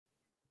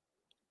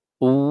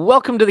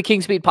Welcome to the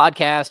King's Beat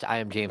podcast. I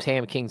am James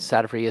Ham, King's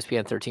Insider for ESPN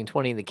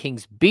 1320 and the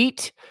King's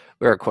Beat.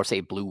 We're, of course, a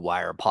Blue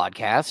Wire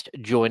podcast.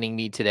 Joining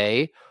me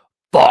today,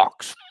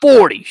 Fox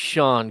 40,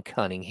 Sean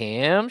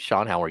Cunningham.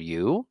 Sean, how are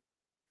you?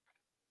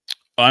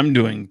 I'm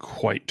doing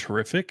quite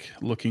terrific.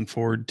 Looking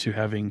forward to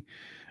having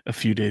a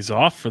few days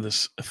off for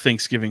this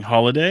Thanksgiving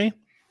holiday.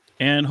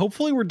 And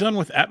hopefully we're done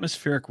with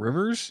atmospheric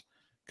rivers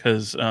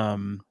because I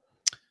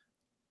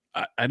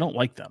don't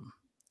like them.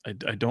 I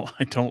don't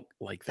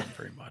like them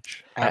very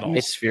much.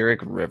 Atmospheric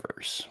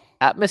rivers.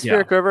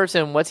 Atmospheric rivers,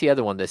 and what's the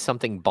other one? There's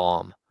something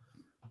bomb.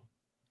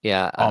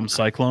 Yeah. Bomb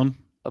cyclone.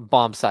 A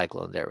bomb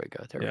cyclone. There we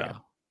go. There we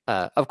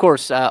go. Of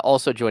course,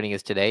 also joining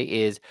us today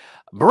is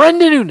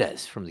Brenden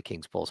Nunes from the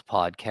King's Pulse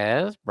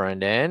podcast.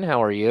 Brenden,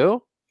 how are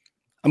you?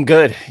 I'm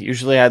good.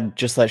 Usually I'd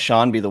just let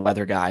Sean be the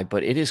weather guy,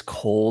 but it is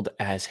cold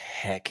as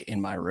heck in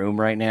my room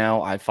right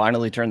now. I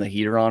finally turned the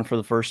heater on for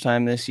the first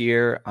time this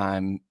year.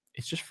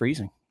 It's just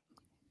freezing.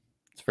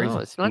 It's freezing. Oh,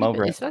 it's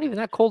not even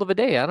that cold of a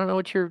day. I don't know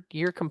what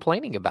you're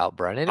complaining about,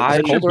 Brenden. It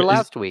was colder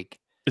last week.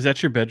 Is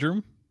that your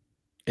bedroom?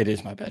 It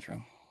is my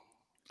bedroom.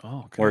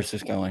 Oh, okay. Where's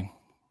this going?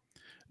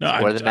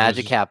 No, where the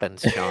magic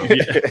happens, Sean.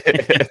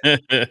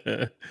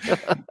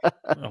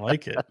 I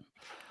like it.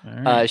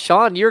 All right.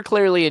 Sean, you're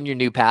clearly in your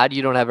new pad.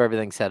 You don't have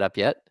everything set up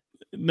yet.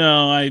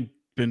 No, I've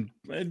been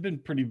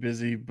pretty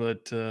busy,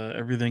 but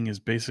everything is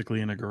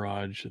basically in a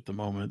garage at the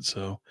moment.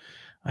 So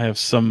I have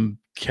some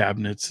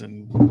cabinets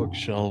and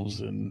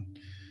bookshelves and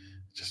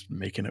just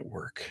making it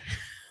work.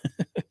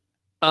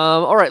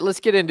 All right, let's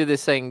get into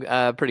this thing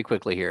pretty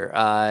quickly here.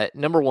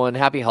 Number one,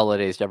 happy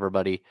holidays to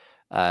everybody.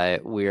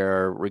 We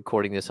are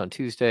recording this on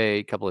Tuesday,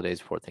 a couple of days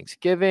before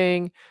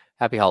Thanksgiving.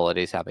 Happy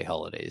holidays, happy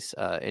holidays.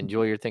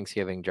 Enjoy your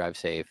Thanksgiving, drive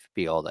safe,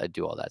 do all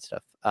that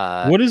stuff.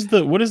 What is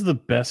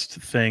the best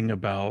thing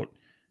about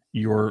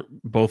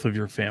both of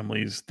your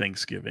families'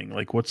 Thanksgiving?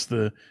 Like, what's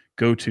the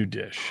go-to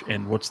dish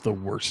and what's the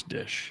worst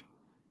dish?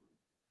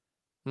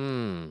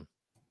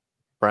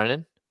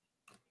 Brenden?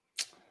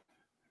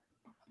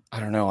 I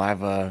don't know. I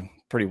have a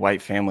pretty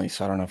white family,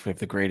 so I don't know if we have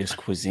the greatest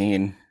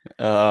cuisine.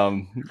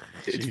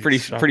 It's pretty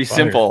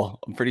simple.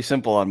 Pretty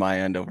simple on my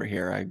end over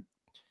here.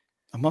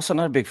 I'm also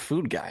not a big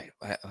food guy.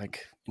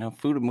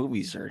 Food and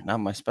movies are not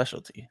my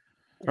specialty.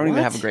 I don't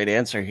even have a great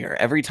answer here.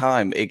 Every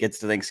time it gets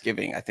to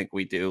Thanksgiving, I think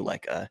we do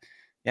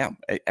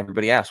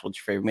everybody asks, what's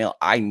your favorite meal?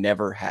 I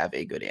never have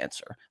a good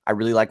answer. I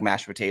really like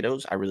mashed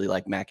potatoes. I really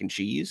like mac and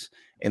cheese.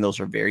 And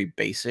those are very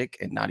basic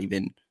and not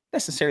even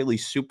necessarily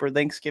super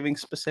Thanksgiving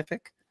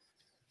specific.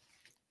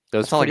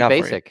 Those are pretty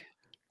basic.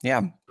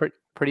 Yeah.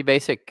 Pretty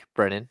basic,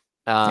 Brenden.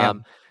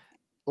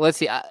 Let's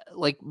see.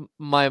 Like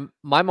my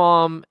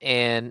mom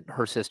and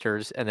her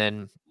sisters, and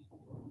then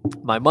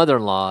my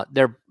mother-in-law,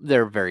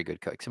 they're very good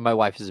cooks, and my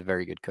wife is a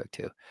very good cook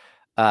too.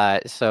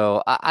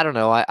 So I don't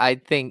know. I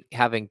think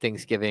having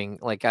Thanksgiving,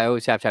 like I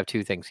always have to have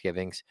two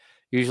Thanksgivings,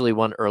 usually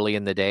one early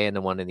in the day and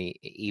then one in the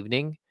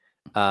evening.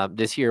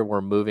 This year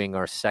we're moving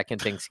our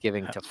second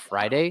Thanksgiving to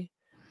Friday,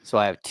 so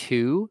I have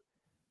two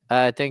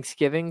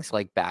Thanksgivings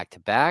like back to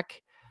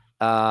back.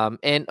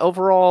 And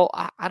overall,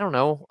 I don't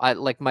know. I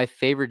like my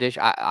favorite dish.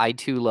 I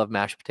too love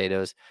mashed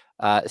potatoes.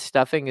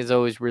 Stuffing is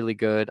always really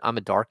good. I'm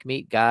a dark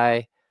meat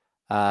guy.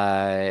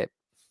 I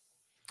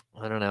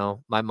don't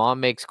know. My mom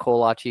makes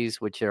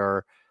kolaches, which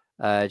are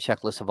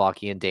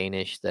Czechoslovakian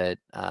Danish that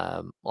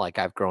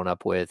I've grown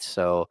up with.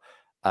 So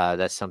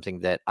that's something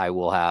that I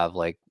will have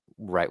like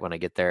right when I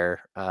get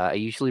there. I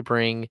usually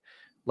bring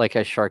like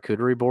a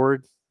charcuterie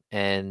board,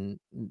 and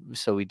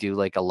so we do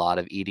like a lot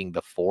of eating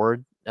before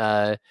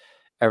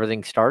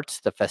everything starts,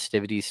 the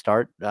festivities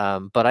start.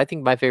 But I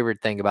think my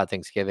favorite thing about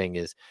Thanksgiving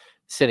is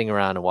sitting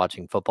around and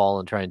watching football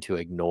and trying to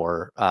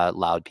ignore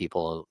loud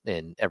people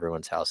in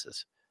everyone's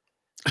houses.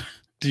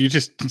 Do you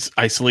just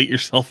isolate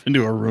yourself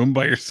into a room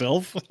by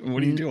yourself?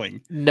 What are you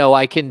doing? No,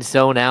 I can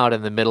zone out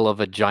in the middle of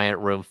a giant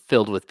room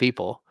filled with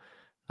people.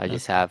 I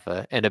just have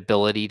an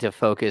ability to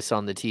focus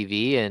on the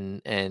TV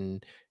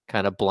and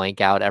kind of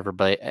blank out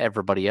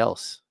everybody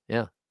else.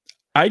 Yeah.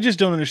 I just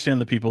don't understand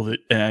the people that,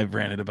 and I've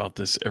ranted about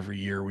this every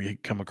year we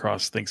come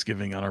across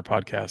Thanksgiving on our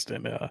podcast,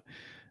 and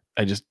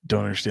I just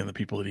don't understand the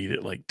people that eat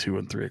at like 2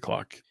 and 3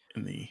 o'clock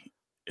in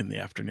the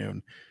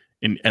afternoon.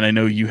 And I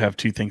know you have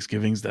two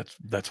Thanksgivings.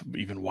 That's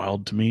even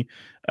wild to me.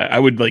 I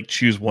would like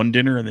choose one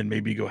dinner and then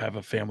maybe go have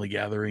a family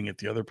gathering at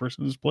the other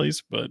person's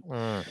place. But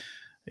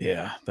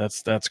yeah,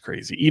 that's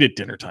crazy. Eat at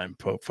dinner time,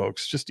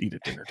 folks. Just eat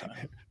at dinner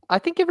time. I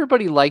think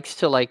everybody likes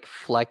to like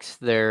flex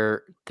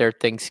their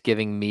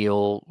Thanksgiving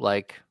meal,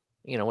 like,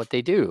 you know, what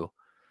they do.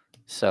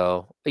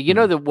 So, you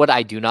know, what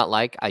I do not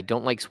like, I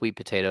don't like sweet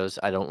potatoes.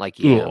 I don't like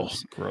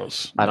yams.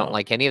 Gross. I don't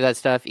like any of that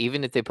stuff.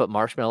 Even if they put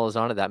marshmallows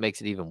on it, that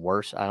makes it even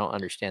worse. I don't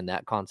understand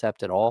that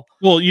concept at all.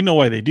 Well, you know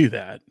why they do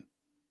that?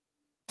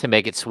 To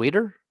make it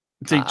sweeter?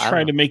 They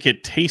try to make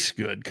it taste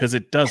good because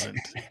it doesn't.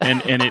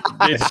 And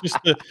it's just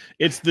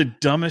it's the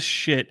dumbest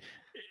shit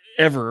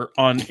ever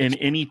in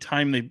any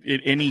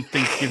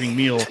Thanksgiving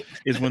meal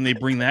is when they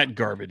bring that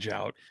garbage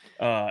out.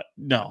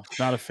 No,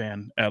 not a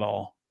fan at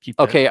all.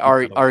 Okay,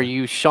 are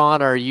you,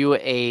 Sean, are you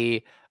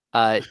a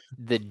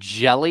the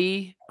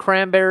jelly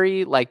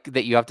cranberry, like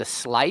that you have to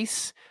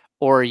slice,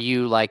 or are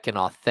you like an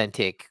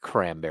authentic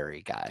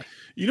cranberry guy?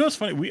 You know what's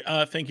funny? We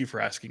thank you for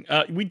asking.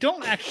 We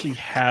don't actually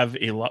have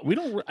a lot. We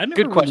don't. I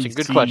never Good question. really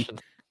Good see question.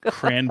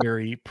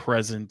 cranberry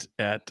present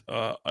at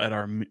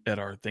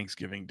our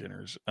Thanksgiving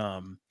dinners.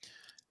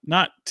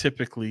 Not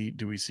typically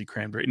do we see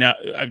cranberry. Now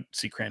I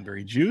see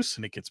cranberry juice,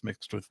 and it gets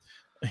mixed with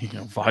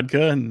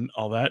vodka and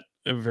all that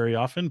very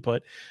often,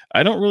 but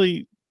I don't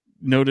really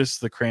notice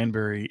the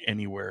cranberry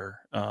anywhere.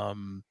 I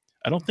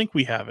don't think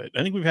we have it.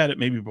 I think we've had it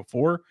maybe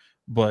before,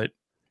 but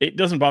it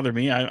doesn't bother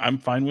me. I'm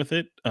fine with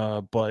it.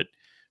 But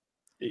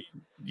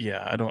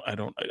yeah,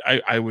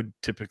 I would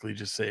typically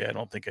just say I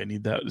don't think I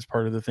need that as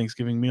part of the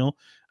Thanksgiving meal.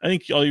 I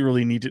think all you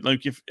really need to,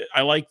 like, if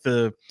I like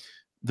the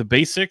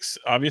basics,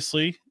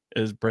 obviously,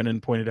 as Brendan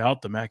pointed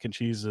out, the mac and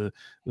cheese, the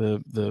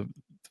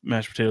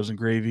mashed potatoes and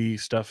gravy,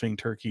 stuffing,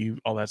 turkey,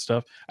 all that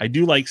stuff. I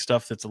do like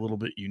stuff that's a little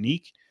bit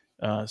unique.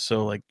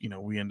 So like,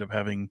 we end up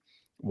having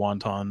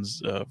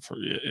wontons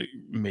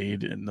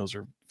made, and those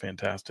are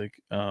fantastic.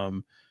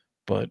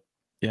 But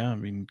yeah, I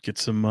mean, get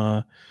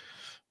some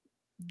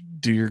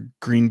do your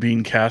green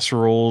bean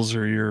casseroles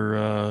or your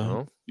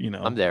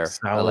I'm there.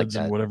 salads I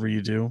like and whatever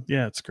you do.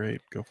 Yeah, it's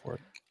great. Go for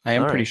it. I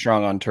am pretty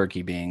strong on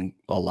turkey being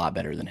a lot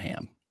better than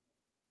ham.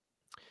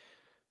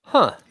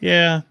 Huh.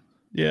 Yeah.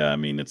 I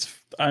mean,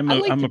 I'm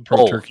a pro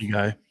both. turkey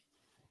guy.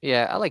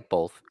 Yeah, I like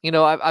both.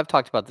 I've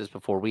talked about this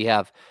before. We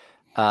have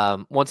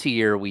once a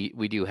year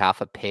we do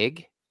half a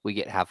pig. We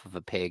get half of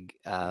a pig.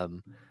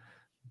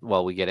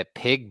 We get a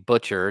pig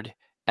butchered,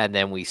 and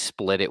then we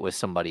split it with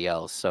somebody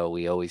else. So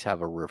we always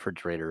have a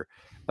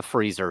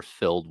freezer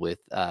filled with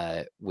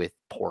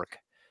pork.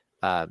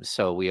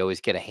 So we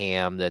always get a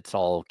ham that's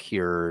all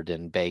cured,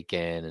 and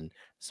bacon and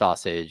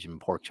sausage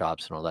and pork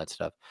chops and all that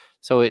stuff.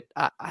 So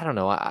I don't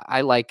know.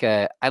 I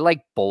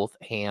like both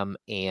ham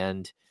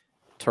and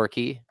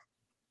turkey,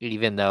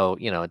 even though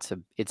it's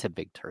a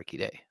big turkey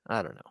day.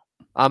 I don't know.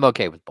 I'm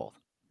okay with both.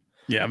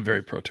 Yeah, I'm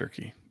very pro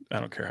turkey. I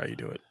don't care how you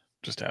do it.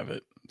 Just have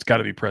it. It's got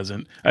to be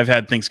present. I've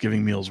had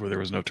Thanksgiving meals where there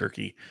was no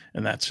turkey,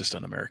 and that's just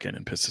un-American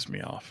and pisses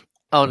me off.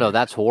 Oh no,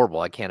 that's horrible.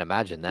 I can't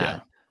imagine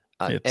that.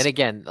 Yeah, and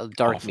again,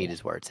 dark awful. meat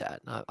is where it's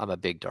at. I'm a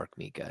big dark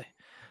meat guy.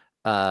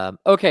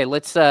 Okay,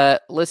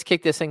 let's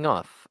kick this thing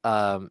off.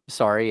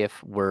 Sorry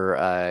if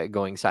we're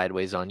going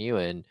sideways on you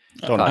and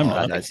don't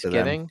about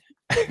Thanksgiving.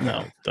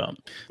 No, don't.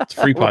 It's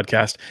a free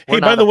podcast. Hey,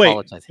 by the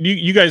way,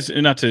 you guys,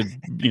 not to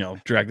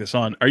drag this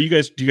on, do you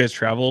guys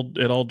travel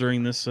at all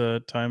during this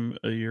time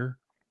of year?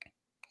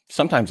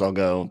 Sometimes I'll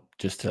go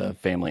just to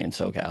family in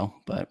SoCal,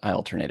 but I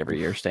alternate every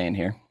year staying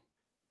here.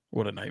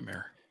 What a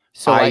nightmare.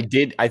 So I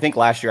think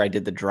last year I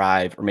did the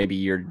drive, or maybe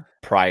year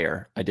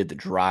prior, I did the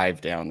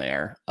drive down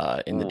there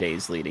in the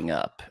days leading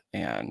up,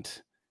 and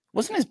it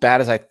wasn't as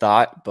bad as I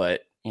thought,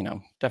 but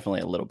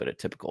definitely a little bit of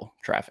typical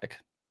traffic.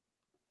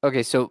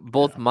 Okay, so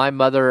both my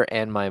mother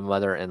and my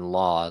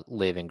mother-in-law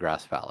live in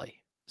Grass Valley.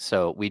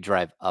 So we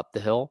drive up the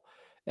hill,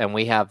 and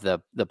we have the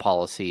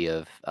policy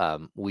of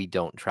we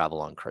don't travel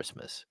on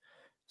Christmas.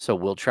 So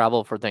we'll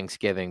travel for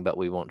Thanksgiving, but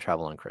we won't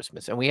travel on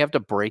Christmas. And we have to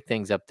break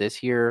things up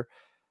this year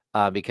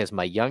because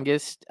my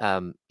youngest,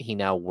 he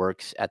now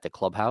works at the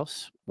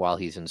clubhouse while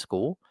he's in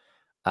school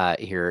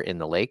here in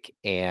the lake,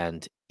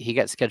 and he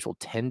got scheduled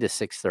 10 to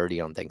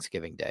 6:30 on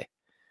Thanksgiving Day.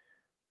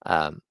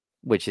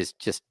 Which is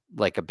just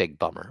like a big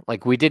bummer.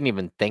 Like, we didn't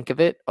even think of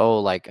it. Oh,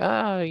 like,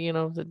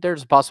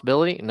 there's a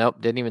possibility.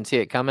 Nope. Didn't even see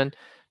it coming.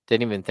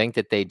 Didn't even think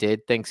that they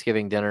did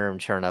Thanksgiving dinner.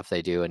 And sure enough,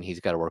 they do. And he's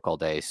got to work all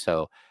day.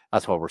 So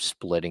that's why we're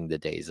splitting the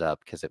days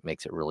up, because it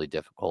makes it really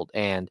difficult.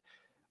 And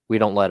we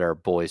don't let our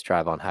boys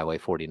drive on Highway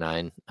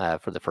 49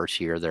 for the first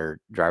year of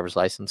their driver's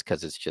license,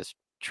 because it's just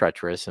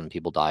treacherous and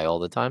people die all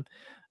the time.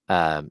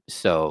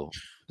 So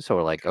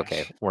we're like,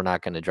 okay, we're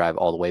not going to drive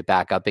all the way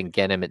back up and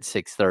get him at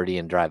 6:30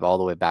 and drive all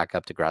the way back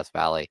up to Grass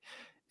Valley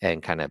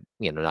and kind of,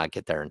 not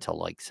get there until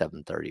like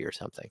 7:30 or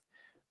something.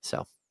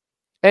 So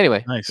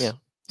anyway, nice. Yeah.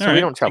 So we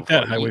don't travel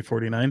that Highway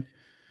 49.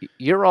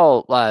 You're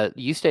all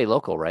you stay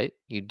local, right?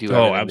 You do.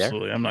 Oh,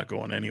 absolutely. There? I'm not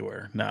going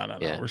anywhere. No.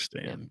 Yeah. We're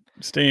staying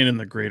in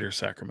the greater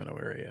Sacramento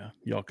area.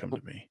 Y'all come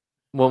to me.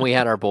 When we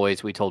had our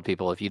boys, we told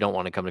people, if you don't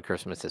want to come to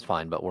Christmas, it's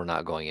fine, but we're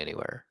not going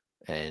anywhere.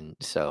 And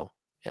so,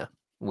 yeah,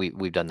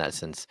 we've done that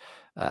since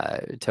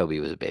Toby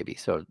was a baby.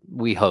 So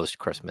we host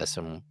Christmas,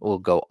 and we'll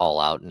go all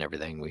out and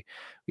everything. We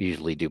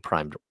usually do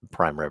prime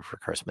rib for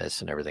Christmas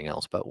and everything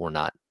else, but we're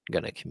not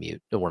going to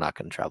commute. We're not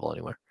going to travel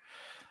anywhere.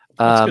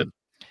 That's good.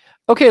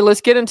 Okay,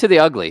 let's get into the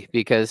ugly,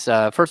 because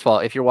first of all,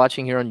 if you're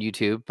watching here on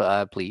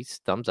YouTube, please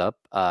thumbs up,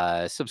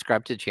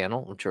 subscribe to the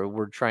channel.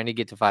 We're trying to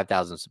get to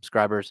 5,000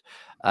 subscribers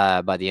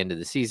by the end of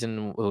the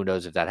season. Who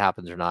knows if that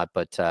happens or not,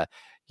 but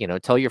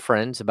tell your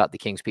friends about the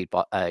King's Beat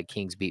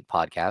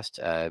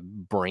podcast.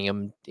 Bring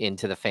them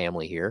into the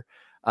family here.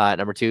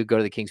 Number 2, go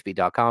to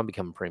thekingsbeat.com,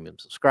 become a premium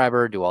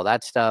subscriber, do all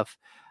that stuff.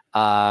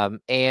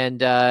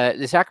 And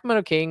the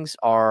Sacramento Kings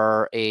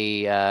are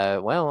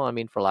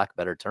for lack of a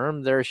better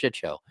term, they're a shit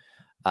show.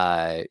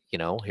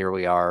 Here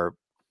we are.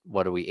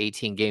 What are we?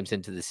 18 games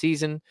into the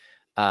season.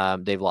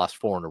 They've lost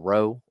 4 in a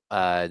row.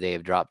 They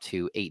have dropped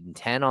to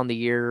 8-10 on the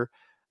year.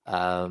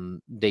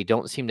 They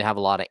don't seem to have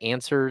a lot of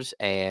answers,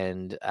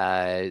 and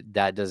it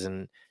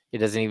doesn't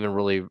even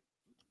really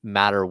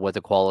matter what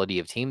the quality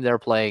of team they're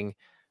playing.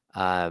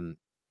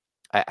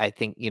 I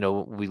think,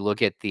 we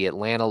look at the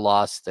Atlanta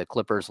loss, the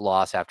Clippers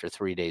loss after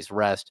 3 days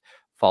rest,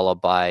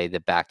 followed by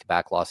the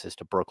back-to-back losses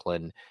to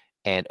Brooklyn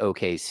and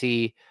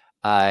OKC.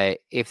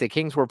 If the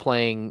Kings were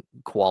playing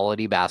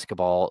quality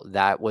basketball,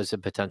 that was a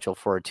potential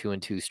for a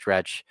 2-2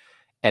 stretch,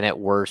 and at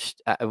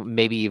worst,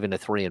 maybe even a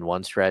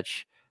 3-1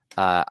 stretch.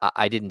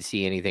 I didn't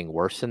see anything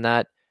worse than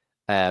that.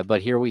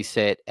 But here we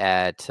sit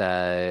at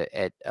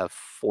a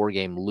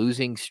 4-game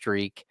losing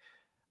streak.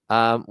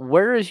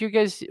 Where are you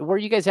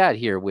guys at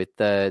here with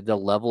the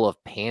level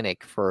of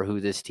panic for who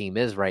this team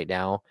is right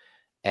now?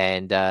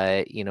 And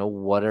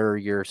what are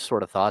your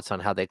sort of thoughts on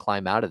how they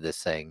climb out of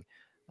this thing?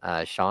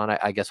 Sean,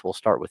 I guess we'll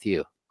start with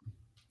you.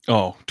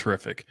 Oh,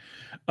 terrific.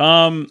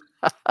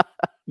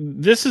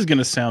 This is going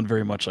to sound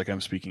very much like I'm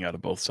speaking out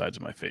of both sides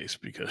of my face,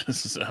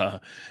 because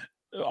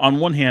on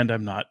one hand,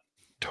 I'm not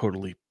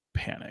totally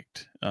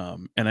panicked.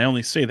 And I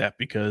only say that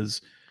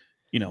because,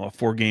 a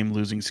 4-game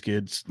losing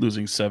skid,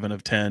 losing 7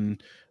 of 10,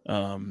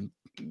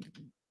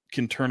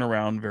 can turn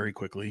around very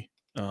quickly.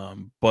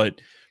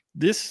 But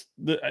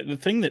the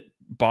thing that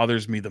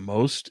bothers me the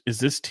most is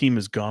this team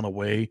has gone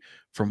away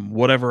from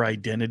whatever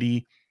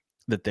identity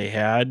that they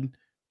had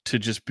to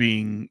just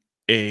being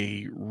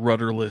a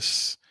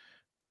rudderless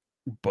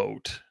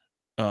boat.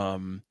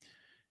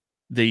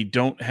 They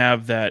don't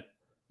have that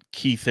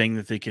key thing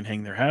that they can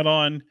hang their hat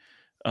on.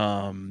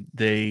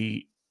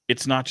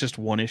 It's not just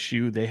one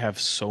issue. They have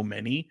so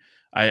many.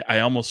 I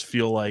almost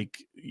feel like,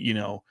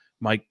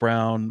 Mike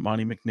Brown,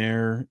 Monty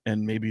McNair,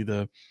 and maybe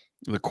the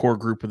core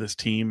group of this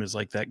team is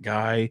like that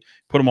guy.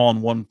 Put them all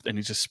in one, and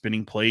he's just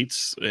spinning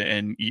plates,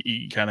 and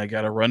you kind of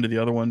got to run to the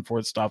other one before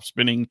it stops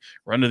spinning,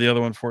 run to the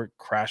other one before it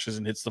crashes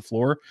and hits the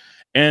floor.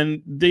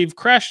 And they've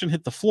crashed and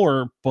hit the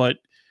floor, but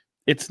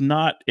it's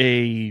not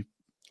the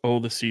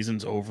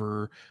season's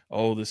over.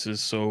 Oh, this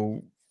is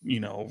so,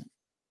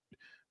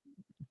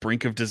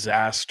 brink of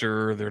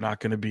disaster. They're not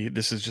going to be,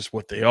 this is just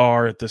what they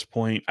are at this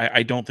point.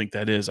 I don't think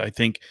that is. I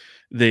think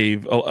a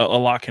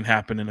lot can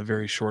happen in a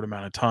very short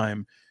amount of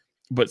time,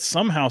 but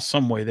somehow,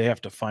 some way, they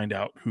have to find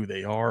out who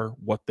they are,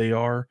 what they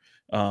are.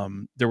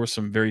 There were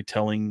some very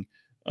telling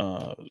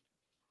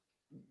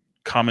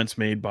comments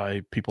made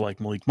by people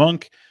like Malik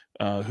Monk,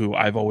 who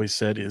I've always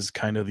said is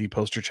kind of the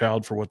poster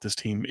child for what this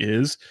team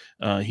is.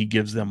 He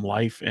gives them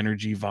life,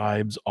 energy,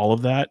 vibes, all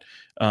of that.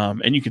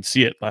 And you could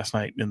see it last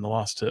night in the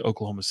loss to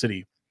Oklahoma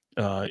City.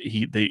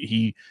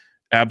 He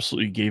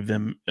absolutely gave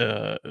them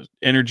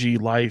energy,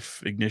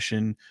 life,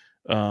 ignition.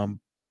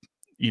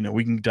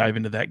 We can dive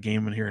into that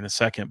game in here in a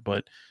second,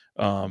 but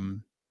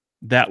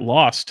that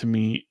loss to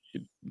me,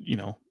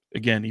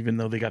 again, even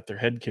though they got their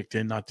head kicked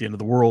in, not the end of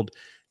the world.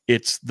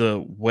 It's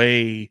the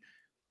way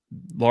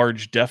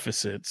large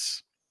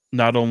deficits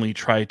not only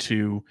try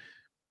to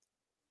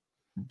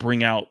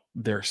bring out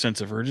their sense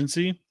of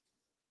urgency,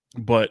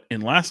 but in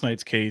last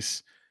night's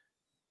case,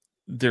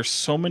 there's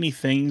so many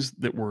things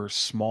that were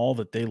small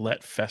that they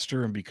let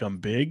fester and become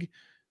big.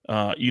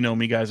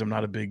 Me, guys, I'm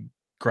not a big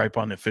gripe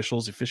on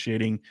officials.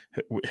 Officiating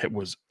it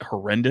was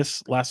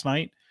horrendous last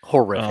night.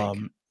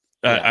 Horrific.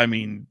 I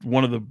mean,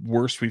 one of the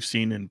worst we've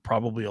seen in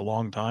probably a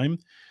long time.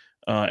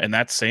 And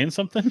that's saying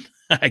something.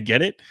 I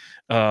get it.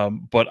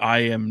 But I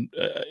am,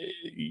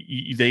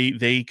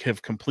 they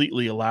have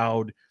completely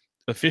allowed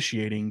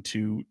officiating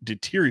to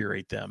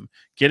deteriorate them,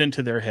 get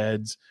into their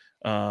heads,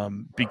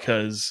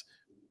 because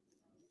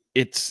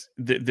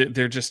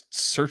they're just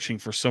searching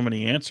for so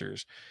many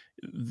answers.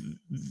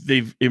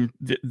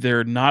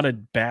 They're not a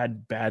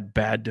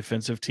bad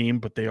defensive team,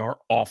 but they are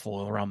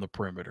awful around the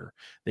perimeter.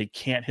 They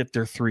can't hit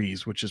their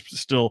threes, which is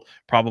still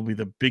probably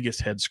the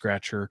biggest head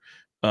scratcher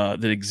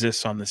that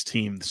exists on this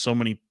team. So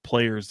many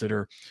players that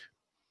are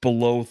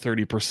below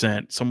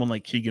 30%. Someone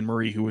like Keegan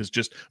Murray, who is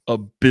just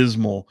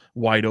abysmal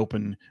wide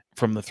open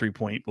from the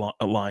 3-point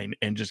line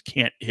and just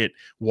can't hit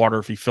water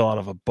if he fell out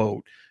of a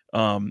boat.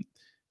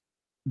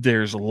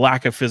 There's a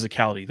lack of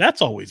physicality. That's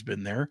always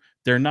been there.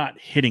 They're not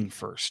hitting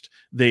first.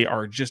 They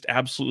are just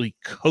absolutely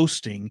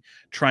coasting,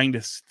 trying to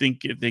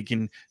think if they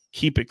can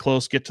keep it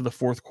close, get to the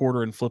fourth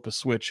quarter and flip a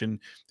switch. And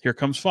here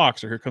comes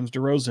Fox, or here comes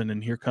DeRozan,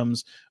 and here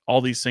comes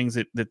all these things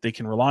that they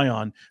can rely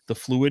on. The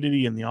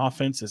fluidity in the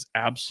offense is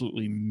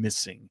absolutely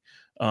missing.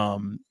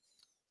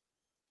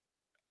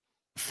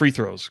 Free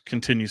throws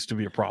continues to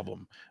be a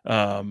problem.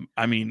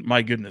 I mean,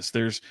 my goodness,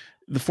 there's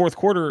the fourth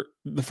quarter.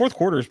 The fourth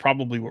quarter is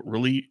probably what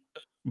really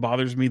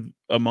bothers me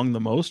among the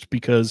most,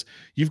 because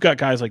you've got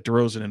guys like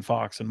DeRozan and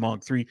Fox and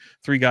Monk,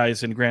 three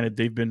guys, and granted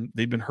they've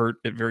been hurt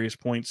at various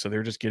points, so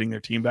they're just getting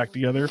their team back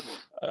together.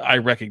 I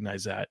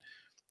recognize that,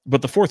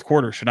 but the fourth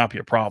quarter should not be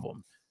a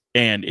problem,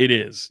 and it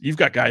is. You've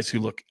got guys who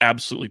look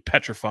absolutely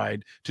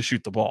petrified to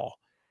shoot the ball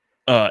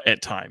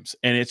at times,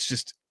 and it's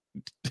just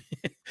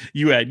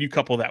you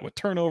couple that with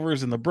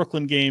turnovers in the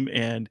Brooklyn game,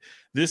 and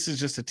this is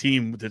just a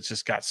team that's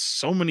just got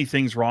so many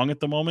things wrong at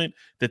the moment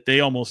that they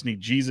almost need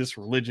Jesus,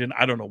 religion.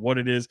 I don't know what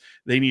it is.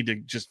 They need to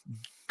just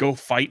go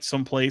fight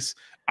someplace.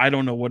 I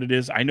don't know what it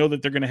is. I know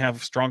that they're going to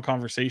have strong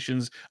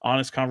conversations,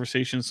 honest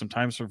conversations,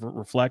 sometimes to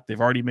reflect. They've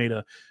already made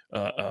a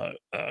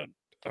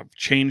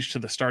change to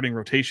the starting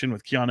rotation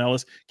with Keon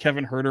Ellis.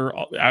 Kevin Huerter,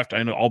 after,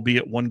 I know,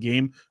 albeit one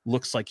game,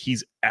 looks like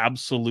he's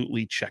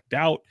absolutely checked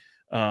out.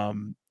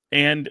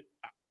 And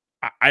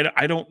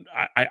I don't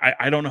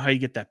know how you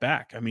get that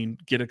back. I mean,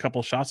 get a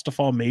couple shots to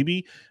fall,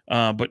 maybe,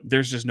 but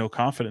there's just no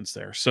confidence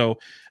there. So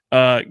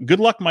good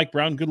luck, Mike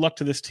Brown. Good luck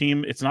to this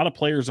team. It's not a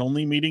players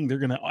only meeting. They're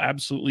going to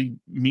absolutely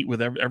meet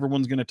with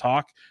everyone's going to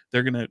talk.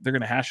 They're going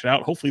to hash it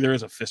out. Hopefully there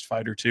is a fist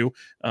fight or two,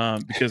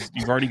 because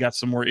you've already got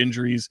some more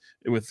injuries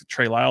with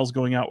Trey Lyles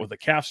going out with a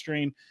calf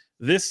strain.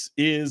 This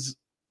is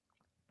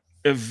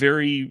a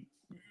very,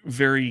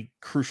 very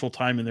crucial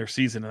time in their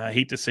season, and I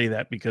hate to say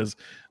that because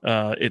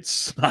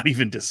it's not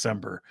even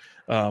December,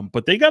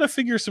 but they got to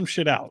figure some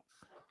shit out.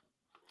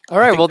 All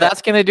right, well,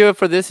 that's going to do it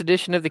for this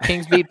edition of the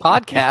Kings Beat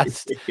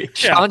podcast. Yeah.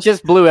 Sean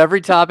just blew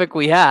every topic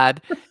we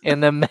had in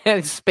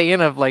the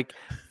span of like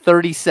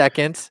 30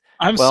 seconds.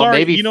 I'm sorry,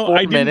 maybe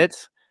 4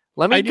 minutes.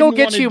 Let me go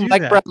get you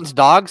Mike Brown's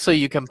dog so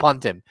you can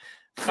punt him.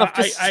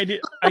 I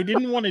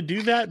didn't want to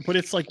do that, but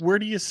it's like, where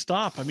do you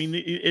stop? I mean,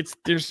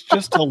 there's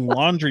just a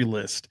laundry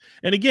list,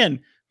 and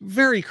again,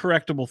 very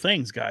correctable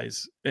things,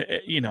 guys.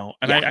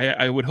 And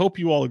I would hope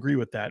you all agree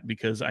with that,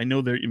 because I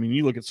know that, I mean,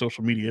 you look at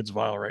social media, it's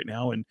vile right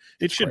now, and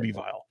it should be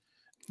vile.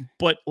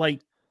 But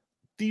like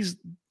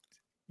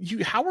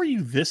how are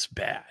you this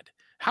bad?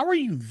 How are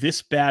you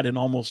this bad in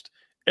almost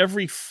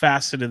every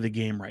facet of the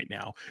game right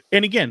now?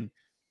 And again,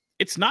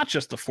 it's not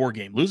just the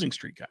 4-game losing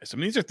streak, guys. I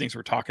mean, these are things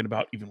we're talking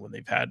about even when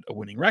they've had a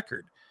winning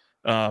record.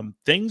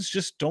 Things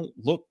just don't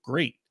look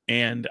great,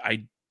 and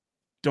I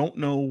don't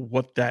know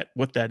what that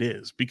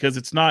is, because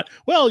it's not,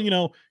 well,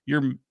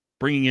 you're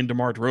bringing in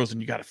DeMar DeRozan,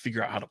 you got to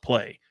figure out how to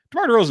play.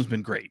 DeMar DeRozan's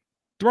been great.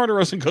 DeMar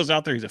DeRozan goes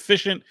out there, he's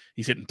efficient,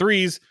 he's hitting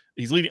threes,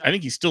 he's leading. I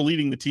think he's still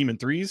leading the team in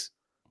threes.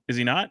 Is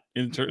he not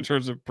in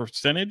terms of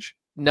percentage?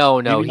 No,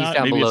 he's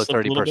down below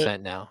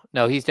 30% now.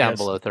 No, he's down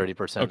below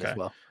 30% as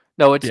well.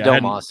 No, it's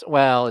Domas.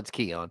 Well, it's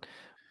Keon,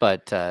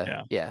 but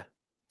yeah.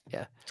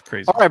 It's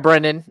crazy. All right,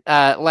 Brenden.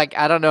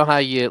 I don't know how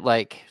you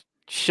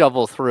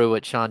shovel through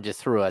what Sean just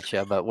threw at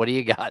you, but what do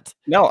you got?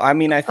 No, I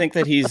mean, I think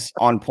that he's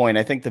on point.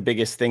 I think the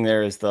biggest thing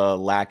there is the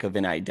lack of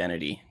an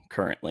identity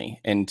currently.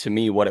 And to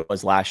me, what it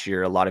was last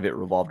year, a lot of it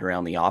revolved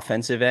around the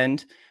offensive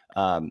end,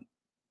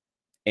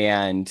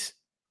 and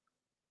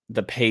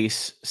the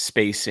pace,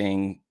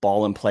 spacing,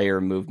 ball and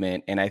player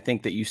movement. And I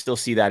think that you still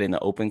see that in the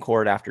open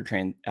court after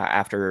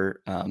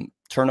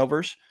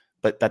turnovers,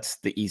 but that's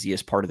the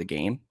easiest part of the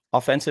game.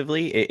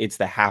 Offensively, it's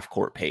the half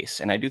court pace.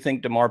 And I do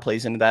think DeMar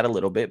plays into that a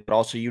little bit, but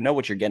also,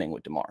 what you're getting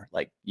with DeMar.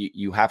 Like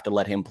you have to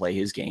let him play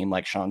his game.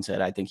 Like Sean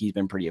said, I think he's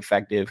been pretty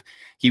effective.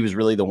 He was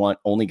really the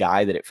only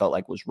guy that it felt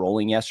like was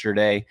rolling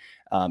yesterday.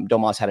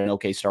 Domas had an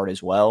okay start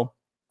as well,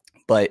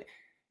 but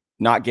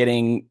not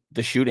getting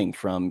the shooting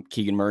from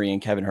Keegan Murray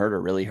and Kevin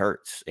Huerter really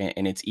hurts.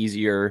 And it's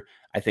easier,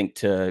 I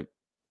think,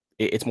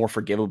 it's more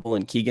forgivable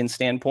in Keegan's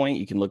standpoint.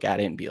 You can look at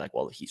it and be like,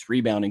 well, he's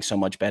rebounding so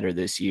much better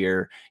this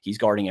year. He's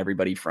guarding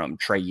everybody from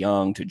Trae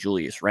Young to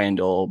Julius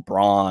Randle,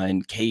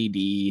 Braun,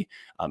 KD.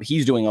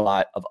 He's doing a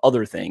lot of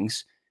other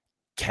things.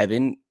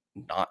 Kevin,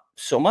 not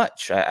so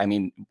much. I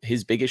mean,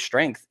 his biggest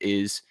strength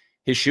is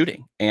his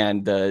shooting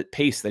and the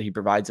pace that he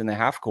provides in the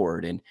half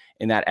court, and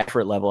that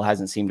effort level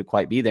hasn't seemed to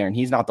quite be there. And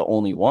he's not the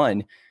only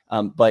one,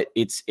 but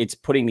it's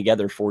putting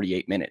together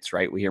 48 minutes,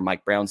 right? We hear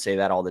Mike Brown say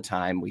that all the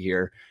time. We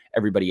hear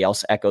everybody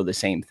else echo the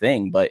same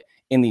thing. But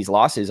in these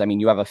losses, I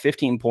mean, you have a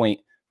 15-point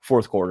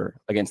fourth quarter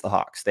against the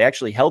Hawks. They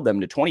actually held them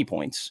to 20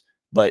 points,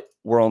 but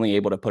were only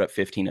able to put up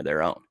 15 of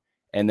their own.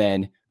 And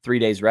then 3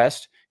 days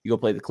rest, you go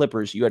play the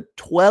Clippers. You had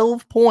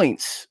 12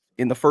 points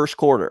in the first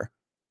quarter,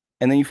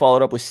 and then you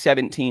followed up with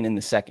 17 in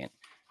the second.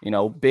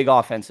 Big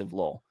offensive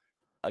lull.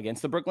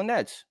 Against the Brooklyn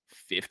Nets,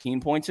 15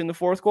 points in the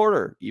fourth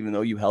quarter, even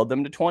though you held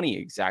them to 20.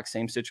 Exact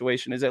same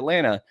situation as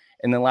Atlanta.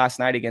 And then last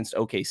night against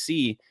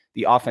OKC,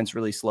 the offense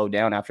really slowed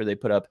down after they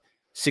put up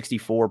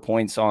 64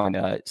 points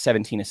on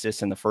 17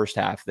 assists in the first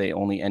half. They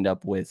only end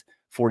up with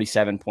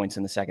 47 points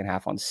in the second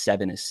half on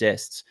 7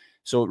 assists.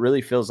 So it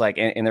really feels like,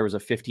 and there was a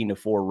 15-4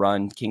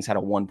 run. Kings had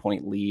a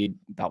 1-point lead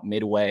about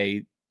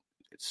midway,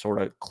 sort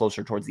of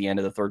closer towards the end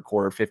of the third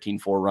quarter.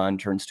 15-4 run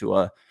turns to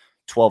a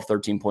 12,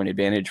 13-point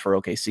advantage for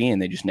OKC,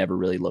 and they just never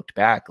really looked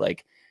back.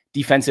 Like,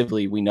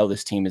 defensively, we know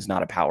this team is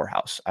not a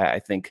powerhouse. I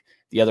think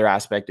the other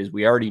aspect is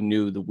we already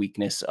knew the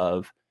weakness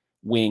of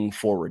wing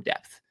forward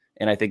depth,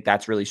 and I think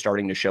that's really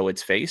starting to show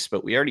its face,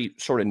 but we already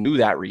sort of knew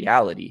that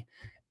reality,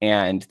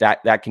 and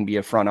that can be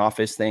a front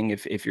office thing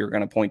if you're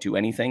going to point to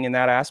anything in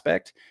that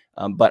aspect.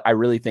 But I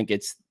really think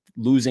it's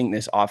losing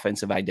this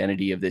offensive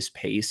identity of this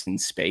pace and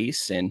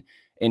space, and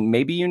And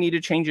maybe you need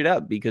to change it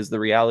up because the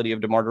reality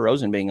of DeMar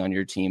DeRozan being on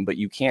your team, but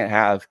you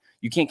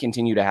can't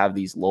continue to have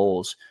these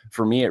lulls.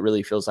 For me, it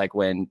really feels like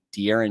when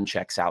De'Aaron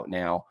checks out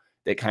now,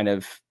 that kind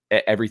of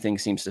everything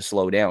seems to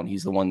slow down.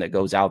 He's the one that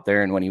goes out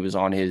there, and when he was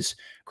on his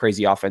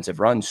crazy offensive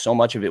run, so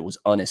much of it was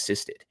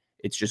unassisted.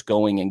 It's just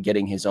going and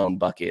getting his own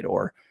bucket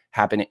or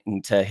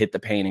happening to hit the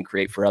paint and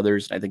create for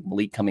others. And I think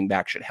Malik coming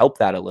back should help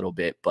that a little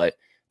bit, but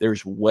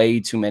there's way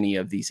too many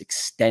of these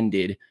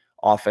extended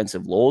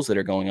offensive lulls that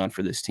are going on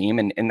for this team.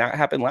 And that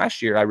happened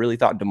last year. I really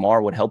thought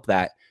DeMar would help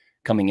that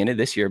coming into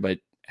this year, but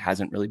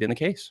hasn't really been the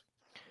case.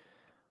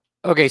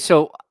 Okay,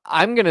 so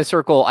I'm going to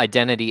circle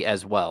identity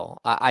as well.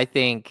 I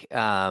think,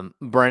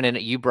 Brennan,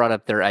 you brought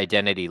up their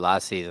identity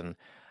last season.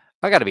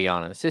 I got to be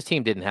honest, this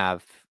team didn't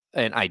have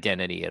an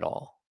identity at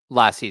all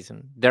last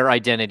season. Their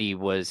identity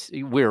was,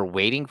 we were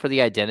waiting for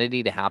the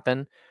identity to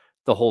happen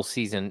the whole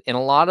season in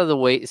a lot of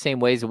the same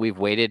ways that we've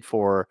waited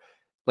for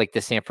like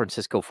the San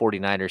Francisco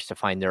 49ers to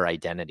find their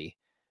identity.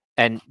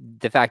 And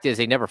the fact is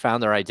they never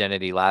found their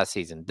identity last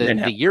season.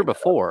 The year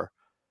before,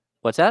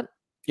 what's that?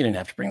 You didn't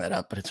have to bring that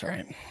up, but it's all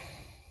right.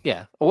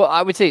 Yeah. Well,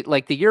 I would say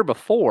like the year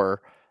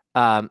before,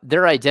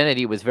 their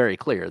identity was very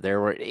clear. They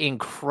were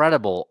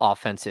incredible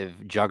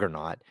offensive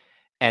juggernaut,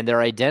 and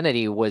their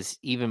identity was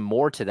even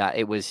more to that.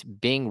 It was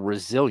being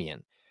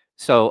resilient.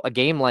 So a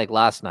game like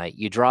last night,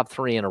 you drop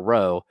 3 in a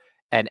row,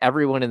 and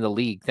everyone in the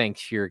league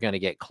thinks you're going to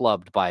get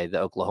clubbed by the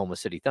Oklahoma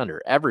City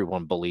Thunder.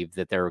 Everyone believed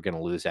that they were going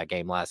to lose that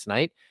game last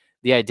night.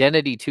 The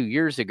identity 2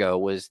 years ago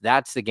was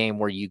that's the game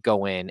where you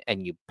go in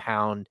and you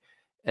pound,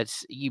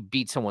 you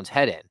beat someone's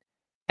head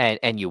in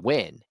and you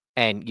win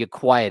and you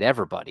quiet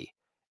everybody.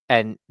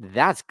 And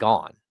that's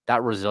gone.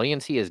 That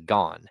resiliency is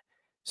gone.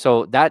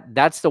 So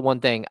that's the one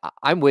thing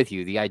I'm with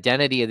you. The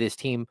identity of this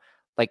team,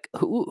 like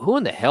who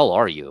in the hell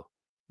are you?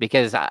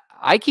 Because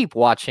I keep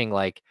watching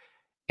like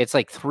it's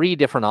like 3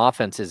 different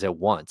offenses at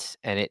once,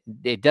 and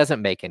it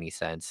doesn't make any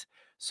sense.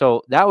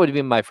 So that would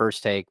be my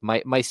first take.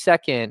 My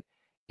second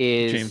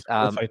is James,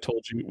 what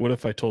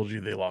if I told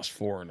you they lost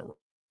 4 in a row?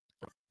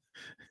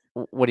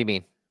 What do you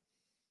mean?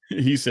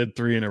 He said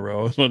 3 in a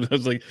row. I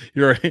was like,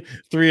 you're right.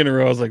 3 in a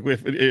row. I was like,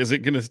 is it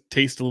going to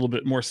taste a little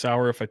bit more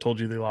sour if I told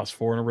you they lost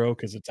 4 in a row?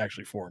 Because it's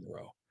actually 4 in a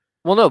row.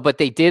 Well, no, but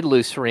they did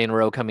lose 3 in a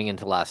row coming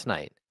into last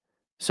night.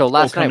 So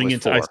last night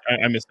was 4.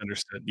 I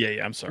misunderstood.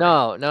 Yeah, I'm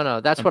sorry.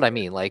 No. That's what I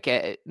mean. Like,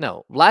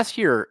 no, last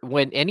year,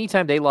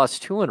 anytime they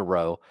lost 2 in a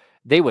row,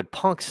 they would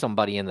punk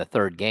somebody in the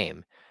third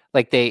game.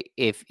 Like 2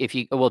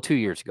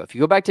 years ago, if you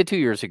go back to 2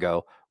 years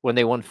ago when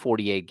they won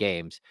 48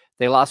 games,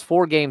 they lost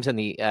 4 games in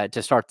the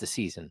to start the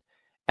season,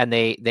 and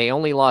they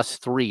only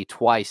lost 3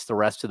 twice the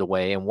rest of the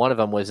way, and one of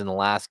them was in the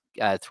last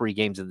 3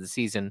 games of the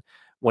season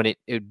when it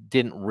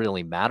didn't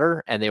really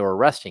matter, and they were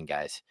resting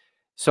guys.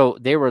 So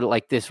they were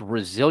like this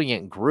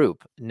resilient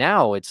group.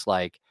 Now it's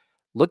like,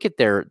 look at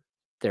their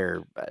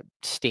game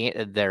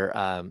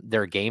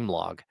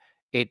log.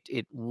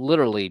 It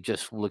literally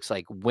just looks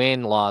like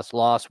win, loss,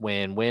 loss,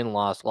 win, win,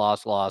 loss,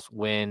 loss, loss,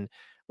 win.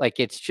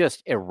 Like it's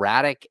just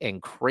erratic and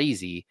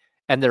crazy,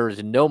 and there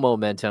is no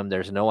momentum.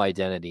 There's no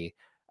identity.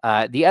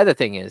 The other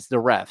thing is the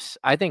refs.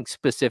 I think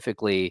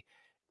specifically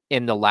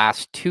in the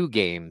last 2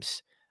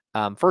 games.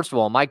 First of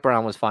all, Mike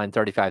Brown was fined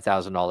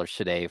 $35,000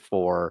 today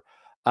for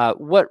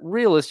what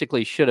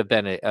realistically should have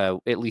been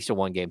at least a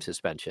 1-game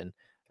suspension.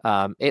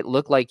 It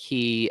looked like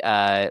he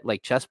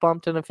like chest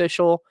bumped an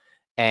official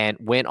and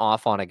went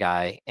off on a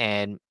guy.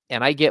 And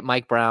I get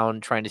Mike Brown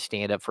trying to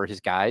stand up for his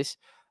guys.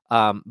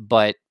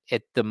 But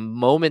at the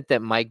moment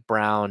that Mike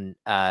Brown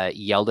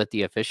yelled at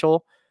the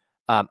official,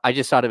 I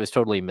just thought it was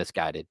totally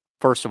misguided.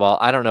 First of all,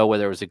 I don't know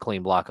whether it was a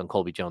clean block on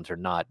Colby Jones or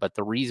not, but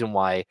the reason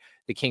why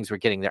the Kings were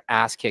getting their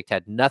ass kicked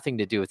had nothing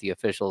to do with the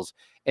officials.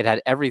 It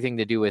had everything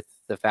to do with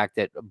the fact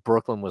that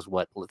Brooklyn was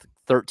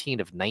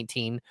 13 of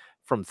 19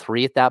 from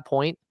 3 at that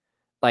point.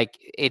 Like,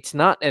 it's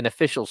not an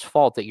official's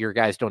fault that your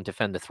guys don't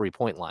defend the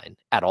 3-point line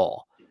at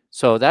all.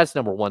 So that's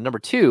number 1. Number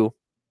 2,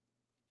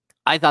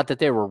 I thought that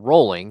they were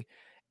rolling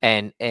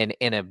and in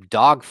a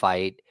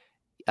dogfight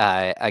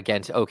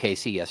against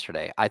OKC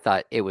yesterday. I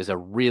thought it was a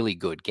really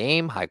good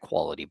game, high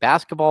quality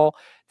basketball.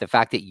 The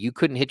fact that you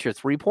couldn't hit your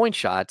 3-point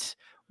shots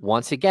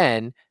once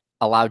again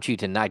allowed you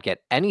to not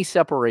get any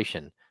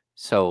separation.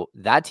 So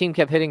that team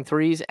kept hitting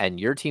threes and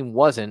your team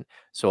wasn't.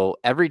 So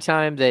every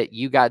time that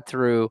you got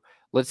through,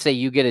 let's say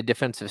you get a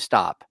defensive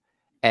stop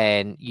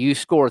and you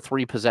score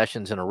 3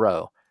 possessions in a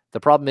row. The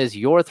problem is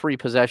your 3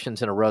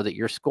 possessions in a row that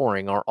you're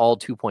scoring are all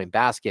 2-point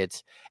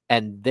baskets,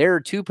 and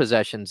their 2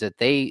 possessions that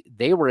they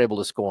were able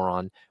to score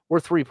on were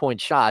 3-point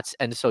shots,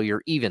 and so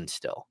you're even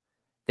still.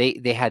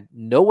 They had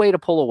no way to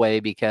pull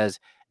away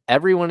because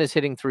everyone is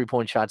hitting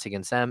 3-point shots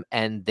against them,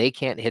 and they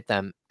can't hit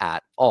them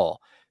at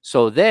all.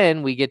 So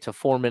then we get to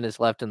 4 minutes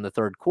left in the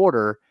third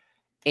quarter,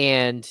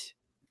 and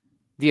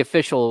the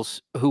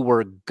officials, who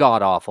were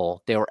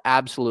god-awful, they were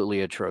absolutely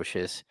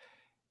atrocious,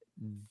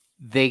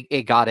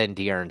 it got in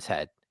De'Aaron's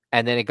head.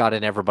 And then it got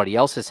in everybody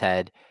else's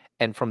head.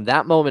 And from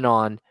that moment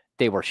on,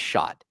 they were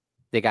shot.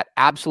 They got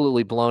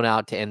absolutely blown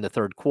out to end the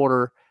third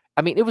quarter.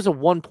 I mean, it was a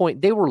 1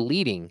 point. They were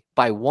leading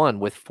by 1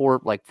 with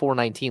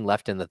 4:19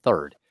 left in the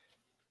third,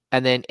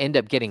 and then end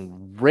up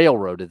getting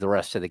railroaded the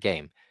rest of the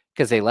game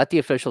because they let the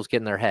officials get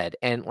in their head.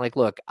 And like,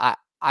 look,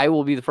 I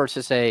will be the first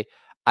to say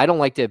I don't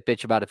like to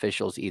bitch about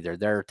officials either.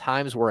 There are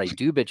times where I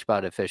do bitch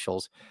about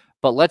officials,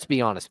 but let's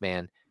be honest,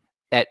 man.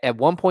 At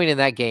one point in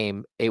that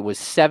game, it was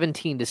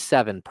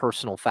 17-7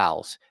 personal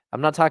fouls.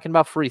 I'm not talking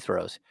about free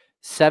throws.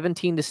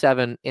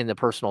 17-7 in the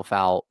personal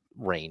foul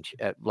range.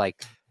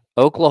 Like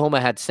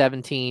Oklahoma had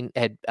 17,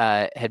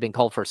 had been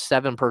called for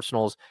 7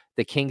 personals.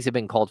 The Kings have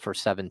been called for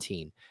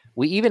 17.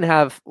 We even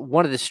have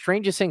one of the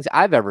strangest things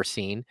I've ever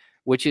seen,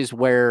 which is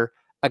where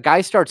a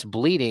guy starts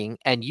bleeding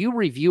and you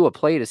review a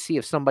play to see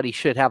if somebody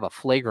should have a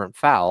flagrant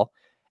foul,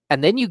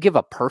 and then you give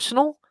a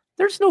personal.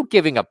 There's no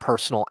giving a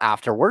personal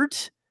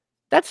afterwards.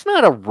 That's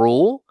not a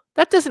rule.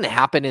 That doesn't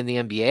happen in the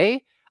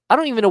NBA. I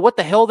don't even know what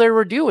the hell they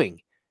were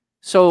doing.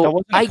 So that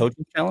wasn't a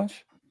coaching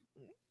challenge?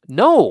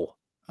 No.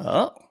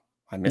 Oh,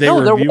 I missed there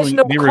was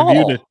no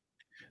call.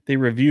 They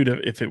reviewed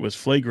it if it was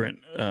flagrant,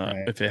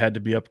 if it had to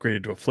be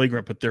upgraded to a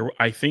flagrant. But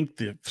I think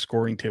the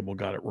scoring table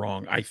got it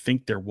wrong. I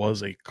think there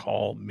was a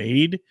call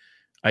made.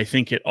 I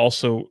think it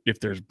also,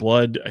 if there's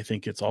blood, I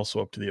think it's also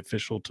up to the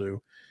official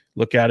to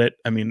look at it.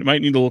 I mean, it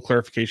might need a little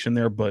clarification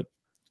there, but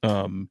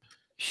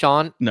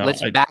Sean,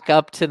 let's back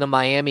up to the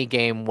Miami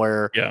game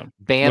where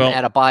Bam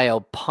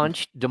Adebayo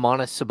punched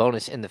Domantas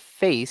Sabonis in the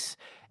face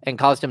and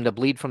caused him to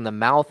bleed from the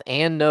mouth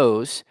and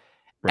nose.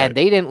 Right. And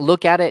they didn't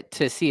look at it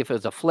to see if it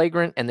was a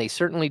flagrant, and they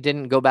certainly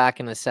didn't go back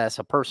and assess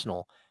a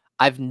personal.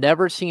 I've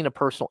never seen a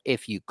personal.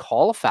 If you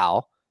call a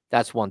foul,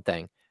 that's one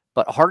thing.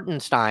 But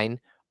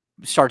Hartenstein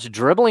starts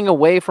dribbling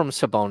away from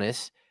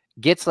Sabonis,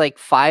 gets like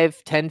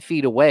 5-10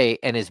 feet away,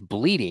 and is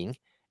bleeding.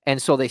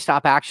 And so they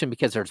stop action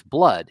because there's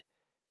blood.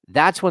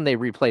 That's when they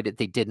replayed it.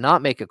 They did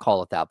not make a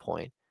call at that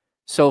point.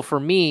 So for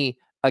me,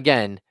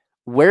 again,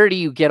 where do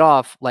you get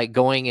off like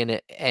going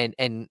in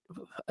and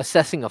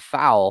assessing a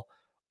foul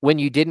when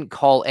you didn't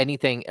call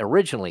anything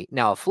originally?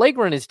 Now, a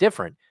flagrant is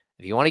different.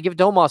 If you want to give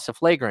Domas a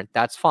flagrant,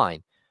 that's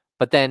fine.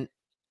 But then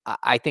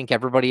I think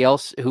everybody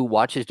else who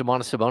watches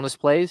Domantas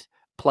Sabonis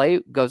play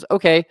goes,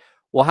 okay,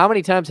 well, how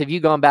many times have you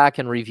gone back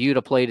and reviewed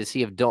a play to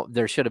see if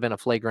there should have been a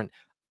flagrant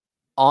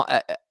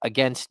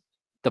against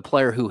the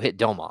player who hit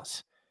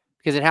Domas?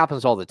 Because it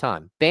happens all the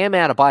time. Bam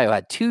Adebayo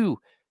had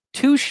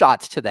two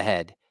shots to the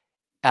head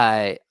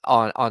on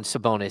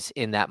Sabonis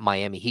in that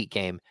Miami Heat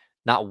game.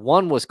 Not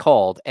one was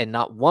called, and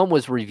not one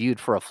was reviewed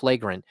for a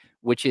flagrant,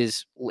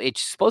 it's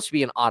supposed to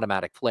be an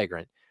automatic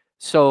flagrant.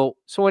 So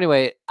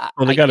anyway,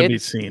 they got to be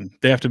seen.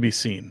 They have to be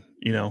seen,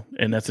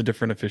 and that's a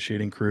different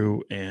officiating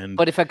crew.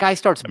 But if a guy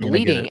starts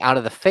bleeding out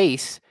of the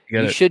face,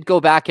 you should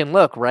go back and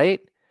look, right?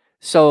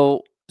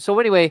 So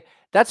anyway,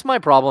 that's my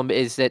problem,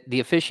 is that the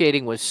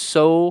officiating was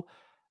so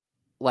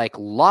like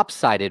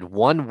lopsided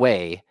one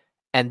way,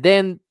 and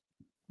then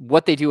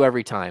what they do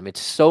every time.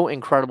 It's so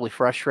incredibly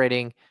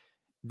frustrating.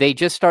 They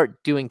just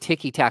start doing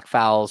ticky-tack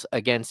fouls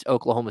against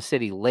Oklahoma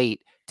City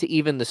late to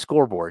even the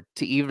scoreboard,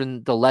 to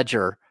even the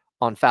ledger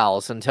on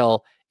fouls,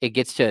 until it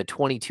gets to a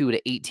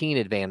 22-18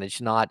 advantage,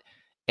 not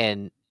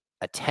a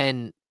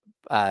 10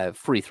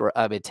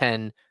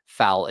 10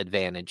 foul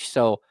advantage.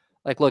 So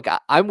like, look,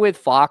 I'm with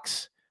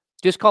Fox.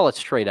 Just call it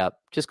straight up.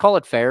 Just call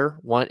it fair.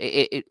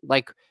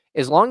 Like,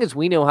 as long as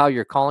we know how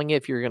you're calling it,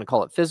 if you're going to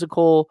call it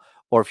physical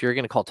or if you're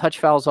going to call touch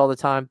fouls all the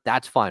time,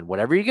 that's fine.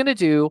 Whatever you're going to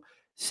do,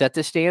 set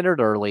the standard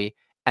early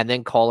and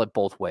then call it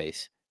both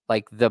ways.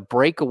 Like the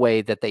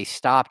breakaway that they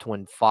stopped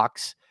when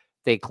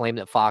they claimed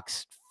that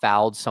Fox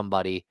fouled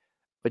somebody,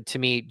 but to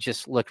me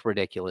just looked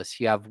ridiculous.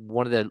 You have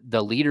one of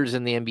the leaders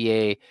in the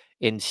NBA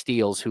in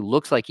steals who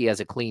looks like he has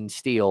a clean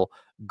steal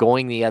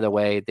going the other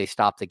way. They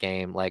stopped the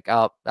game like,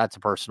 oh, that's a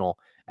personal.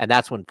 And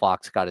that's when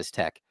Fox got his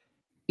tech.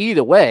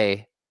 Either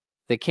way,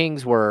 the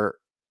Kings were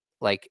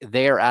like,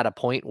 they're at a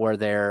point where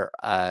they're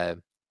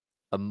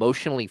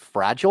emotionally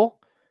fragile,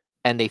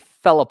 and they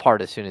fell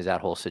apart as soon as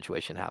that whole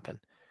situation happened.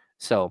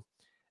 So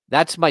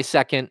that's my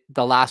second.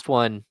 The last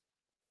one,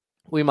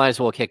 we might as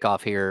well kick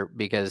off here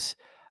because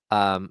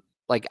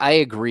like, I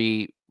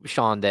agree,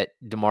 Sean, that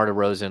DeMar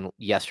DeRozan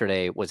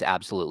yesterday was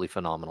absolutely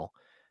phenomenal.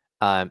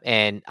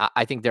 And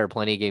I think there are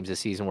plenty of games this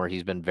season where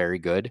he's been very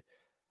good,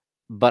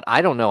 but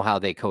I don't know how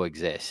they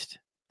coexist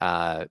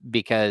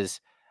because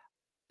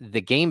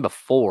the game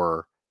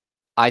before,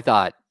 I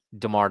thought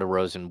DeMar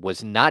DeRozan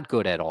was not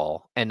good at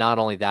all. And not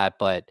only that,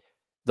 but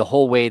the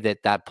whole way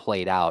that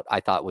played out, I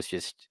thought was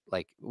just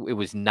like, it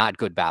was not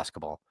good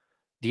basketball.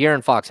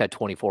 De'Aaron Fox had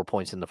 24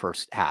 points in the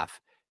first half.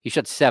 He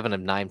shot 7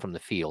 of 9 from the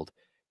field.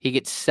 He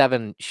gets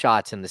 7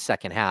 shots in the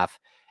second half.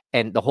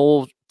 And the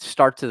whole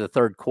start to the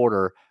third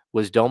quarter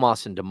was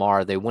Domas and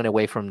DeMar. They went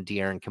away from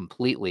De'Aaron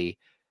completely.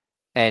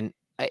 And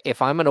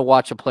if I'm going to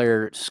watch a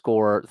player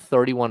score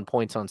 31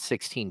 points on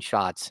 16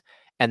 shots,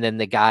 and then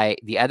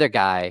the other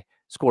guy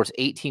scores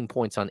 18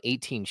 points on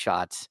 18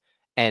 shots,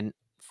 and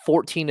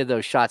 14 of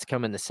those shots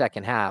come in the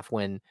second half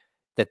when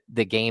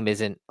the game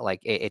isn't like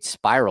it's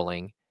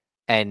spiraling,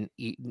 and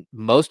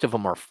most of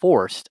them are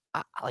forced.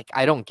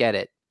 I don't get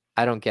it.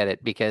 I don't get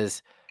it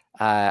because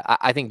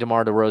I think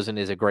DeMar DeRozan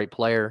is a great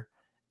player,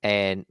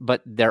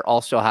 but there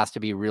also has to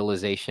be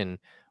realization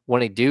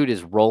when a dude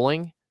is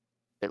rolling,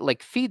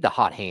 like feed the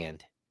hot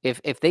hand.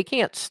 If they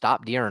can't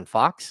stop De'Aaron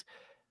Fox,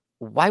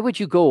 why would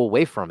you go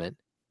away from it?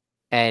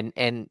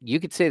 And you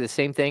could say the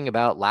same thing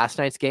about last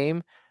night's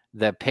game.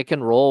 The pick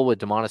and roll with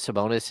Domantas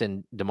Sabonis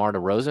and DeMar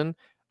DeRozan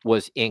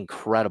was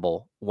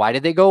incredible. Why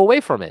did they go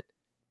away from it?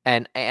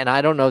 And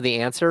I don't know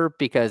the answer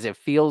because it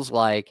feels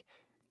like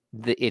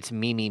it's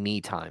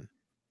me time.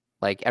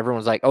 Like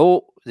everyone's like,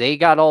 oh, they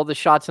got all the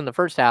shots in the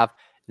first half.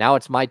 Now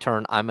it's my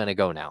turn. I'm going to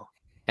go now.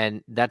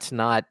 And that's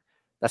not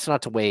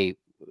the way.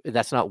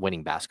 That's not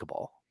winning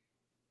basketball.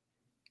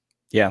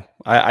 Yeah,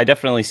 I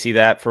definitely see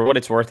that. For what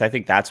it's worth, I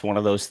think that's one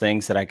of those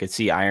things that I could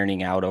see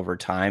ironing out over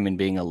time and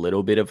being a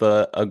little bit of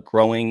a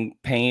growing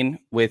pain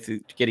with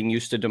getting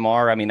used to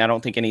DeMar. I mean, I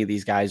don't think any of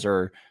these guys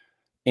are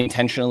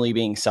intentionally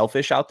being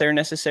selfish out there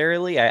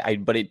necessarily.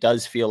 But it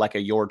does feel like a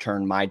your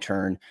turn, my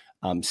turn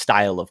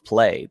style of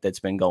play that's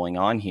been going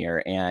on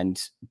here. And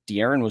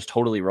De'Aaron was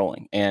totally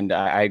rolling. And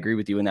I agree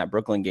with you in that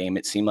Brooklyn game.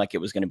 It seemed like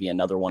it was going to be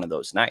another one of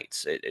those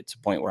nights. It's a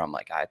point where I'm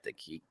like, I think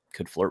he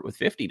could flirt with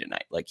 50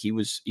 tonight. Like he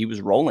was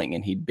rolling,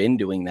 and he'd been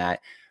doing that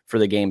for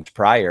the games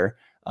prior,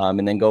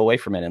 and then go away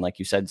from it. And like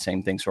you said,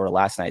 same thing sort of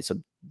last night. So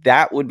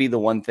that would be the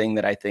one thing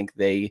that I think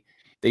they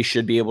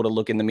should be able to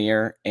look in the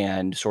mirror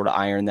and sort of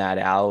iron that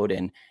out.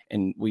 And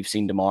we've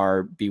seen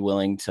DeMar be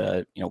willing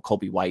to,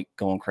 Kobe White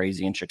going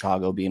crazy in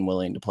Chicago, being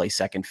willing to play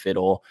second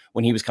fiddle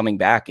when he was coming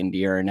back, and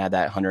De'Aaron had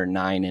that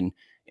 109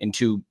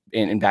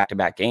 in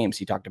back-to-back games.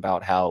 He talked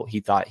about how he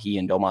thought he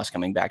and Domas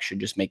coming back should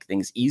just make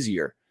things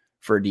easier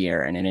for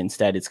De'Aaron, and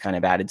instead it's kind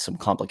of added some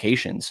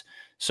complications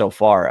so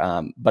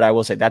far. But I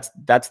will say that's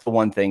the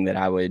one thing that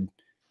I would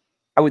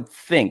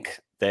think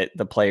that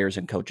the players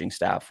and coaching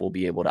staff will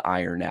be able to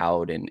iron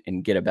out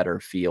and get a better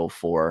feel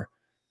for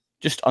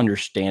just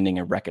understanding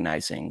and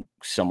recognizing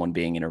someone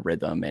being in a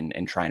rhythm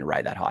and trying to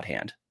ride that hot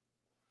hand.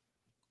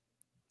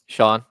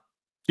 Sean?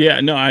 Yeah,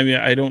 no, I mean,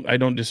 I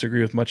don't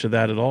disagree with much of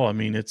that at all. I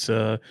mean, it's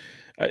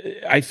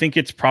I think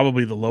it's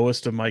probably the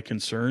lowest of my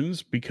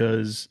concerns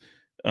because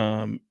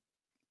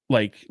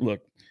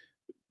look,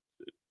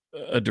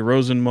 a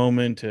DeRozan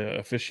moment,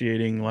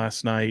 officiating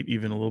last night,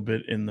 even a little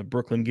bit in the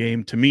Brooklyn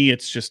game. To me,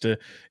 it's just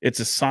it's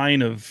a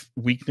sign of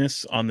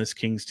weakness on this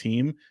Kings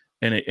team.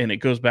 And it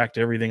goes back to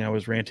everything I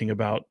was ranting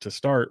about to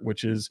start,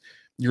 which is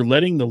you're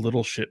letting the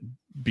little shit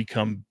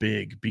become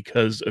big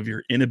because of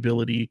your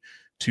inability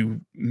to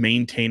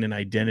maintain an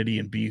identity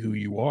and be who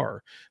you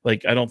are.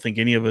 Like, I don't think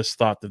any of us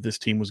thought that this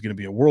team was going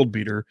to be a world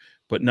beater,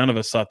 but none of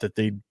us thought that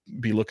they'd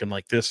be looking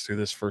like this through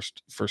this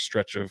first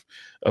stretch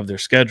of their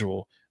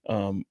schedule.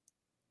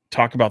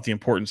 Talk about the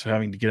importance of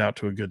having to get out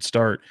to a good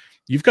start.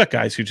 You've got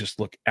guys who just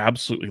look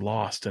absolutely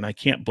lost, and I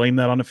can't blame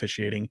that on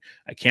officiating.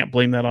 I can't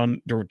blame that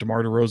on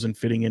DeMar DeRozan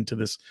fitting into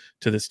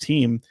this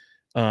team,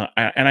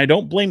 and I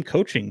don't blame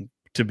coaching,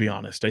 to be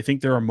honest. I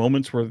think there are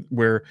moments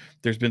where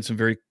there's been some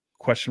very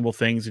questionable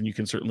things, and you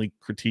can certainly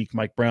critique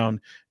Mike Brown,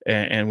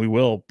 and we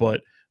will.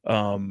 But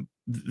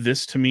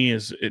this, to me,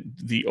 is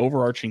the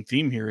overarching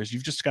theme here is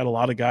you've just got a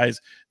lot of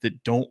guys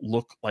that don't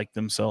look like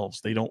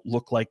themselves. They don't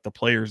look like the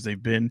players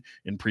they've been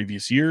in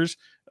previous years.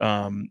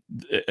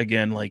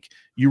 Again, like,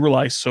 you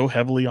rely so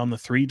heavily on the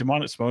three.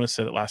 Domantas Sabonis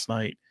said it last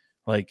night.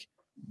 Like,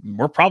 we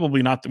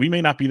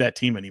may not be that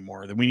team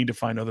anymore, that we need to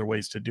find other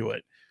ways to do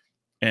it.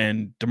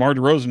 And DeMar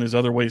DeRozan is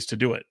other ways to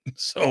do it.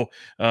 So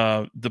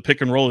the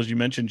pick and roll, as you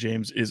mentioned,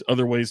 James, is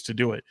other ways to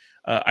do it.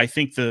 I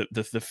think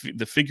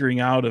the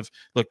figuring out of,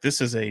 look, this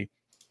is a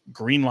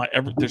green light.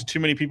 There's too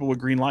many people with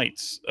green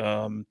lights.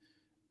 I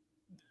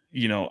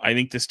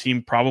think this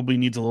team probably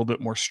needs a little bit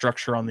more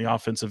structure on the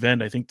offensive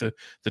end. I think the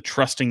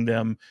trusting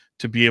them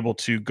to be able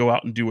to go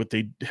out and do what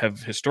they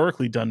have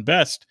historically done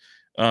best,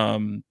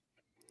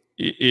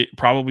 it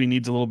probably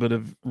needs a little bit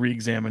of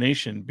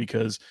reexamination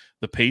because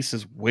the pace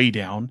is way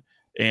down.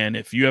 And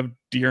if you have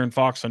De'Aaron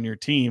Fox on your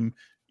team,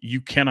 you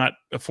cannot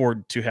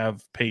afford to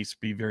have pace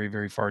be very,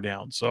 very far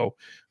down. So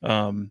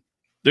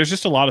there's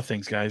just a lot of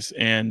things, guys.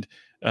 And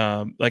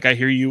like, I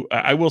hear you.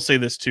 I will say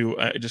this too,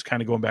 just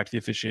kind of going back to the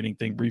officiating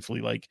thing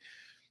briefly. Like,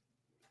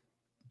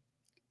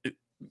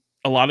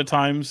 a lot of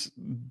times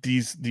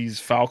these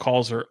foul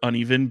calls are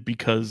uneven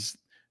because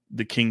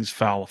the Kings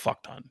foul a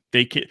fuck ton.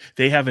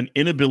 They have an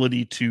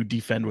inability to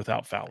defend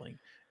without fouling,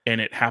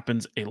 and it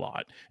happens a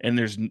lot. And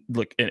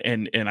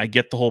and I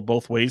get the whole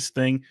both ways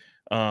thing.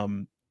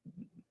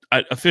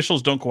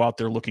 Officials don't go out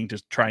there looking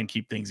to try and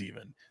keep things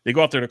even. They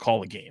go out there to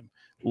call a game.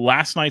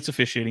 Last night's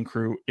officiating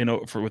crew,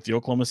 with the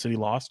Oklahoma City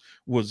loss,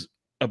 was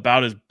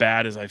about as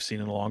bad as I've seen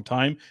in a long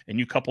time. And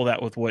you couple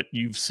that with what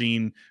you've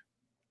seen,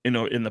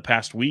 in the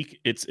past week,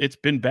 it's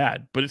been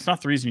bad. But it's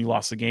not the reason you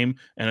lost the game,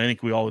 and I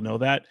think we all know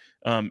that.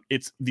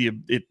 It's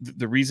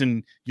the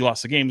reason you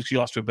lost the game is because you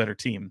lost to a better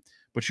team.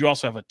 But you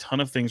also have a ton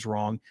of things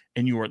wrong,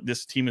 and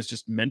this team is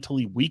just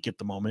mentally weak at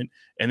the moment,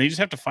 and they just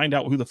have to find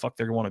out who the fuck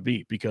they want to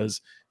be,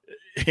 because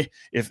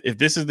if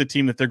this is the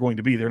team that they're going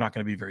to be, they're not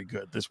going to be very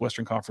good. This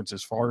Western Conference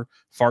is far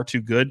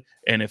too good.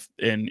 And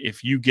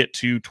if you get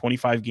to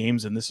 25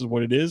 games and this is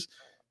what it is,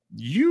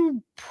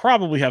 you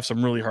probably have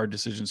some really hard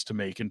decisions to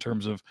make in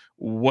terms of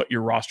what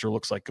your roster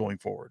looks like going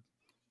forward.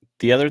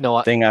 The other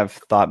thing I've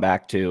thought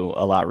back to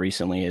a lot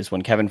recently is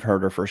when Kevin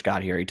Huerter first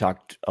got here, he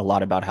talked a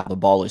lot about how the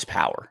ball is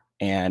power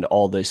and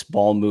all this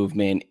ball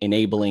movement,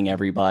 enabling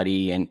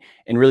everybody and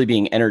really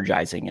being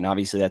energizing. And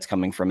obviously that's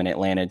coming from an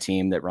Atlanta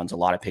team that runs a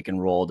lot of pick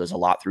and roll, does a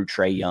lot through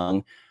Trae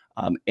Young.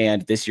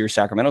 And this year's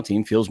Sacramento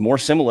team feels more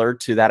similar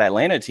to that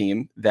Atlanta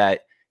team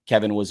that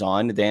Kevin was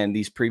on than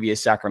these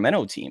previous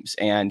Sacramento teams.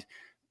 And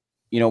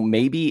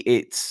maybe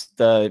it's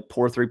the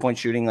poor 3-point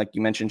shooting, like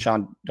you mentioned,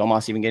 Sean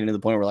Domas, even getting to the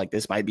point where like,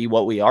 this might be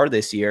what we are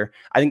this year.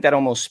 I think that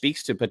almost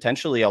speaks to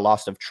potentially a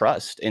loss of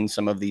trust in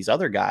some of these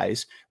other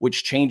guys,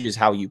 which changes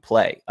how you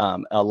play.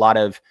 A lot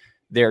of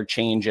their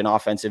change in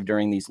offensive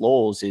during these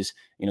lulls is,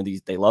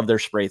 they love their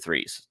spray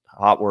threes,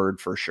 hot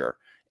word for sure.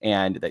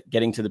 And that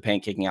getting to the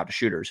paint, kicking out to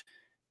shooters.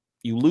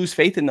 You lose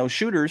faith in those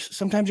shooters.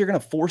 Sometimes you're going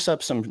to force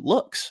up some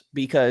looks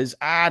because,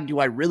 do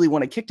I really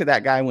want to kick to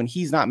that guy when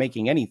he's not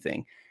making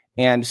anything?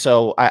 And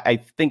so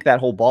I think that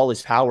whole ball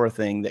is power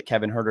thing that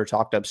Kevin Huerter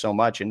talked up so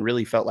much and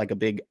really felt like a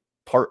big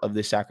part of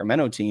the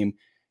Sacramento team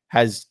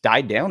has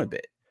died down a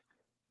bit.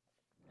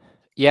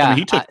 Yeah. I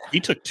mean,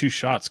 he took 2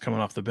 shots coming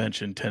off the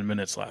bench in 10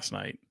 minutes last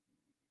night.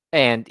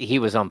 And he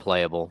was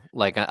unplayable.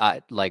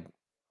 I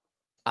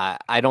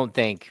don't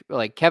think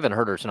Kevin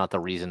Huerter's not the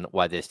reason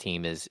why this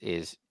team is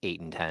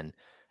 8-10.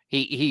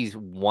 He's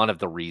one of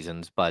the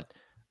reasons, but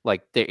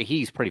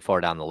he's pretty far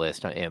down the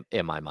list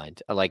in my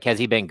mind. Has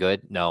he been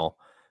good? No.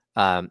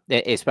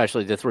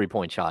 Especially the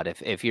 3-point shot.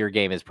 If your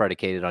game is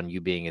predicated on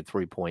you being a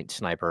 3-point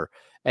sniper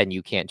and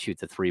you can't shoot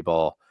the 3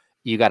 ball,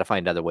 you got to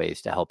find other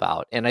ways to help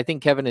out. And I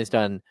think Kevin has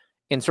done,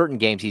 in certain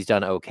games, he's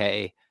done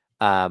okay.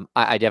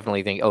 I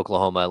definitely think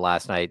Oklahoma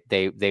last night,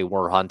 they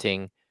were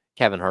hunting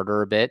Kevin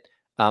Huerter a bit.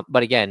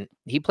 But again,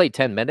 he played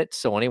 10 minutes.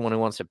 So anyone who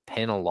wants to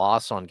pin a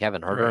loss on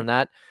Kevin Huerter in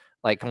that,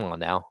 come on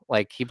now.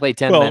 He played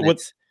 10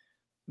 minutes.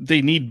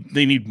 They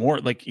need more.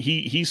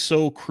 He's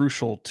so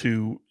crucial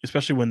to,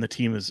 especially when the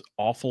team is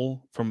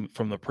awful from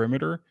the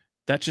perimeter,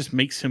 that just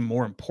makes him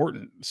more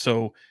important.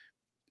 So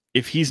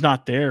if he's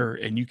not there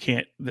and you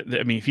can't,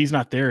 if he's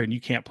not there and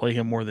you can't play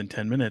him more than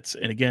 10 minutes,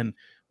 and again,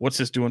 what's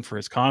this doing for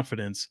his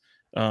confidence?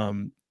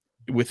 I've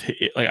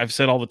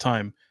said all the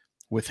time,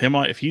 with him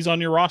if he's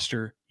on your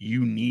roster,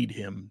 you need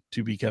him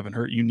to be Kevin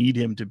Huerter. You need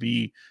him to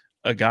be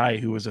a guy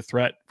who is a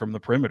threat from the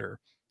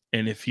perimeter.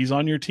 And if he's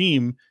on your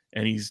team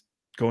and he's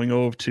going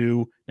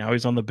 0-2, now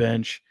he's on the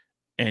bench,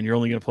 and you're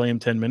only going to play him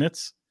 10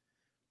 minutes.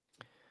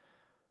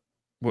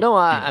 No,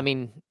 I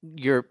mean,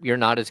 you're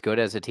not as good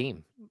as a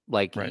team.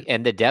 Right.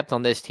 And the depth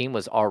on this team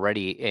was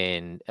already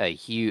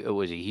it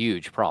was a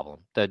huge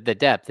problem. The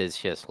depth is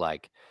just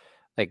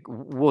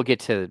we'll get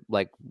to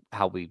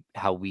how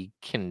we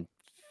can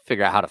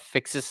figure out how to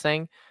fix this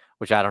thing,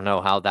 which I don't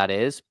know how that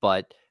is,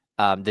 but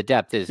the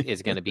depth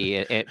is going to be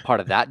a part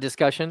of that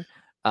discussion.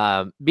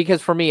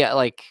 Because for me,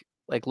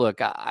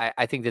 look,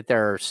 I think that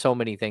there are so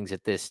many things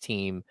at this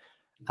team,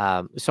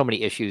 so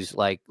many issues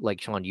like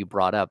Sean, you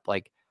brought up.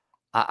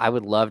 I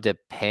would love to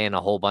pin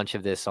a whole bunch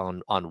of this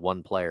on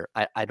one player.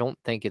 I don't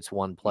think it's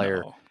one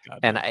player. No, God,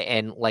 and no.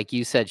 And like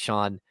you said,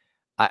 Sean,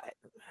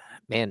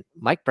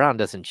 Mike Brown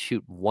doesn't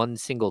shoot one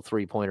single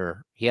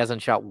 3-pointer. He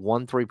hasn't shot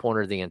one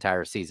 3-pointer the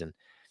entire season.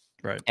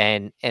 Right.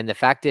 And the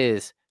fact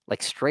is,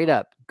 straight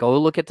up, go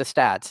look at the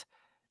stats.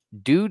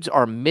 Dudes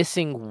are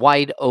missing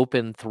wide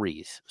open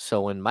threes.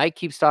 So when Mike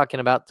keeps talking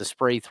about the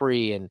spray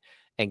 3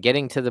 and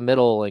getting to the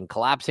middle and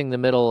collapsing the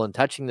middle and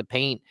touching the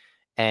paint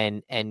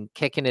and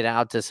kicking it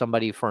out to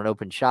somebody for an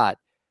open shot,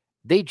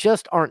 they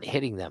just aren't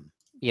hitting them.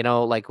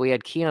 We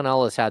had Keon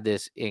Ellis had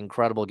this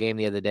incredible game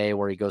the other day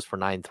where he goes for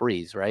 9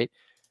 threes, right?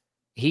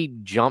 He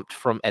jumped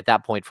at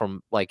that point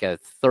from a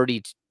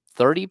 30%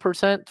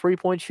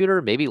 3-point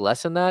shooter, maybe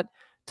less than that,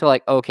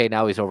 to okay,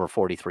 now he's over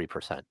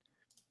 43%.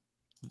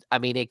 I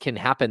mean, it can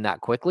happen that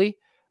quickly,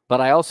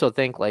 but I also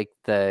think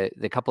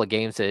the couple of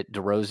games that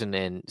DeRozan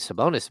and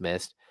Sabonis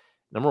missed,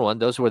 number one,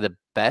 those were the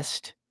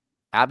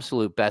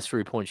absolute best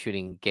 3-point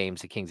shooting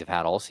games the Kings have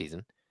had all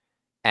season.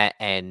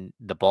 And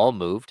the ball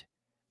moved.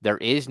 There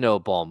is no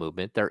ball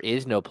movement. There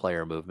is no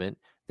player movement.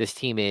 This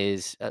team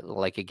is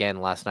again,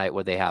 last night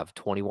where they have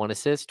 21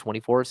 assists,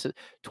 24 assists,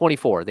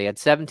 24. They had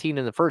 17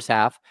 in the first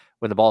half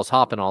when the ball's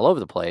hopping all over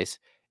the place.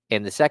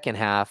 In the second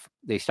half,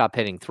 they stopped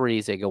hitting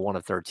threes. They go 1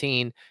 of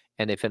 13.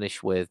 And they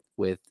finished with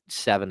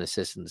 7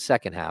 assists in the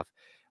second half.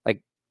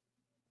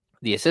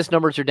 The assist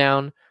numbers are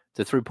down.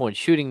 The 3-point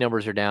shooting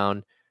numbers are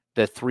down.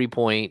 The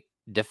 3-point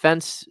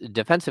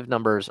defensive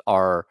numbers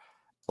are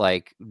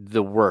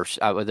the worst.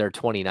 They're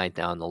 29th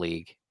now in the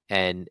league.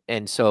 And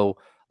so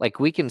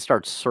we can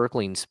start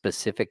circling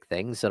specific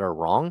things that are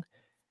wrong.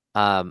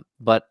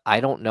 But I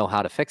don't know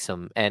how to fix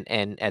them.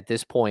 And at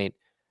this point,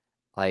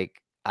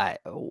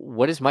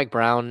 what is Mike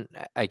Brown?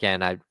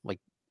 Again,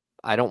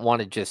 I don't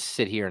want to just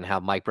sit here and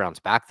have Mike Brown's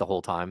back the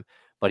whole time,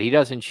 but he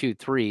doesn't shoot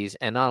threes.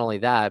 And not only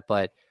that,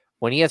 but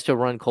when he has to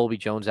run Colby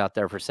Jones out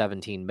there for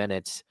 17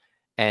 minutes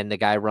and the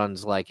guy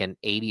runs like an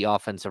 80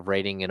 offensive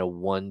rating and a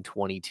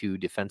 122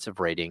 defensive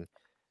rating,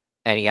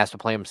 and he has to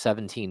play him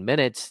 17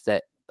 minutes,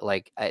 that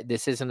like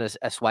this isn't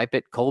a swipe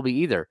at Colby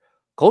either.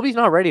 Colby's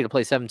not ready to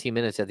play 17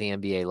 minutes at the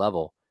NBA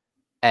level.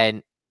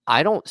 And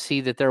I don't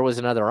see that there was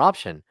another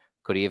option.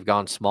 Could he have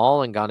gone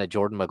small and gone to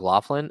Jordan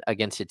McLaughlin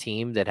against a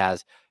team that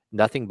has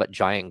nothing but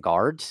giant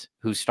guards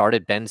who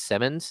started Ben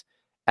Simmons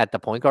at the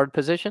point guard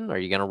position? Are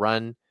you going to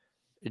run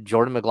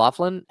Jordan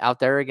McLaughlin out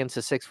there against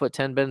a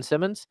 6'10" Ben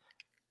Simmons?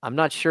 I'm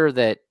not sure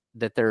that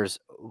there's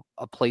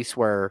a place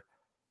where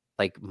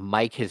like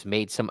Mike has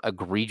made some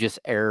egregious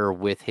error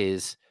with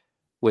his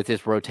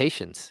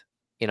rotations.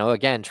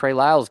 Again, Trey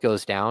Lyles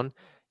goes down.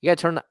 You got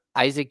to turn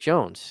Isaac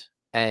Jones.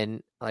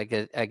 And like,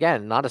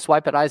 again, not a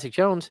swipe at Isaac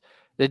Jones.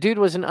 The dude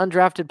was an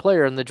undrafted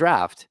player in the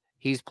draft.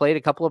 He's played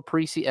a couple of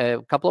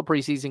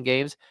preseason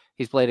games.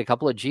 He's played a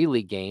couple of G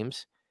League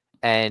games.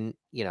 And,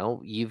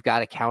 you've got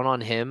to count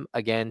on him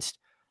against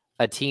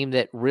a team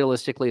that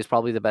realistically is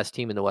probably the best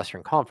team in the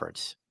Western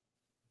Conference.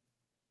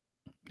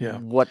 Yeah.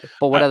 What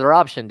other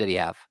option did he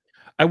have?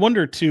 I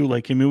wonder too,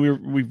 like, I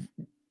mean, we've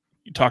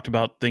talked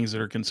about things that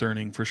are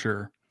concerning for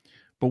sure,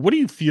 but what do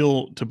you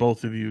feel, to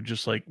both of you,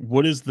 just like,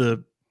 what is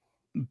the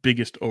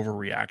biggest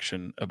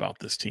overreaction about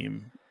this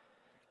team?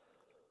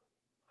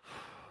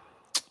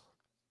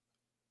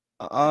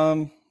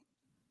 I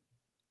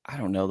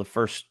don't know. The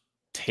first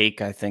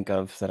take I think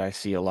of that I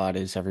see a lot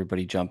is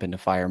everybody jumping to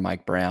fire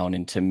Mike Brown.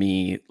 And to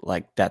me,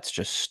 like, that's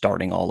just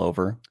starting all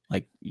over.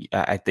 Like,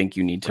 I think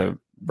you need to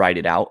write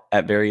it out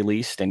at very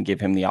least and give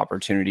him the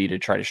opportunity to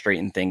try to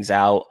straighten things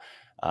out.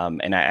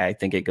 And I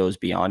think it goes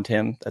beyond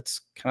him.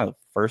 That's kind of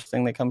the first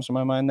thing that comes to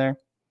my mind there.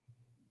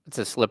 It's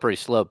a slippery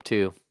slope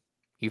too.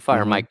 You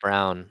fire Mike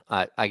Brown,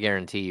 I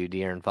guarantee you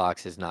De'Aaron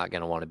Fox is not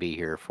going to want to be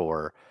here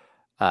for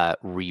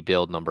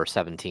rebuild number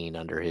 17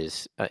 under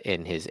his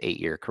in his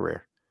 8-year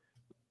career.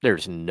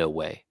 There's no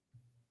way.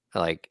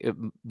 Like,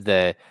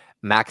 the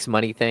max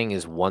money thing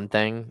is one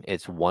thing.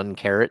 It's one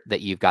carrot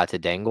that you've got to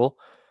dangle.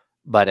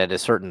 But at a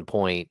certain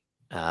point,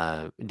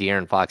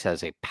 De'Aaron Fox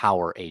has a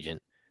power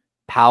agent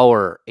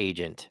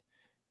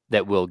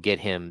that will get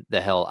him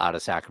the hell out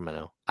of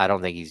Sacramento. I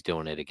don't think he's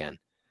doing it again.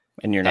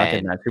 And you're not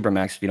getting that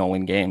Supermax if you don't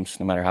win games,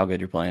 no matter how good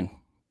you're playing.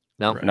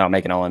 No. You're not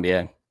making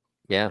All-NBA.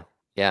 Yeah.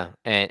 Yeah.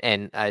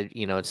 And I,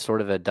 it's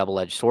sort of a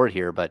double-edged sword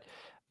here, but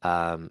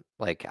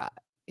like,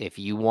 if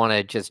you want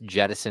to just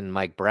jettison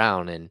Mike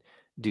Brown and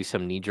do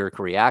some knee-jerk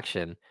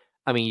reaction,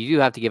 I mean, you do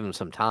have to give him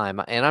some time.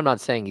 And I'm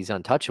not saying he's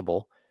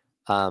untouchable,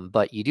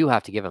 but you do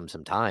have to give him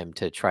some time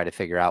to try to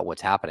figure out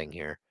what's happening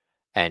here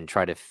and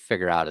try to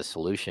figure out a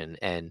solution.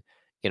 And,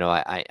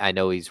 I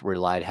know he's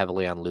relied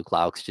heavily on Luke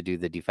Laux to do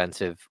the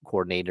defensive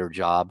coordinator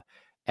job,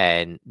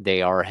 and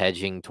they are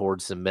hedging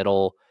towards the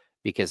middle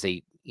because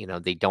they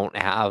don't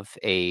have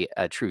a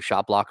true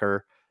shot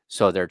blocker.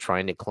 So they're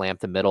trying to clamp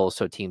the middle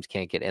so teams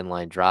can't get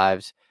inline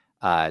drives.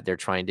 They're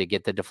trying to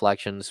get the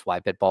deflections,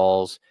 swipe at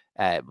balls,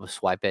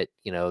 swipe at,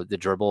 the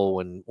dribble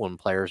when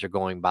players are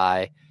going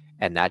by,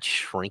 and that's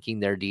shrinking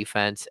their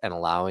defense and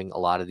allowing a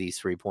lot of these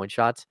 3-point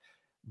shots.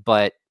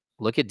 But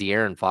look at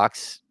De'Aaron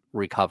Fox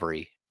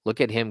recovery. Look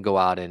at him go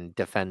out and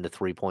defend the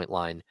 3-point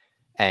line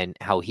and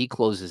how he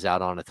closes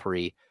out on a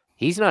 3.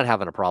 He's not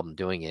having a problem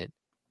doing it,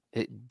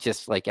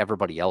 just like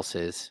everybody else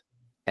is.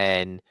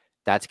 And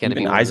that's going to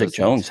be Isaac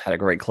Jones had a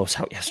great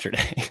closeout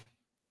yesterday.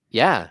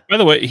 Yeah. By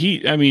the way,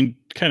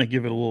 kind of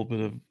give it a little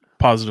bit of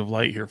positive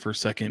light here for a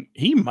second.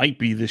 He might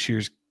be this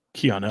year's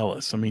Keon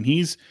Ellis. I mean,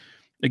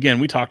 again,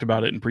 we talked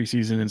about it in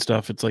preseason and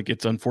stuff. It's like,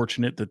 it's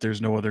unfortunate that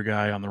there's no other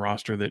guy on the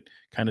roster that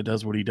kind of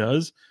does what he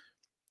does.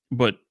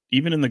 But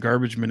even in the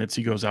garbage minutes,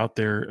 he goes out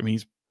there. I mean,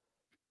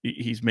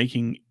 he's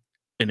making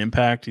an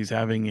impact. He's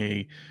having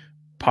a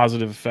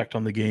positive effect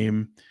on the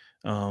game.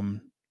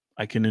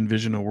 I can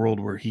envision a world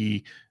where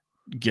he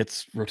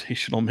gets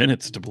rotational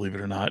minutes, to believe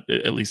it or not,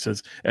 at least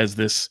as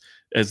this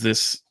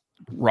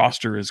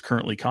roster is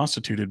currently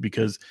constituted,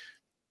 because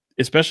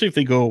especially if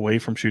they go away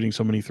from shooting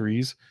so many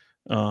threes,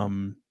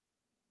 having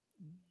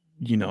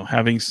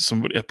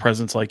a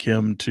presence like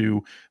him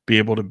to be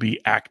able to be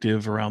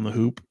active around the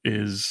hoop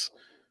is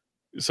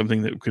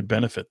something that could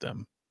benefit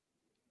them.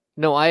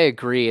 No, I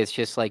agree. It's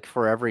just like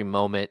for every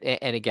moment.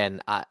 And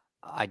again,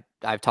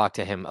 I've talked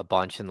to him a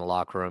bunch in the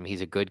locker room.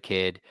 He's a good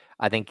kid.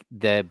 I think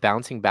the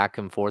bouncing back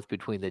and forth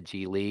between the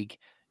G League,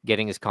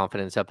 getting his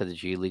confidence up at the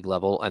G League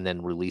level, and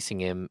then releasing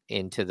him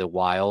into the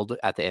wild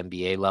at the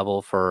NBA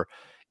level for,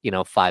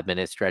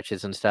 5-minute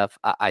stretches and stuff.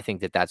 I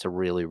think that's a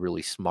really,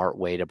 really smart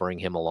way to bring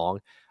him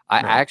along. I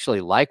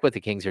actually like what the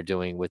Kings are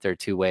doing with their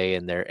two-way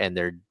and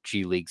their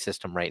G League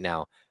system right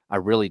now. I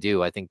really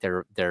do. I think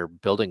they're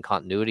building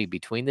continuity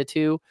between the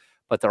two,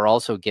 but they're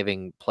also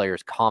giving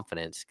players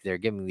confidence. They're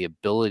giving the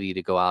ability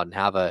to go out and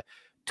have a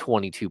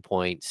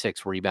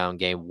 22.6 rebound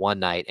game one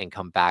night and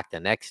come back the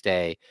next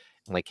day.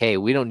 And like, hey,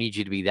 we don't need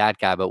you to be that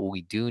guy, but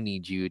we do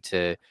need you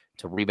to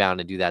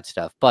rebound and do that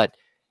stuff. But,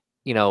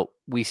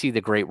 we see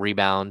the great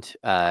rebound,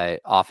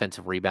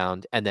 offensive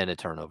rebound, and then a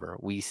turnover.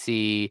 We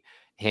see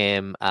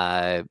him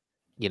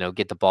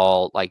get the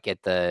ball like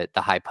at the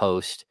high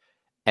post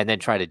and then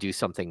try to do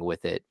something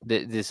with it.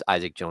 This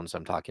Isaac Jones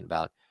I'm talking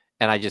about.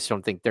 And I just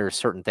don't think there are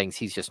certain things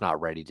he's just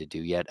not ready to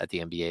do yet at the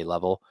NBA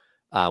level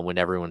when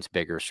everyone's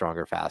bigger,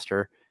 stronger,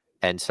 faster.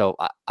 And so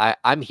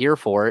I'm here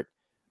for it.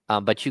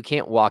 But you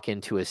can't walk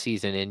into a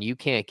season and you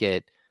can't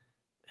get,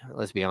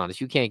 let's be honest,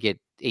 you can't get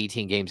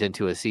 18 games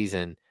into a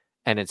season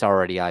and it's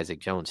already Isaac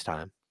Jones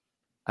time.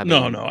 I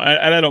mean, no,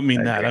 I don't mean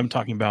I that. agree. I'm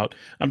talking about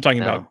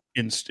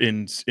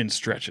in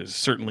stretches.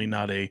 Certainly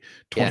not a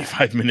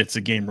 25 minutes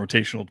a game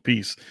rotational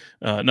piece.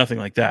 Nothing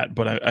like that.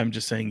 But I'm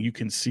just saying you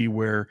can see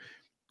where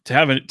to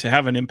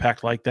have an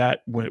impact like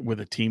that with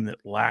a team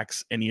that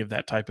lacks any of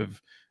that type of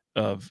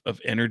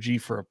energy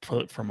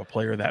from a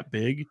player that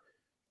big,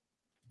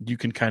 you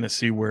can kind of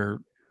see where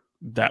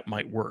that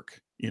might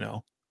work.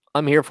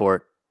 I'm here for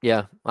it.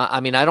 Yeah. I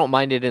mean, I don't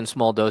mind it in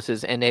small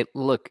doses. And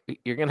look,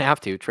 you're going to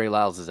have to. Trey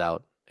Lyles is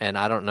out. And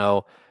I don't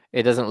know.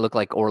 It doesn't look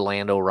like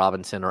Orlando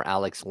Robinson or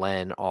Alex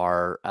Len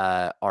are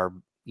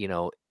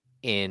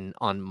in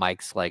on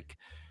Mike's like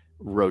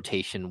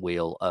rotation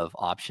wheel of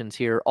options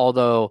here.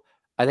 Although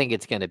I think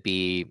it's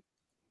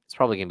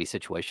probably going to be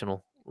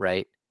situational,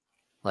 right?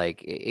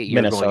 Like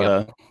you're going up.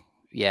 Minnesota.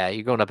 Yeah,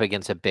 you're going up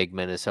against a big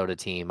Minnesota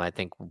team. I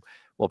think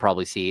we'll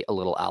probably see a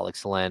little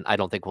Alex Len. I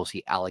don't think we'll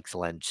see Alex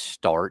Len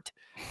start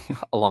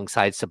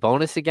alongside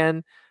Sabonis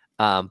again.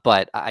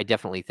 But I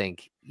definitely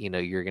think,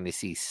 you're going to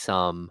see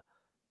some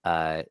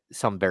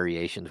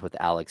variations with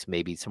Alex,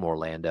 maybe some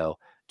Orlando,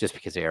 just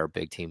because they are a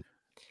big team.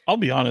 I'll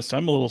be honest,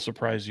 I'm a little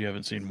surprised you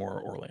haven't seen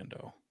more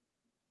Orlando.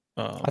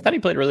 I thought he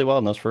played really well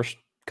in those first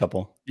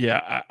couple.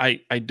 Yeah,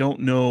 I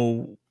don't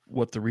know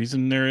what the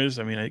reason there is.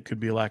 I mean, it could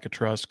be a lack of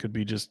trust, could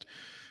be just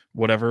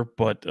whatever,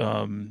 but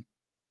I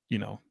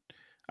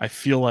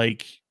feel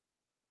like,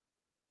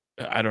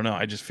 I don't know,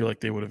 I just feel like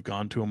they would have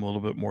gone to him a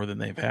little bit more than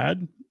they've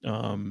had.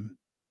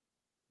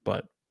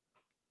 But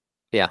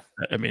yeah,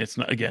 I mean, it's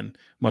not, again,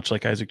 much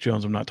like Isaac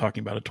Jones, I'm not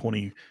talking about a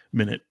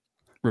 20-minute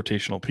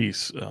rotational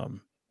piece.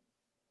 Well,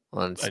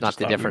 it's not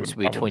the difference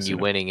between you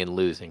winning and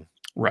losing.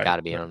 Right. Got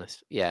to be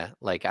honest. Yeah.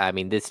 Like, I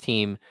mean, this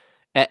team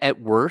at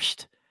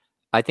worst,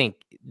 I think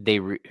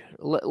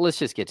let's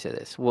just get to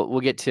this. We'll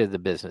get to the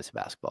business of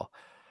basketball.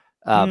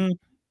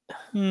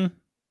 We're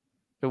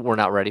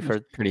not ready for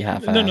pretty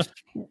half-assed.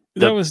 No.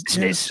 That was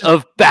business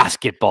of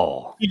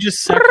basketball. You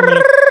just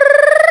Sacramento.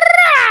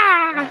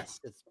 Yes,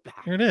 it's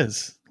back. Here it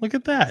is. Look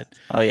at that.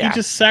 Oh yeah. You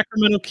just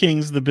Sacramento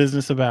Kings the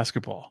business of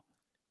basketball.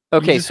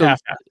 Okay, so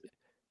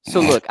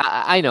look,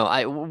 I know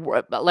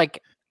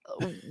like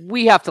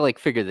we have to like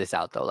figure this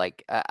out though.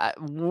 Like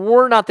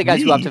we're not the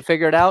guys who have to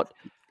figure it out.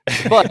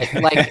 But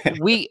like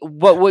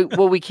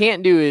what we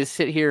can't do is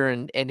sit here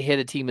and hit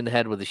a team in the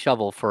head with a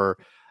shovel for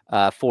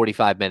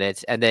 45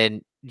 minutes and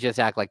then just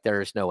act like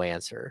there's no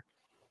answer.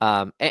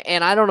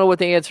 And I don't know what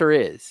the answer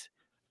is,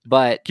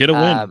 but get a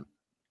win.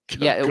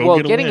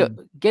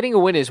 Getting a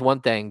win is one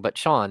thing, but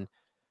Sean,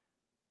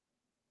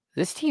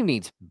 this team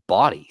needs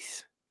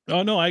bodies.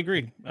 Oh no, I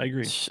agree.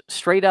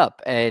 Straight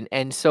up.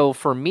 And so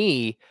for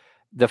me,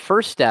 the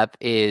first step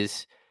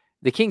is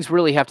the Kings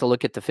really have to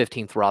look at the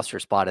 15th roster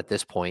spot at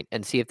this point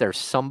and see if there's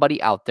somebody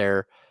out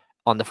there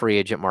on the free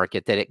agent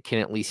market that it can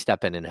at least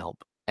step in and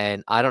help.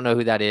 And I don't know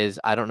who that is.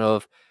 I don't know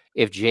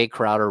if Jay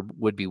Crowder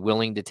would be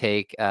willing to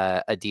take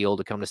a deal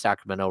to come to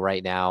Sacramento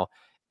right now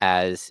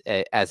as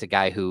a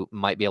guy who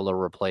might be able to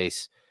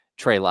replace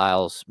Trey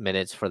Lyles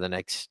minutes for the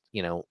next,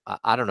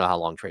 I don't know how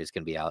long Trey's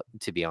going to be out,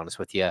 to be honest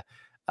with you.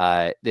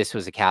 This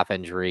was a calf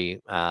injury.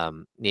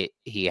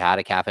 He had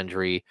a calf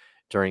injury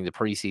during the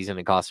preseason.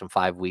 It cost him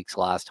 5 weeks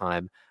last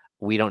time.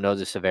 We don't know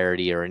the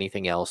severity or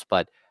anything else,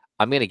 but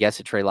I'm going to guess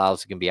that Trey Lyles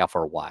is going to be out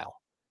for a while.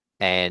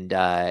 And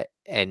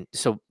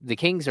so the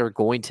Kings are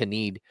going to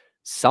need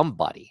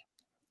somebody.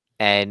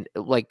 And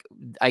like,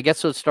 I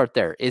guess let's start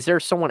there. Is there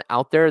someone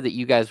out there that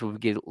you guys would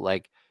get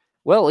like,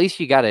 well, at least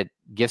you got to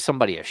give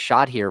somebody a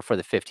shot here for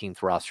the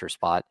 15th roster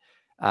spot,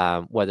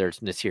 whether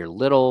it's Nasir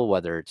Little,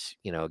 whether it's,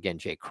 again,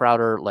 Jay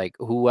Crowder, like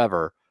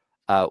whoever,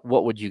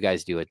 what would you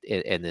guys do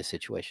in this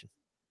situation?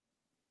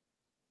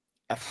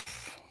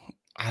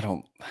 I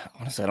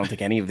don't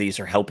think any of these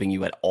are helping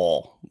you at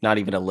all. Not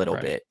even a little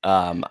bit.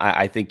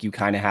 I think you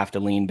kind of have to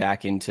lean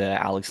back into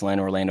Alex Len,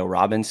 Orlando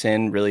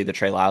Robinson, really the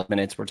Trey Lyles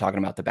minutes. We're talking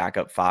about the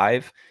backup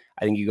five.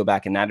 I think you go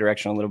back in that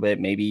direction a little bit.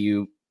 Maybe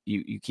you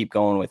keep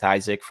going with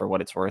Isaac for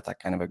what it's worth. I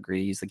kind of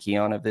agree he's the key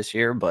on of this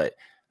year, but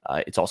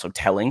it's also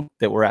telling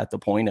that we're at the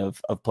point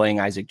of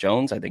playing Isaac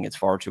Jones. I think it's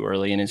far too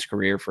early in his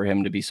career for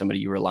him to be somebody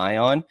you rely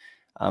on.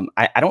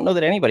 I don't know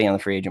that anybody on the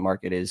free agent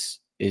market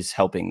is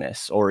helping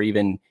this or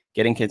even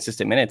getting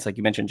consistent minutes. Like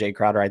you mentioned, Jay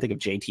Crowder, I think of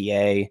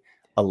JTA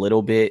a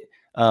little bit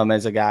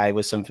as a guy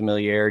with some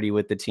familiarity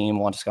with the team,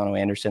 Juan Toscano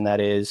Anderson,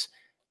 that is.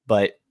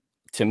 But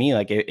to me,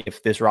 like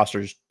if this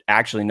roster's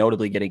actually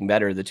notably getting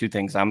better, the two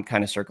things I'm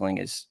kind of circling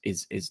is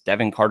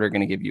Devin Carter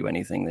going to give you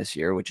anything this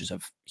year, which is a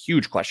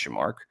huge question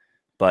mark,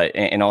 but,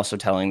 and also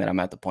telling that I'm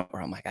at the point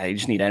where I'm like, I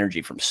just need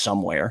energy from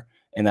somewhere.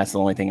 And that's the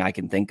only thing I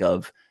can think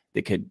of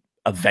that could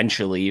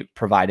eventually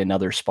provide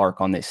another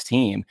spark on this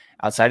team.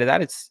 Outside of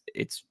that,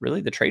 it's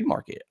really the trade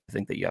market. I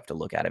think that you have to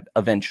look at it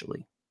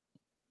eventually.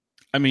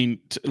 I mean,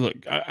 look,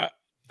 I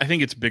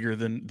think it's bigger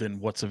than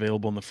what's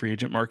available in the free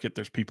agent market.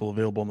 There's people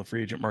available in the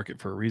free agent market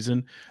for a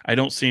reason. I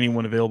don't see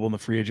anyone available in the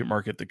free agent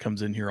market that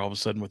comes in here all of a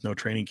sudden with no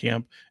training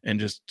camp and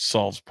just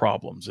solves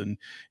problems. And,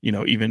 you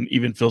know,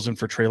 even fills in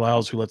for Trey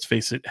Lyles, who, let's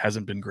face it,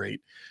 hasn't been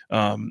great.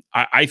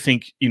 I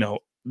think, you know,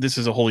 this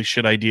is a holy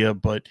shit idea,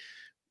 but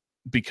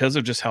because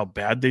of just how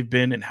bad they've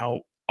been and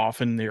how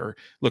often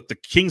look, the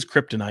Kings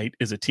kryptonite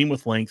is a team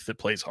with length that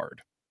plays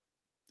hard.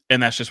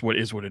 And that's just what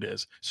it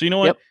is. So you know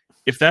what? Yep.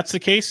 If that's the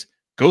case,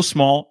 go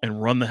small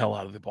and run the hell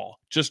out of the ball.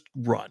 Just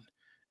run.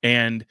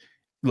 And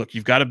look,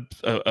 you've got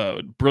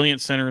a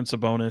brilliant center in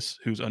Sabonis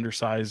who's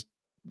undersized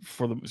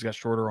he's got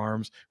shorter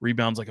arms,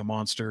 rebounds like a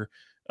monster.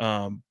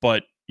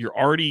 But you're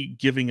already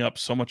giving up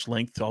so much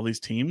length to all these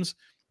teams.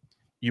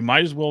 You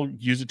might as well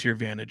use it to your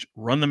advantage.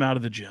 Run them out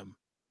of the gym.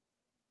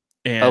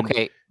 And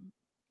okay,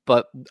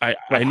 but I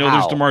know how?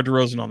 there's DeMar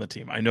DeRozan on the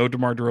team. I know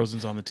DeMar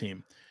DeRozan's on the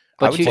team.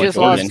 But you just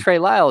lost Trey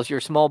Lyles,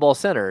 your small ball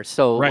center.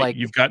 So right, like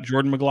you've got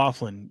Jordan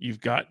McLaughlin. You've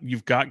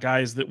got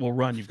guys that will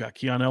run. You've got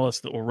Keon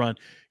Ellis that will run.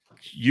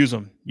 Use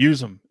them.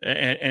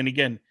 And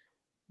again,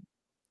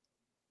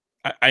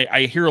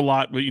 I hear a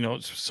lot, you know,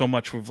 so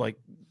much with like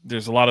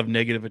there's a lot of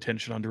negative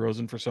attention on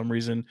DeRozan for some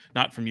reason.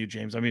 Not from you,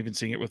 James. I'm even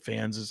seeing it with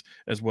fans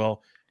as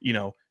well. You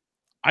know,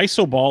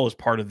 ISO ball is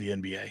part of the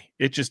NBA.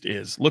 It just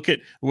is. Look at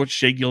what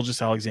Shai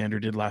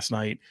Gilgeous-Alexander did last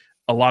night.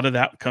 A lot of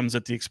that comes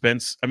at the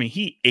expense. I mean,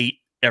 he ate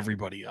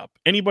everybody up.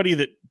 Anybody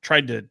that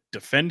tried to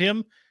defend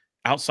him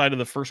outside of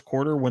the first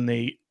quarter when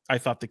I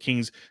thought the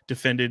Kings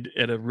defended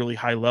at a really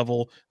high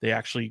level. They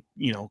actually,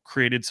 you know,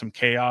 created some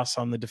chaos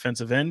on the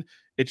defensive end.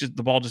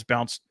 The ball just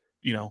bounced,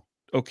 you know,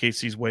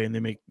 OKC's way, and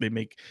they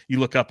make you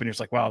look up and you're just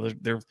like, wow,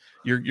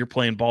 you're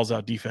playing balls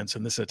out defense,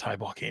 and this is a tie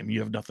ball game. You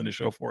have nothing to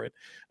show for it.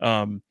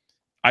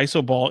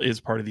 ISO ball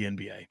is part of the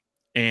NBA,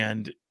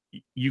 and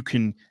you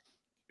can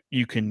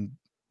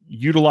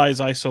utilize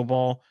ISO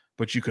ball,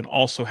 but you can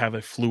also have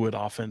a fluid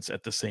offense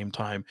at the same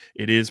time.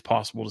 It is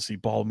possible to see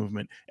ball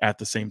movement at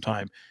the same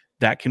time.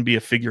 That can be a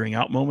figuring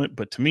out moment,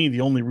 but to me, the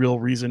only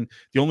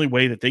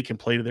way that they can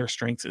play to their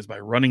strengths is by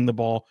running the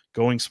ball,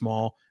 going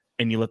small,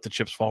 and you let the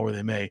chips fall where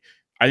they may.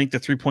 I think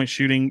the 3-point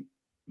shooting,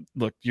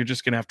 look, you're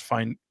just going to have to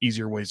find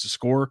easier ways to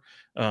score.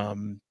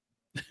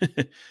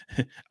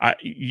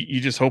 You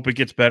just hope it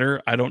gets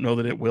better. I don't know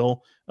that it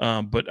will,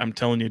 but I'm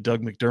telling you,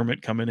 Doug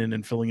McDermott coming in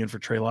and filling in for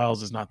Trey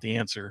Lyles is not the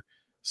answer.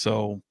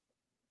 So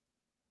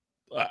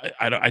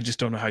I just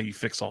don't know how you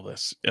fix all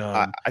this.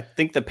 I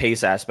think the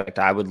pace aspect,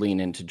 I would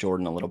lean into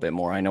Jordan a little bit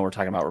more. I know we're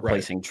talking about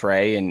replacing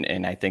Trey,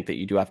 and I think that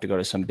you do have to go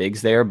to some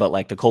bigs there, but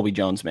like the Colby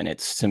Jones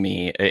minutes to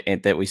me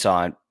that we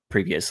saw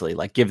previously,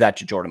 like give that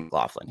to Jordan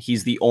McLaughlin.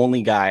 He's the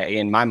only guy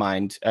in my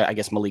mind, I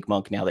guess Malik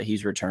Monk now that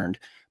he's returned,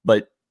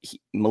 but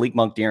Malik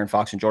Monk, De'Aaron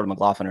Fox, and Jordan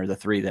McLaughlin are the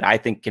three that I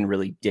think can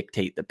really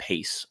dictate the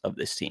pace of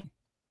this team.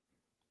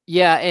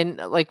 Yeah, and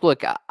like,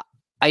 look,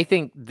 I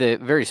think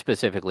very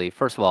specifically,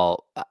 first of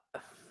all,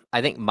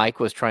 I think Mike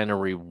was trying to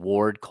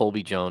reward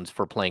Colby Jones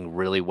for playing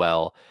really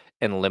well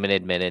in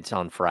limited minutes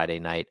on Friday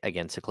night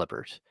against the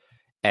Clippers,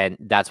 and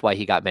that's why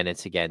he got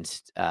minutes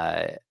against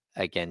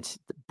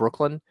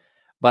Brooklyn.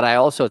 But I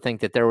also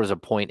think that there was a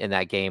point in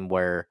that game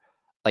where,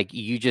 like,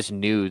 you just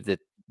knew that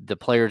the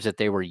players that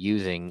they were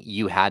using,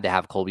 you had to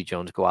have Colby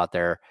Jones go out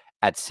there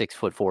at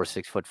 6'4",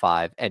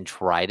 6'5", and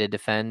try to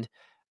defend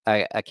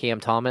a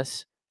Cam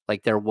Thomas.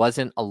 Like, there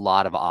wasn't a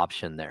lot of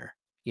option there.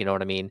 You know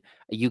what I mean?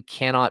 You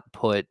cannot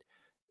put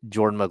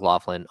Jordan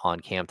McLaughlin on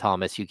Cam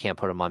Thomas. You can't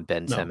put him on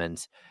Ben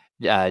Simmons.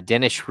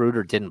 Dennis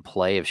Schroeder didn't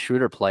play. If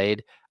Schroeder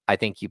played, I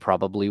think you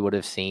probably would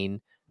have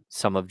seen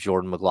some of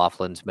Jordan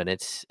McLaughlin's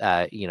minutes,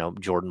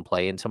 Jordan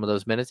play in some of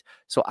those minutes.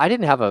 So I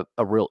didn't have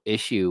a real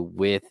issue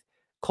with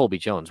Colby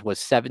Jones. Was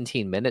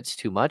 17 minutes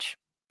too much?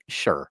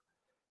 Sure,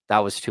 that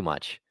was too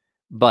much.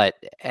 But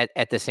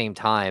at the same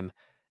time,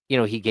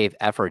 he gave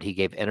effort, he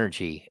gave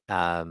energy.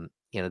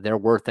 There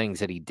were things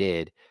that he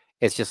did.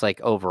 It's just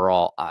like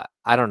overall,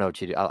 I don't know what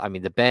you do. I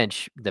mean, the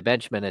bench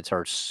minutes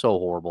are so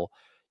horrible.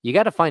 You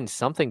got to find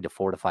something to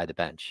fortify the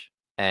bench.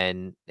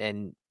 And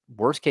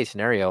worst case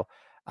scenario,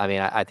 I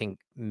mean, I think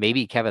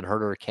maybe Kevin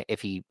Huerter,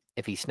 if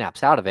he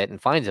snaps out of it and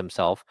finds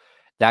himself,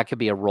 that could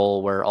be a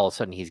role where all of a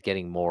sudden he's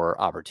getting more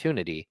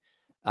opportunity.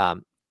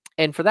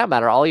 And for that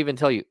matter, I'll even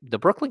tell you, the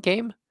Brooklyn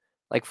game,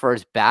 like for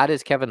as bad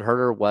as Kevin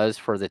Huerter was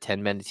for the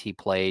 10 minutes he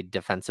played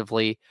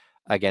defensively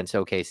against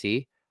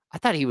OKC, I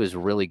thought he was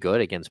really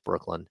good against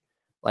Brooklyn.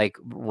 Like,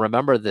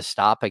 remember the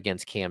stop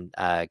against Cam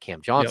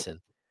Johnson?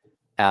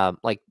 Yep.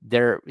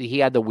 He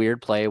had the weird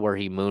play where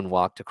he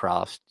moonwalked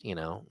across,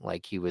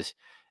 like he was,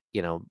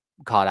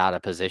 caught out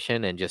of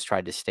position and just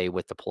tried to stay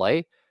with the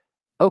play.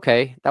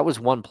 Okay, that was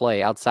one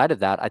play. Outside of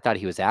that, I thought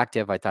he was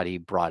active. I thought he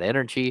brought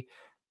energy.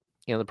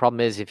 The problem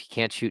is if you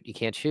can't shoot, you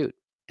can't shoot.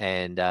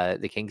 And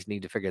the Kings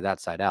need to figure that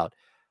side out.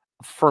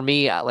 For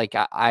me,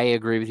 I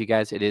agree with you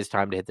guys. It is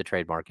time to hit the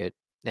trade market.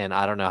 And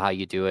I don't know how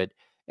you do it.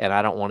 And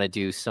I don't want to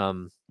do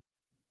some,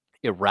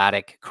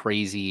 erratic,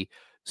 crazy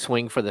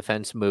swing for the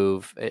fence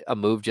move, a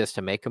move just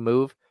to make a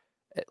move.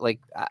 Like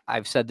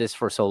I've said this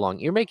for so long,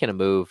 you're making a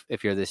move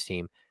if you're this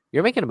team.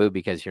 You're making a move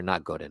because you're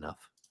not good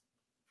enough.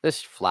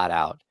 This flat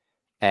out.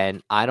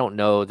 And I don't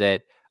know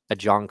that a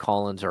John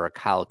Collins or a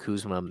Kyle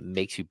Kuzma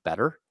makes you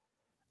better.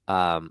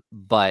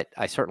 But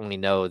I certainly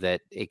know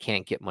that it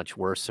can't get much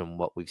worse than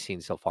what we've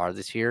seen so far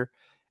this year.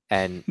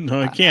 And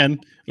no, it can.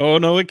 Oh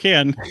no, it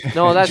can.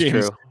 No, that's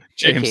James, true.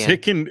 James,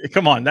 it can.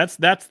 Come on,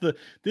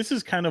 this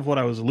is kind of what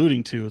I was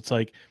alluding to. It's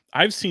like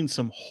I've seen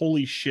some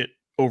holy shit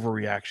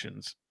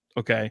overreactions.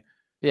 Okay,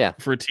 yeah,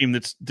 for a team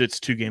that's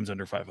 2 games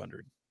under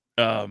 500.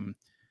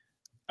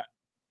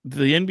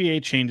 The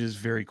NBA changes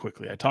very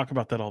quickly. I talk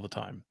about that all the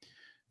time.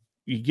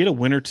 You get a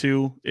win or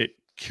two, it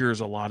cures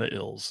a lot of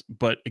ills.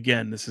 But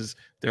again,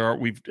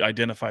 we've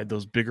identified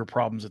those bigger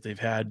problems that they've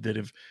had that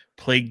have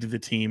plagued the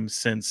team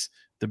since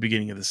the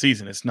beginning of the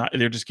season. It's not,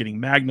 they're just getting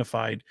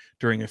magnified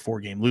during a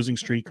 4-game losing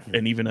streak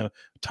and even a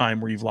time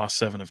where you've lost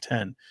 7 of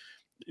 10.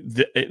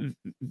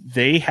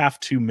 They have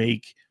to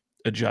make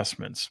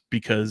adjustments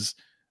because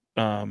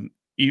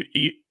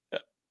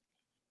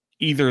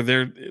either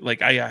they're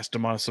like, I asked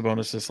Domantas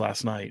Sabonis this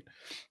last night,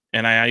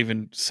 and I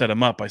even set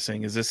him up by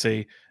saying, is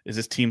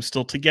this team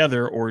still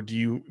together, or do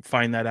you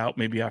find that out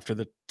maybe after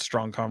the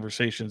strong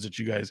conversations that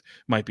you guys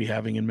might be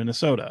having in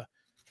Minnesota?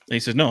 And he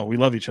says, no, we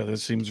love each other. It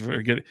seems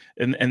very good.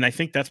 And I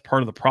think that's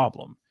part of the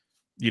problem.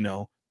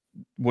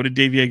 What did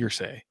Dave Yeager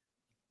say?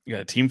 You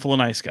got a team full of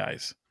nice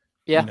guys.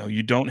 Yeah.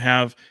 You don't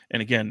have,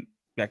 and again,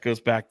 that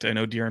goes back to, I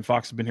know De'Aaron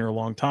Fox has been here a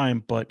long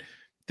time, but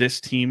this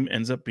team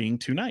ends up being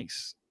too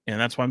nice. And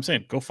that's why I'm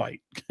saying, go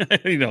fight,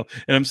 and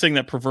I'm saying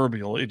that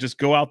proverbial, just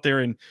go out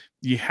there and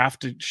you have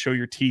to show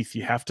your teeth.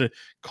 You have to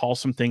call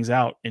some things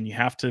out and you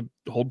have to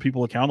hold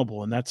people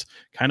accountable. And that's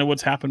kind of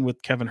what's happened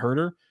with Kevin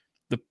Huerter.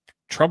 The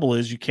trouble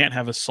is you can't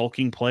have a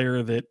sulking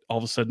player that all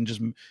of a sudden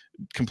just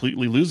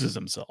completely loses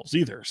themselves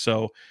either.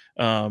 So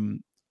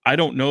I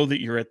don't know that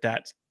you're at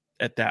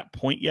that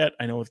point yet.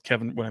 I know with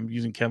Kevin, when I'm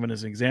using Kevin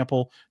as an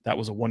example, that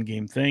was a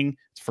 1-game thing.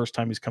 It's the first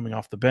time he's coming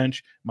off the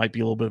bench. Might be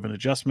a little bit of an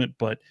adjustment,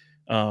 but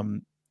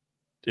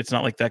it's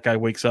not like that guy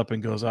wakes up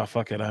and goes, "Oh,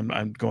 fuck it,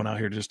 I'm going out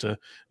here just to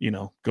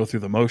go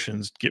through the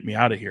motions, get me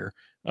out of here."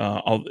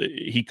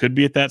 He could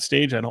be at that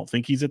stage. I don't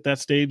think he's at that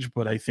stage,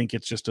 but I think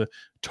it's just a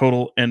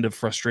total end of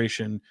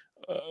frustration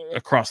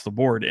across the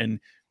board. And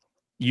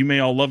you may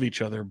all love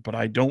each other, but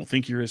I don't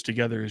think you're as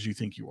together as you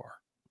think you are.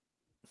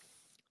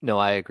 No,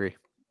 I agree.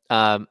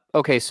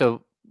 Okay,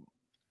 so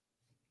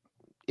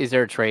is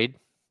there a trade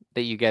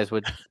that you guys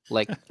would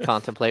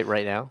contemplate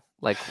right now?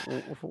 Like,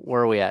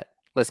 where are we at?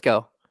 Let's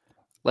go.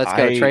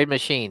 Trade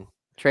machine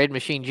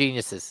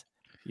geniuses.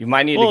 You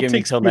might need to give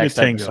me till next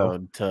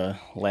episode to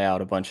lay out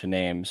a bunch of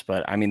names,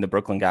 but I mean, the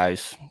Brooklyn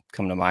guys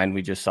come to mind.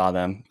 We just saw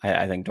them.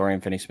 I think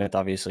Dorian Finney-Smith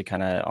obviously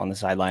kind of on the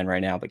sideline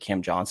right now, but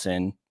Cam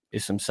Johnson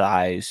is some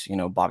size.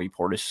 Bobby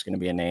Portis is going to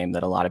be a name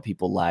that a lot of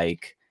people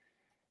like.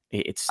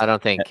 I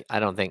don't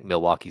think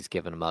Milwaukee's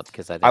giving them up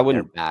because I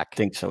wouldn't they're back.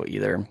 Think so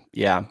either.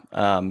 Yeah.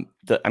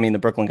 The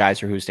Brooklyn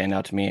guys are who stand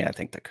out to me. I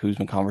think the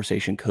Kuzma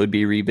conversation could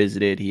be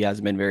revisited. He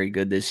hasn't been very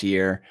good this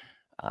year.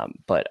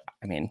 But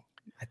I mean,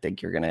 I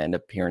think you're going to end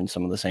up hearing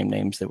some of the same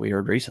names that we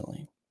heard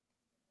recently.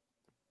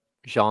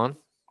 Jean?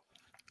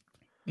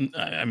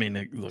 I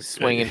mean, look,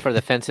 swinging for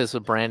the fences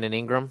with Brandon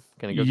Ingram.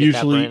 Going to go get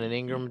that Brandon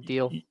Ingram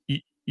deal.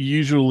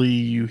 Usually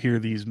you hear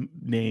these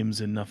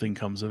names and nothing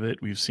comes of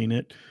it. We've seen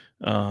it.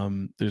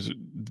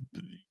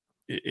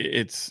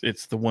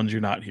 It's the ones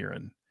you're not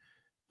hearing.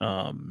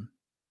 And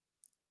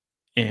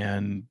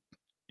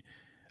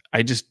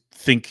I just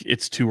think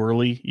it's too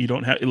early. You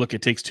don't have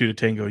it takes 2 to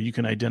tango. You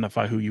can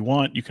identify who you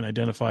want. You can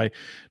identify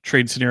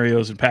trade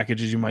scenarios and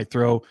packages you might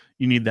throw.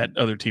 You need that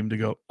other team to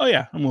go, oh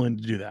yeah, I'm willing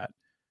to do that.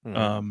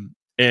 Mm-hmm.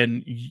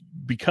 And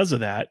because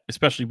of that,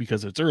 especially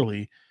because it's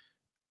early,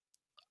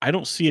 I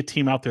don't see a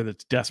team out there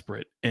that's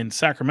desperate. And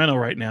Sacramento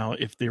right now,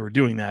 if they were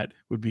doing that,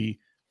 would be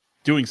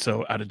doing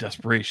so out of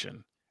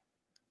desperation.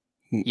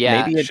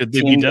 Yeah. Maybe should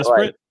they be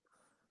desperate?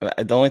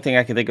 The only thing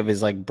I can think of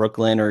is like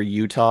Brooklyn or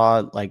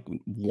Utah, like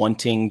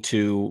wanting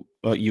to.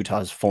 Well,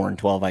 Utah's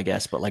 4-12, I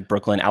guess, but like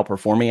Brooklyn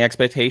outperforming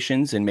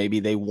expectations, and maybe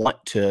they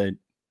want to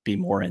be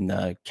more in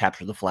the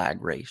capture the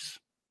flag race.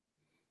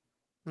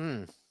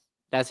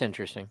 That's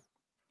interesting.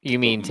 You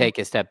mean take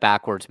a step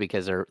backwards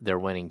because they're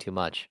winning too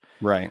much,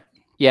 right?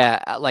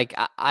 Yeah, like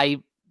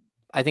I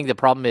think the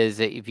problem is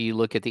that if you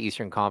look at the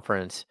Eastern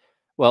Conference,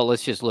 well,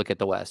 let's just look at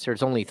the West.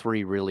 There's only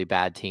 3 really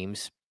bad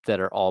teams that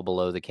are all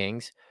below the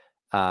Kings.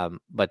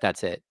 But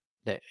that's it.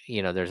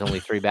 There's only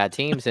 3 bad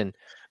teams, and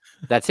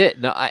that's it.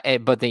 No,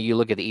 but then you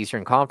look at the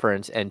Eastern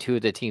Conference, and 2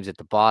 of the teams at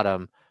the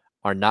bottom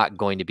are not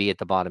going to be at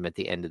the bottom at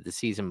the end of the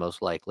season,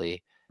 most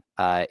likely,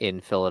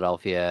 in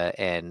Philadelphia.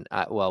 And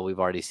we've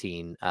already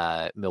seen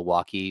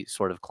Milwaukee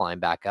sort of climb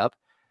back up.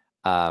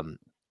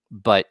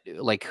 But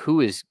like,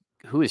 who is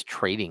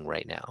trading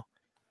right now?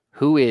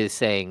 Who is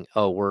saying,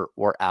 "Oh,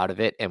 we're out of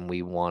it, and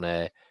we want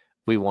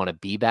to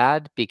be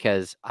bad"?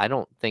 Because I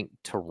don't think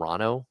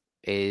Toronto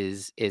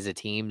is a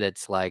team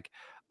that's like,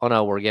 oh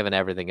no, we're giving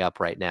everything up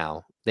right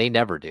now. They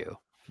never do.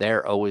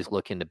 They're always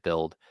looking to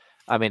build.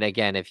 I mean,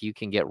 again, if you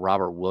can get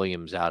Robert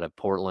Williams out of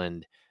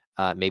Portland,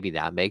 maybe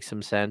that makes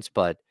some sense.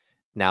 But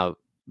now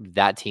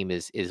that team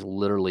is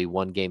literally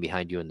one game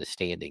behind you in the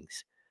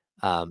standings.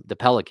 The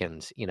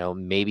Pelicans,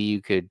 maybe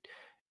you could,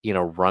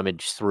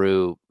 rummage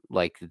through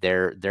like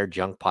their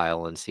junk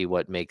pile and see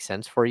what makes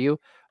sense for you.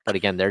 But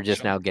again, they're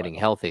just now getting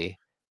healthy,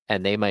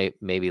 and they might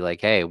maybe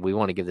like, hey, we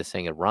want to give this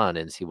thing a run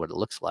and see what it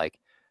looks like.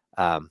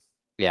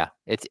 Yeah,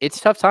 it's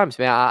tough times,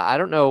 man. I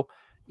don't know.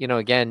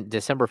 Again,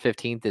 December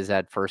 15th is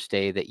that first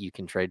day that you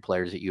can trade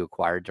players that you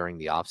acquired during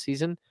the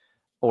offseason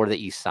or that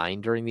you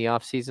signed during the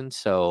offseason.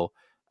 So,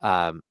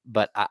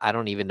 but I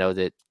don't even know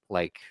that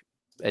like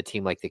a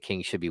team like the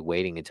Kings should be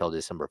waiting until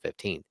December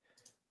 15th.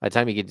 By the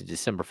time you get to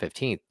December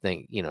 15th,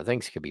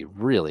 things could be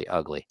really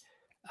ugly,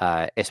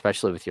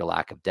 especially with your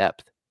lack of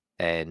depth.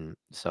 And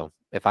so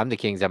if I'm the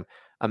Kings, I'm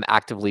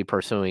actively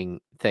pursuing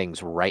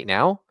things right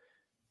now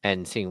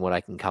and seeing what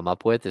I can come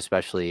up with,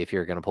 especially if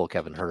you're going to pull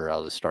Kevin Huerter out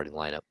of the starting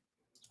lineup.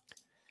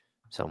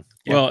 So,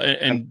 yeah. Well,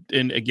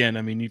 and again,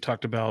 I mean, you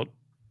talked about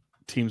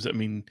teams. I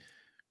mean,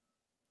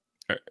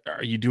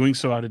 are you doing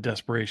so out of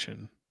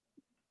desperation?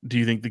 Do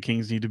you think the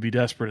Kings need to be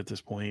desperate at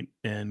this point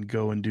and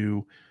go and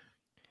do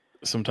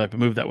some type of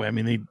move that way? I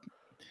mean,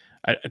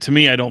 to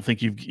me, I don't think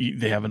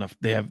they have enough.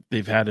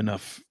 They've had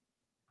enough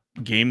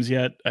games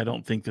yet. I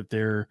don't think that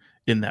they're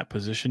in that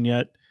position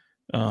yet.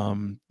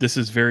 This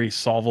is very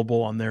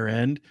solvable on their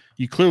end.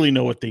 You clearly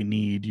know what they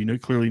need.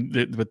 Clearly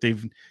but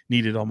they've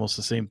needed almost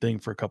the same thing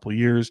for a couple of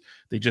years.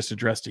 They just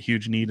addressed a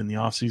huge need in the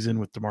offseason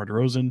with DeMar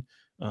DeRozan.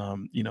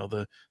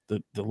 The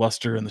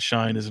luster and the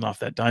shine isn't off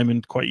that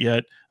diamond quite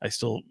yet. I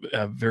still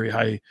have very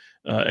high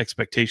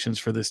expectations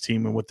for this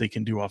team and what they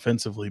can do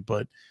offensively,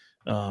 but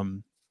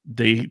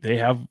they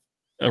have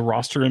a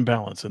roster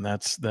imbalance, and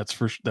that's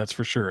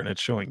for sure, and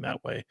it's showing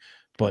that way.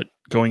 But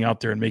going out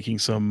there and making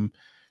some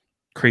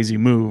crazy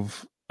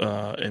move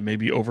and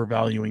maybe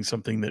overvaluing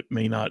something that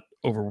may not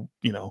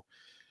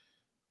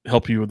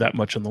help you that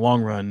much in the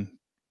long run,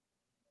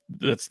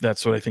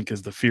 that's what I think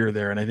is the fear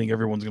there. And I think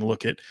everyone's going to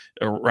look at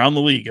around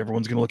the league.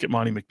 Everyone's going to look at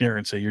Monty McNair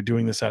and say, you're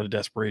doing this out of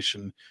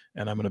desperation,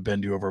 and I'm going to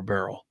bend you over a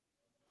barrel.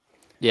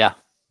 Yeah.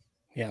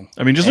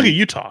 I mean, just look at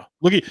Utah.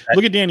 Look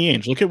at Danny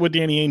Ainge. Look at what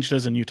Danny Ainge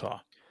does in Utah.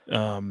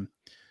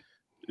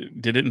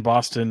 Did it in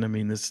Boston. I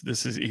mean, this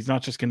is, he's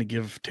not just going to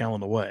give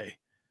talent away.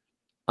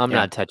 I'm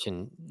not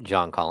touching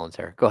John Collins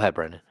here. Go ahead,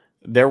 Brenden.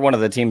 They're one of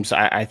the teams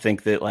I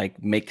think that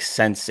like makes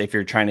sense if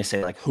you're trying to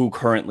say like who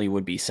currently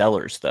would be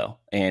sellers though.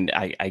 And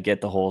I get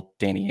the whole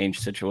Danny Ainge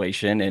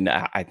situation, and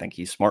I think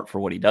he's smart for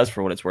what he does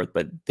for what it's worth,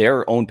 but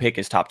their own pick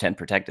is top 10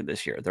 protected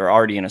this year. They're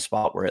already in a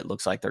spot where it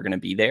looks like they're going to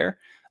be there.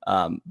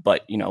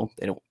 But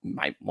they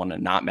might want to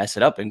not mess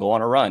it up and go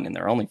on a run, and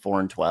they're only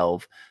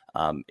 4-12.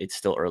 It's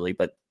still early,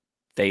 but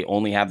they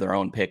only have their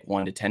own pick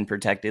 1 to 10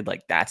 protected.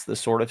 Like that's the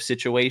sort of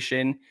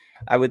situation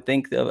I would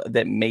think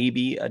that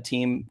maybe a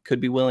team could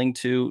be willing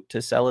to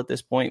sell at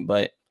this point.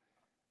 But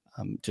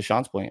to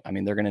Sean's point, I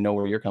mean, they're going to know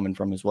where you're coming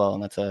from as well,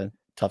 and that's a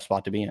tough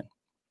spot to be in.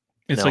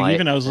 It's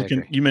I was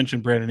looking. You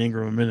mentioned Brandon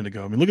Ingram a minute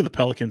ago. I mean, look at the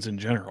Pelicans in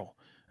general.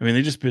 I mean,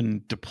 they've just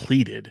been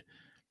depleted.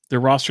 Their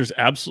roster's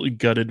absolutely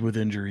gutted with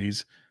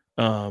injuries.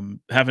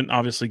 Haven't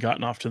obviously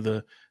gotten off to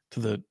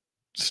the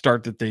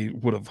start that they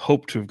would have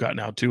hoped to have gotten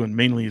out to, and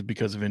mainly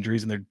because of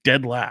injuries, and they're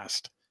dead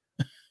last.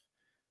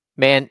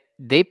 Man,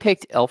 they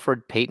picked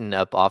Elfrid Payton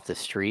up off the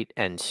street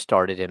and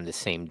started him the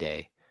same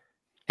day.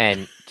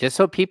 And just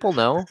so people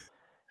know,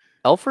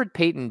 Elfrid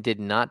Payton did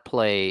not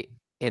play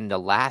in the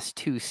last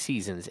 2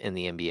 seasons in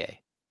the NBA.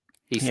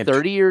 He's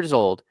 30 years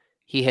old.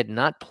 He had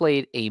not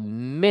played a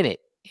minute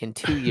in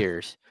 2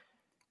 years.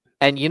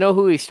 And you know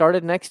who he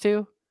started next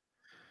to?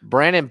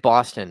 Brandon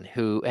Boston,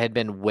 who had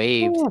been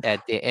waived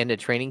at the end of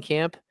training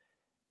camp,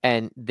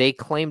 and they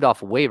claimed off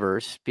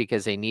waivers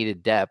because they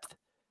needed depth.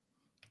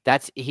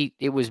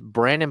 It was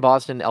Brandon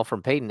Boston,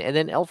 Elfrid Payton, and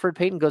then Elfrid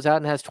Payton goes out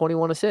and has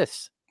 21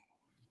 assists.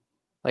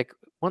 Like,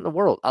 what in the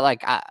world?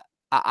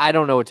 I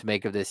don't know what to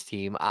make of this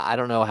team. I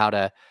don't know how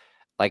to,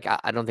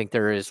 I don't think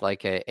there is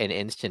like an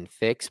instant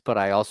fix, but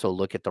I also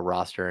look at the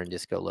roster and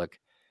just go, look,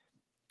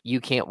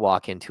 you can't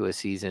walk into a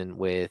season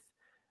with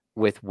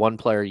one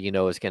player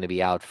is going to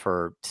be out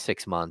for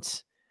 6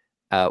 months,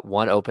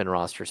 one open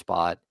roster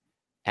spot,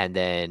 and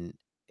then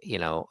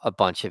a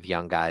bunch of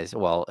young guys.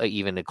 Well,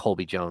 even a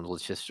Colby Jones.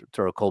 Let's just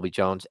throw Colby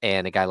Jones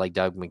and a guy like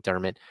Doug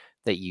McDermott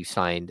that you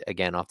signed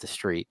again off the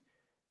street.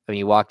 I mean,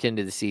 you walked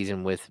into the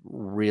season with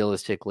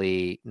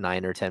realistically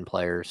 9 or 10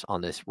 players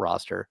on this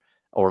roster.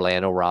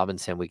 Orlando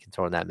Robinson, we can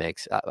throw in that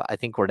mix. I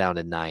think we're down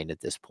to 9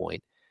 at this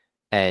point,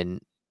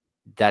 and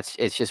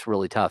it's just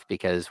really tough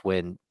because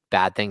when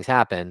bad things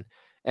happen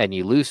and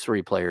you lose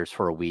 3 players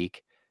for a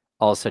week,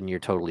 all of a sudden you're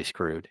totally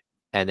screwed.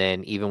 And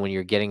then even when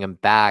you're getting them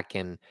back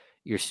and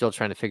you're still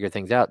trying to figure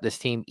things out, this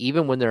team,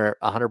 even when they're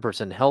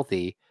 100%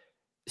 healthy,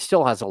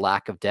 still has a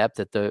lack of depth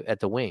at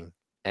the wing.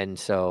 And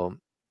so,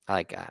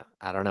 I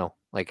don't know.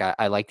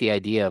 I like the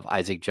idea of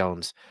Isaac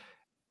Jones.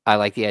 I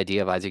like the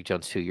idea of Isaac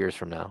Jones 2 years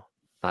from now,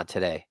 not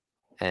today.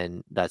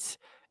 And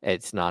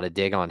It's not a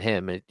dig on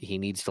him. He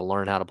needs to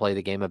learn how to play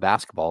the game of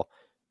basketball.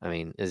 I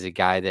mean, is a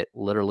guy that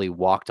literally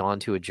walked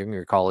onto a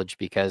junior college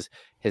because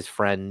his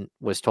friend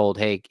was told,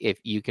 "Hey, if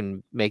you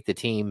can make the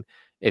team,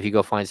 if you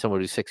go find someone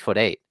who's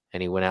 6'8",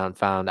 and he went out and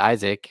found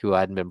Isaac, who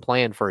hadn't been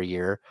playing for a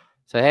year.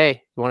 Said,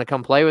 "Hey, you want to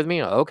come play with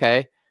me?"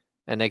 Okay.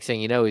 And next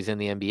thing you know, he's in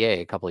the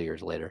NBA a couple of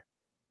years later.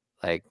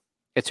 Like,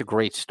 it's a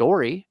great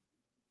story,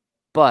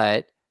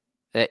 but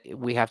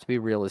we have to be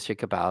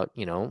realistic about,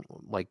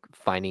 like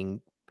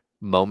finding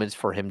moments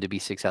for him to be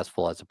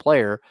successful as a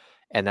player.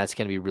 And that's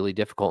going to be really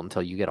difficult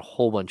until you get a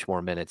whole bunch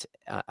more minutes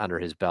under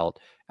his belt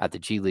at the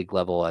G League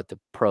level, at the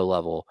pro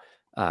level.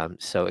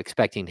 So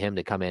expecting him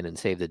to come in and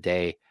save the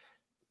day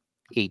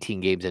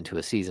 18 games into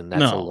a season,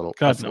 that's a little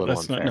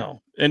unfair.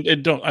 No.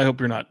 And don't, I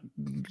hope you're not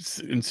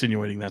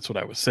insinuating that's what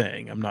I was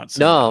saying. I'm not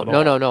saying that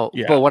at all. No.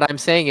 Yeah. But what I'm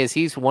saying is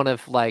he's one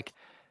of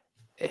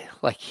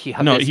you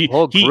have this he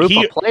whole group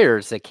of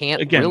players that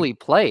can't again, really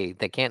play,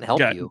 that can't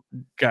help you.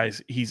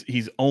 Guys,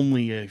 he's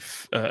only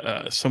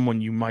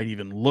someone you might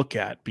even look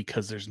at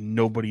because there's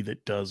nobody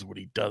that does what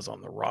he does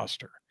on the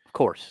roster. Of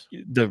course.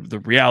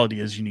 The reality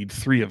is you need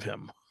 3 of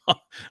him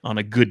on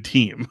a good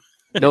team.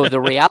 No,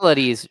 the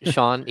reality is,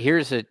 Sean,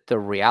 here's the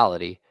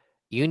reality.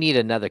 You need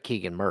another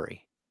Keegan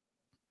Murray.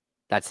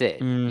 That's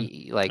it.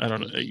 I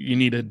don't know. You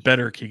need a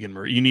better Keegan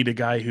Murray. You need a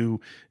guy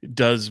who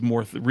does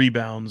more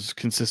rebounds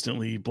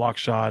consistently, block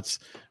shots,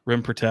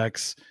 rim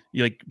protects.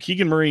 Like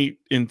Keegan Murray,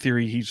 in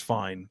theory, he's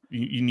fine.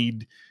 You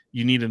need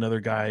another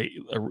guy.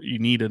 You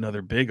need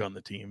another big on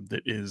the team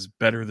that is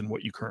better than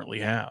what you currently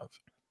have.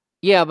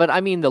 Yeah, but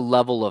I mean the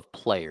level of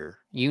player.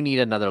 You need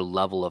another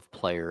level of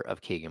player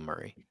of Keegan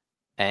Murray.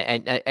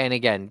 And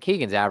again,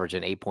 Keegan's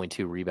averaging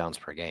 8.2 rebounds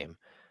per game.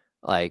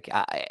 Like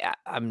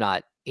I'm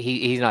not.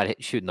 He's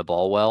not shooting the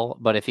ball well,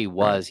 but if he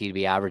was, he'd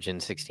be averaging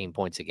 16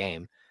 points a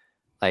game.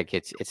 Like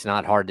it's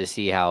not hard to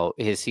see how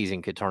his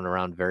season could turn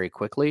around very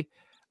quickly.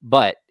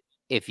 But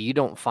if you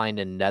don't find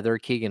another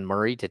Keegan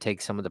Murray to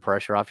take some of the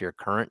pressure off your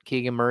current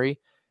Keegan Murray,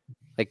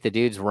 like the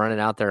dude's running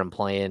out there and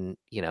playing,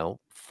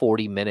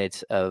 40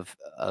 minutes of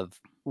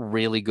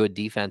really good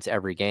defense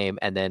every game,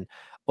 and then,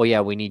 oh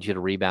yeah, we need you to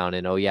rebound,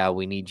 and oh yeah,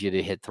 we need you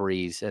to hit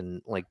threes,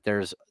 and like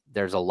there's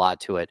a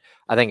lot to it.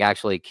 I think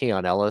actually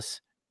Keon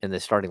Ellis in the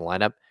starting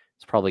lineup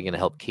is probably going to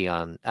help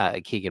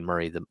Keegan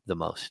Murray the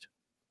most.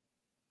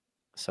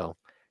 So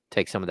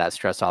take some of that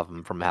stress off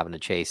him from having to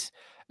chase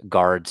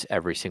guards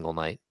every single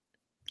night.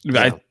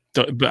 But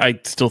I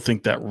still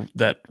think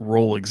that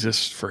role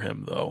exists for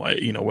him, though.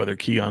 Whether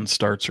Keon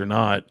starts or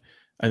not,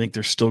 I think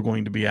they're still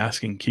going to be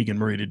asking Keegan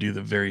Murray to do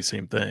the very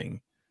same thing.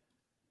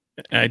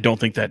 And I don't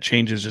think that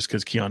changes just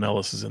because Keon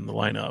Ellis is in the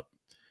lineup.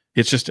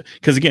 It's just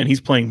because, again, he's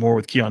playing more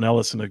with Keon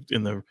Ellis in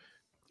the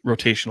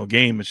rotational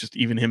game. It's just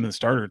even him in the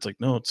starter. It's like,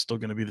 no, it's still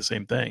going to be the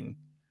same thing.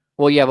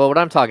 Well, yeah, but what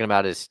I'm talking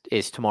about is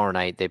tomorrow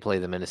night they play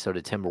the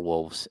Minnesota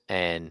Timberwolves,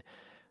 and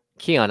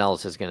Keon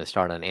Ellis is going to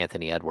start on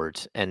Anthony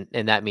Edwards, and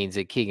that means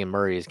that Keegan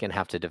Murray is going to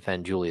have to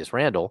defend Julius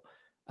Randle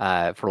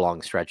for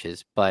long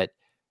stretches. But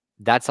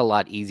that's a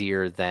lot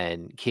easier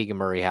than Keegan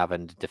Murray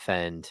having to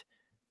defend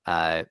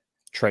Trae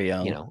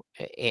Young,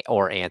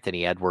 or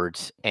Anthony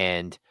Edwards,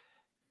 and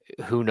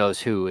who knows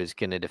who is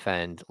going to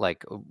defend.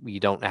 Like, you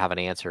don't have an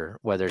answer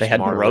whether it's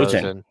DeMar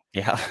DeRozan.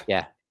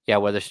 Yeah,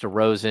 whether it's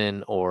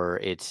DeRozan or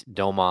it's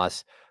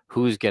Domas,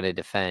 who's going to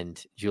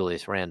defend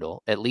Julius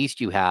Randle. At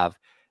least you have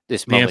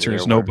this the moment. Answer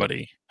is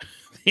nobody.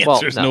 The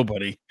answer is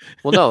nobody.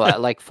 Well, no,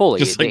 like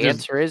fully. The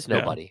answer is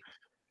nobody.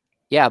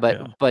 Yeah,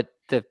 but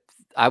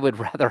I would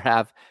rather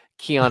have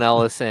Keon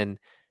Ellis and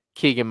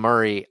Keegan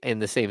Murray in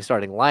the same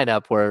starting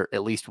lineup where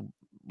at least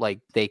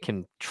like they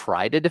can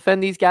try to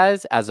defend these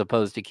guys, as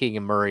opposed to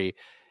Keegan Murray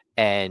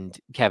and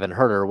Kevin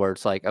Huerter, where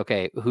it's like,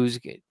 okay,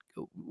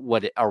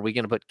 what are we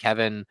going to put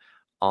Kevin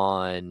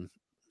on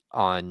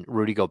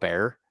Rudy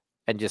Gobert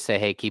and just say,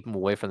 hey, keep him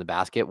away from the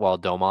basket while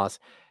Domas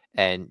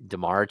and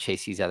DeMar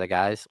chase these other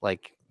guys?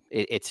 Like,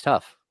 it's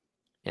tough.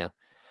 Yeah.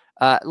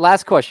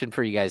 Last question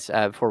for you guys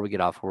before we get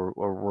off.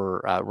 We're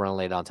running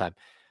late on time.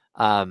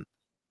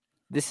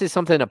 This is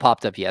something that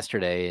popped up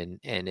yesterday,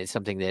 and it's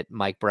something that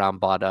Mike Brown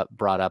brought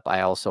up.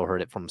 I also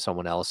heard it from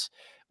someone else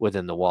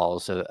within the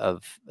walls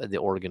of the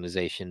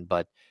organization.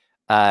 But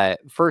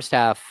first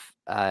half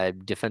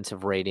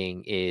defensive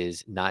rating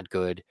is not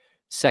good.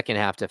 Second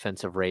half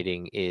defensive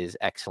rating is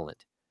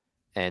excellent.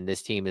 And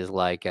this team is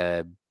like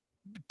a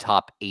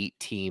top 8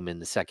 team in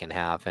the second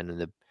half,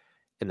 and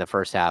in the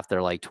first half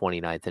they're like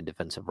 29th in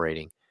defensive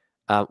rating.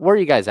 Where are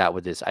you guys at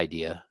with this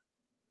idea?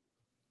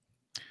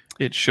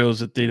 It shows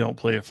that they don't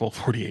play a full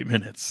 48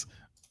 minutes,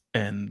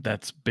 and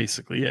that's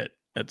basically it.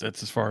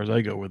 That's as far as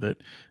I go with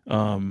it.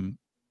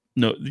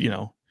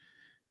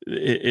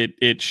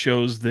 It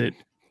shows that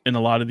in a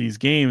lot of these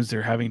games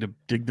they're having to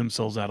dig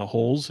themselves out of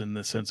holes, and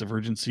the sense of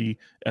urgency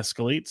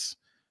escalates.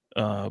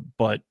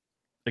 But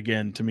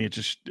again, to me, it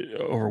just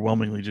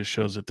overwhelmingly just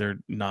shows that they're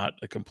not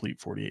a complete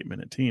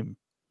 48-minute team.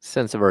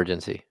 Sense of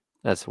urgency.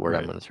 That's the word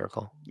I'm going to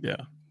circle.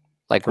 Yeah.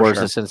 Like, where's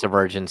the sense of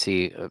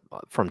urgency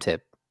from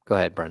Tip? Go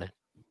ahead, Brenden.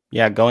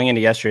 Yeah, going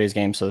into yesterday's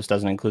game, so this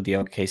doesn't include the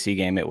OKC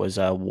game, it was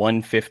a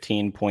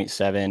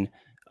 115.7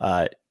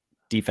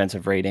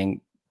 defensive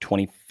rating,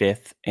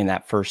 25th in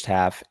that first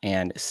half,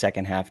 and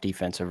second half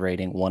defensive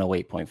rating,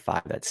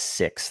 108.5. That's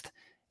 6th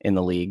in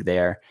the league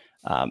there.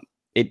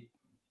 It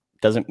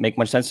doesn't make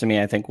much sense to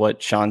me. I think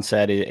what Sean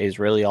said is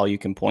really all you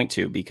can point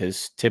to,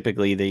 because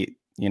typically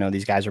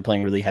these guys are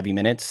playing really heavy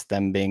minutes,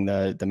 them being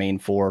the main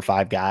 4 or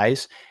 5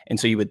 guys. And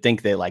so you would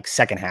think that like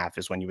second half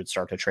is when you would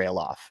start to trail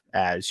off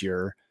as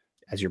you're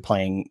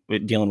playing,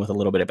 dealing with a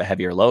little bit of a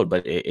heavier load,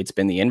 but it's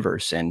been the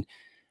inverse. And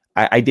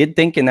I did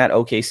think in that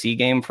OKC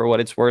game, for what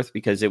it's worth,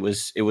 because it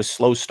was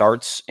slow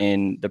starts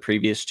in the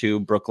previous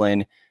 2,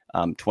 Brooklyn,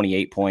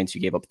 28 points,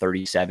 you gave up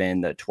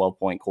 37, the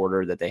 12-point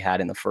quarter that they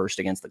had in the first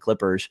against the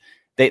Clippers.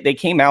 They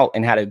came out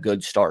and had a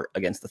good start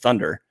against the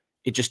Thunder.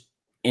 It just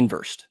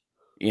inversed,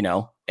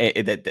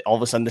 that all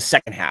of a sudden the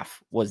second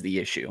half was the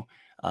issue.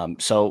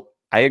 So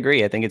I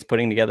agree. I think it's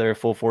putting together a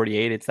full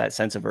 48. It's that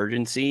sense of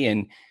urgency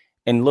and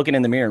looking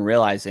in the mirror and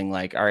realizing,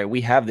 like, all right,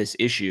 we have this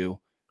issue.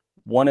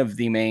 One of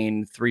the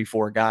main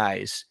 3-4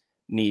 guys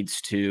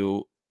needs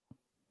to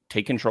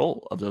take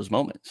control of those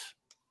moments.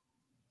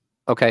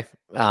 Okay.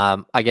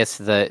 I guess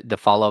the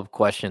follow-up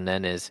question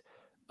then is,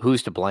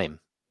 who's to blame?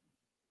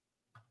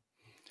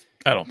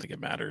 I don't think it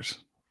matters.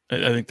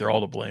 I think they're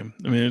all to blame.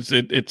 I mean,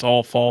 it's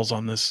all falls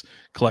on this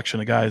collection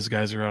of guys.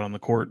 Guys are out on the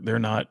court. They're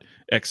not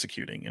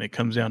executing. And it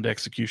comes down to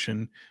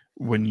execution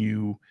when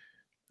you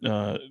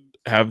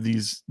have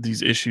these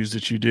issues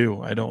that you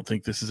do. I don't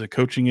think this is a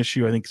coaching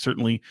issue. I think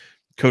certainly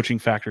coaching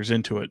factors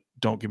into it.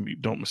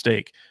 Don't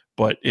mistake.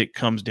 But it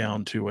comes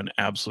down to an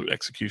absolute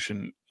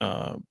execution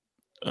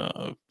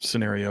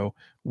scenario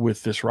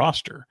with this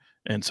roster.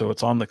 And so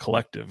it's on the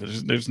collective.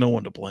 There's no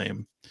one to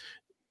blame.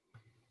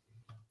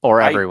 Or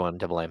everyone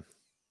to blame.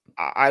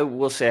 I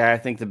will say, I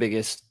think the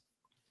biggest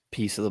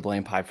piece of the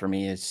blame pie for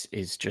me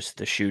is just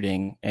the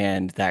shooting,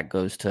 and that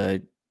goes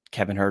to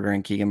Kevin Huerter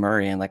and Keegan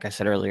Murray. And like I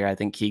said earlier, I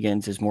think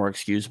Keegan's is more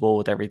excusable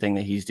with everything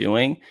that he's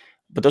doing,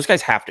 but those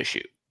guys have to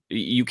shoot.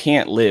 You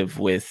can't live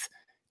with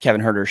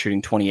Kevin Huerter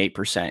shooting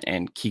 28%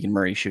 and Keegan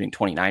Murray shooting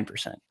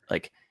 29%.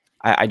 Like,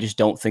 I just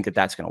don't think that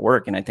that's going to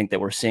work. And I think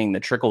that we're seeing the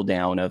trickle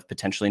down of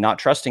potentially not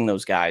trusting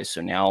those guys.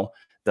 So now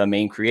the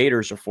main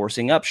creators are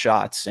forcing up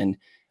shots. And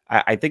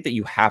I think that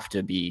you have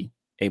to be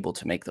able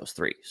to make those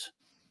threes.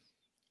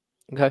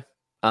 Okay.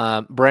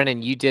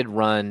 Brenden, you did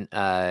run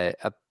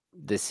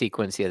the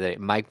sequence the other day.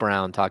 Mike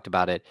Brown talked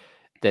about it,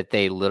 that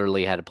they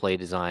literally had a play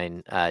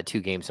design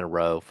 2 games in a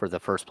row for the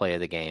first play of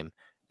the game.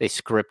 They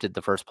scripted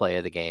the first play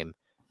of the game,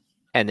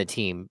 and the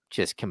team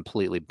just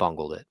completely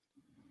bungled it.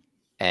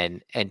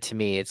 And to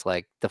me, it's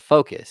like the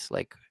focus.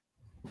 Like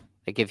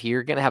if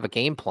you're going to have a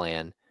game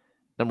plan,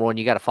 number one,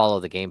 you got to follow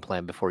the game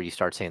plan before you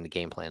start saying the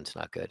game plan's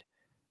not good.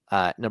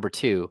 Number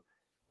 2,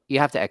 you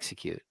have to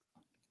execute.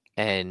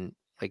 And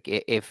like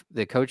if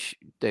the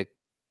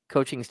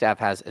coaching staff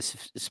has a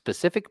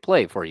specific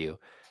play for you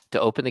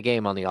to open the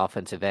game on the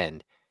offensive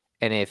end,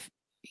 and if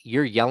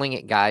you're yelling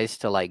at guys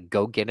to like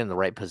go get in the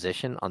right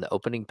position on the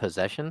opening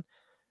possession,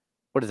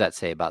 what does that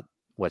say about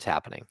what's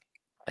happening?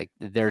 Like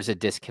there's a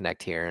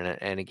disconnect here.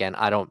 And again,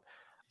 I don't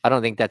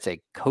think that's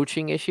a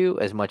coaching issue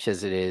as much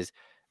as it is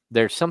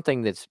there's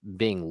something that's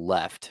being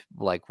left.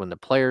 Like when the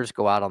players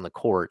go out on the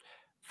court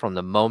from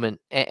the moment,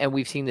 and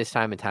we've seen this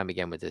time and time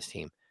again with this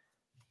team,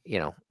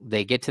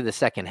 they get to the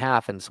second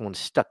half and someone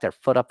stuck their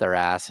foot up their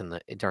ass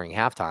during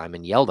halftime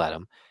and yelled at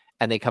them,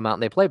 and they come out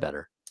and they play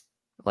better.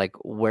 Like,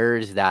 where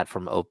is that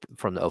from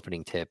the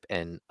opening tip?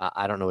 And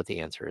I don't know what the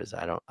answer is.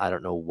 I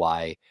don't know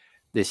why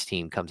this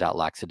team comes out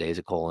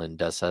lackadaisical and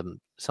does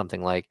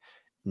something like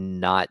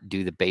not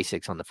do the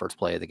basics on the first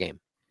play of the game.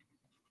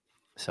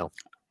 So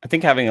I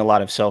think having a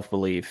lot of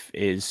self-belief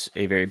is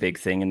a very big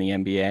thing in the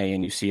NBA,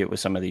 and you see it with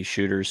some of these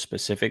shooters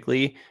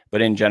specifically,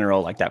 but in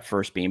general, like that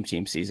first Beam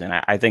Team season,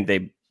 I think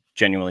they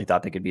genuinely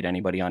thought they could beat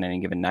anybody on any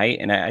given night.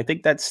 And I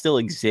think that still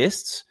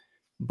exists,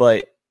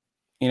 but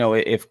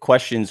if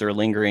questions are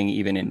lingering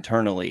even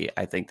internally,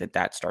 I think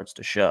that starts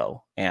to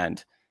show.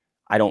 And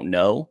I don't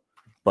know,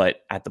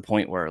 but at the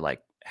point where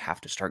like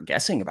have to start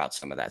guessing about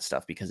some of that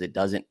stuff because it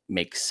doesn't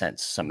make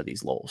sense. Some of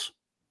these lulls.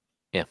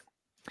 Yeah.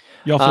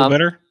 Y'all feel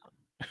better?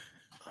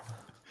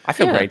 I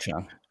feel great,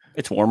 Sean.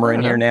 It's warmer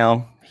in here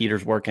now.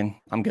 Heater's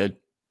working. I'm good.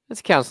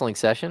 It's a counseling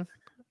session.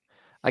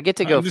 I get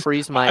to go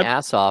freeze my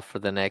ass off for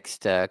the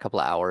next couple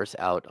of hours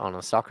out on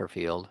a soccer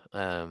field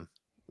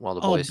while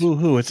the boys. Oh,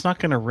 boo-hoo. It's not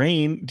going to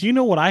rain. Do you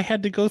know what I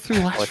had to go through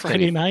last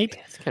Friday night?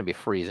 It's going to be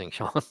freezing,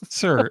 Sean.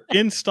 Sir,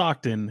 in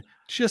Stockton,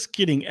 just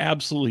getting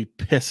absolutely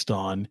pissed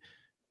on.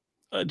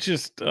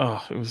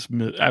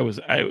 I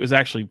was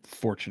actually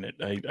fortunate.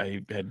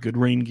 I had good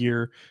rain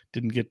gear.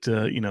 Didn't get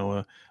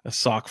a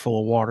sock full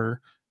of water.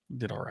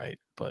 Did all right,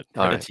 but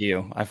credit to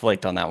you. I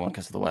flaked on that one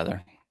because of the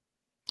weather.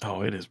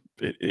 Oh, it is.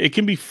 It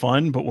can be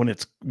fun, but when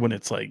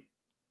it's like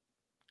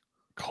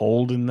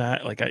cold in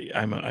that, like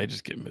I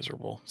just get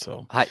miserable.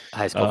 So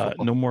high school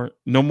football.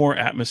 No more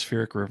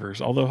atmospheric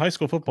rivers. Although high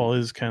school football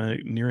is kind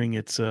of nearing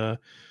its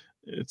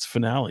its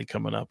finale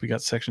coming up. We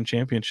got section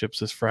championships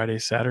this Friday,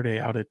 Saturday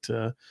out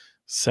at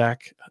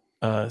Sac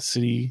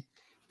City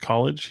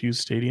College, Hughes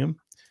Stadium.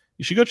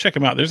 You should go check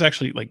them out. There's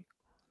actually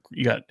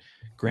you got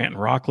Grant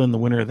and Rockland. The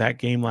winner of that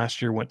game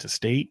last year went to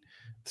state.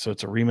 So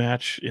it's a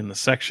rematch in the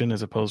section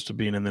as opposed to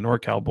being in the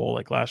NorCal Bowl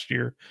like last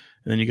year.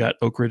 And then you got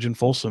Oak Ridge and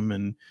Folsom.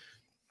 And,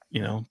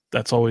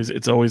 it's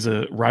always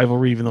a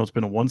rivalry, even though it's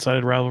been a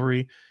one-sided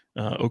rivalry.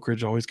 Oak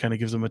Ridge always kind of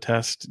gives them a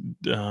test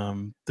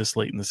this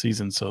late in the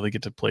season. So they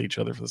get to play each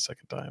other for the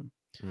second time.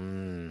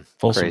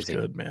 Folsom's crazy.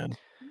 Good, man.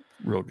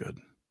 Real good.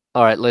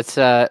 All right, let's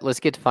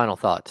get to final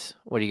thoughts.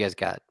 What do you guys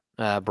got?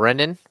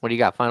 Brenden, what do you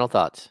got? Final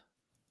thoughts?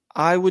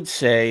 I would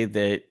say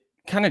that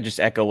kind of just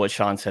echo what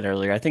Sean said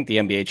earlier. I think the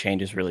NBA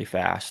changes really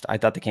fast. I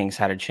thought the Kings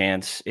had a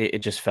chance. It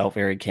just felt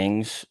very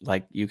Kings,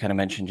 like you kind of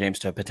mentioned, James,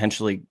 to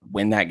potentially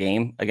win that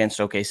game against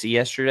OKC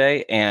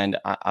yesterday. And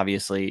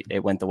obviously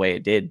it went the way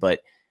it did,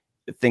 but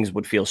things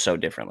would feel so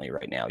differently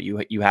right now.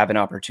 You have an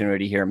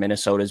opportunity here.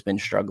 Minnesota's been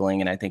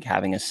struggling, and I think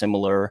having a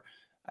similar,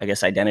 I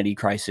guess, identity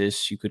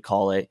crisis, you could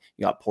call it.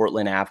 You got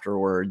Portland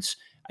afterwards.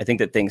 I think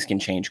that things can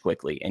change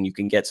quickly, and you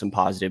can get some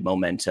positive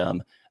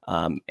momentum.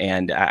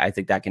 And I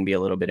think that can be a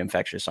little bit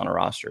infectious on a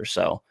roster.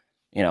 So,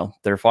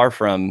 they're far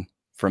from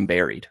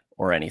buried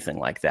or anything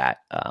like that.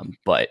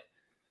 But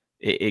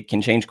it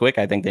can change quick.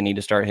 I think they need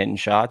to start hitting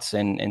shots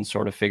and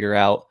sort of figure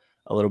out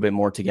a little bit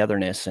more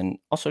togetherness. And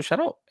also shout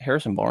out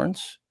Harrison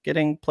Barnes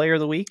getting player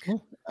of the week.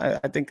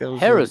 I think that was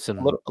Harrison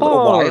a little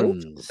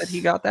wild that he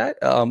got that.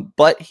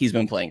 But he's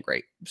been playing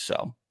great.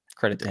 So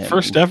credit to him.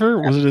 First ever?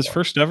 Was it his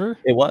first ever?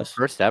 It was.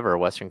 First ever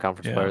Western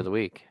Conference Player of the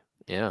Week.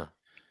 Yeah.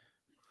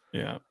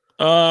 Yeah.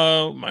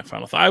 My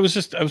final thought. I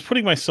was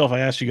putting myself, I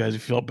asked you guys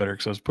if you felt better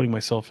because I was putting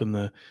myself in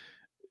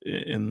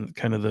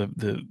kind of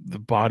the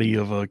body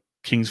of a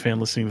Kings fan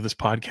listening to this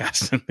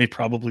podcast, and they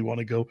probably want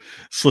to go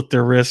slit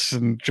their wrists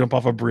and jump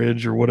off a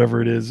bridge or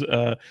whatever it is.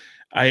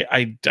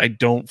 I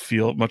don't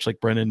feel much like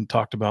Brenden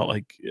talked about,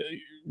 like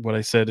what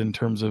I said in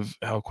terms of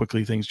how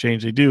quickly things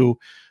change. They do.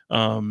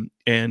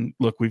 And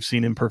look, we've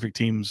seen imperfect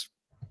teams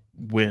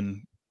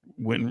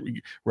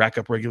rack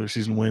up regular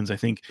season wins. I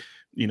think,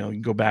 you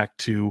can go back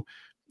to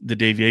the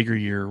Dave Yeager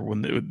year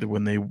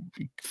when they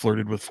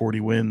flirted with 40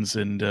 wins,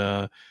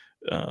 and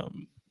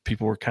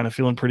people were kind of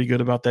feeling pretty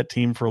good about that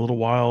team for a little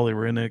while. They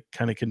were in a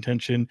kind of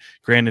contention.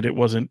 Granted, it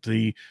wasn't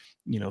the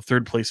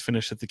third place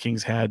finish that the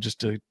Kings had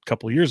just a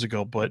couple of years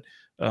ago, but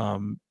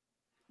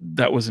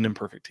that was an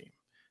imperfect team.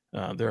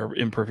 There are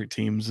imperfect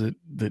teams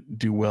that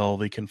do well.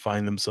 They can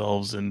find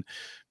themselves and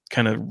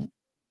kind of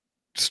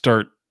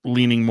start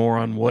leaning more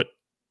on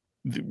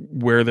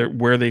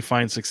where they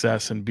find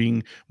success and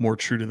being more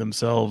true to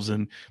themselves.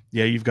 And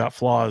yeah, you've got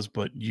flaws,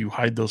 but you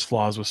hide those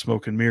flaws with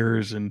smoke and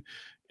mirrors and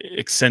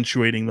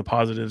accentuating the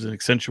positives and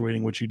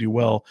accentuating what you do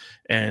well.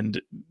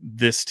 And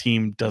this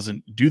team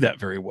doesn't do that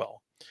very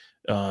well.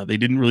 They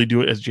didn't really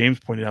do it, as James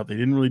pointed out, they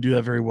didn't really do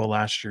that very well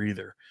last year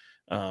either.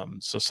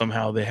 So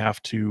somehow they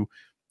have to,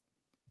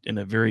 in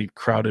a very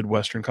crowded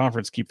Western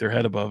Conference, keep their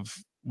head above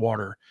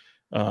water.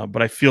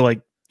 But I feel like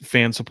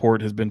fan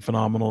support has been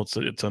phenomenal.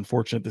 It's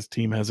unfortunate this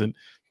team hasn't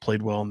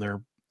played well on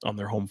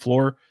their home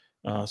floor.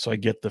 So I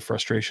get the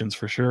frustrations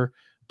for sure,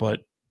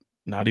 but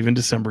not even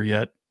December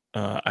yet.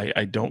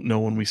 I don't know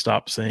when we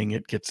stop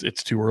saying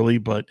it's too early,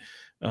 but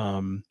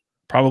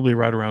probably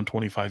right around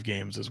 25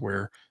 games is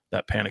where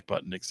that panic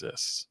button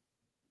exists.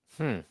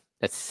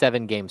 That's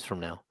 7 games from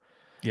now.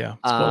 Yeah.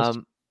 It's close.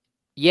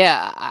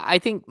 Yeah, I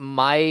think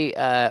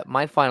my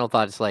final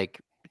thought is,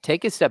 like,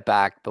 take a step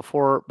back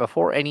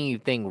before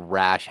anything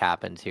rash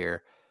happens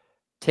here.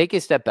 Take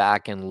a step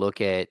back and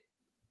look at,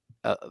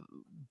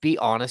 be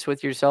honest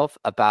with yourself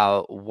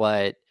about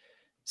what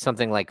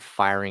something like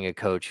firing a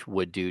coach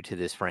would do to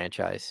this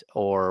franchise,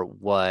 or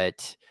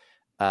what,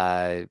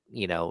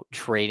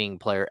 trading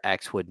player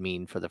X would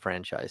mean for the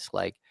franchise.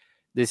 Like,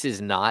 this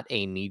is not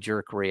a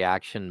knee-jerk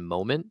reaction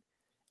moment.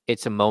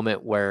 It's a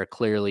moment where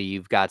clearly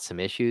you've got some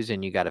issues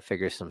and you got to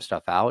figure some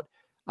stuff out.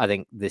 I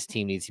think this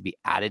team needs to be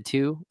added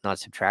to, not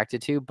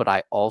subtracted to. But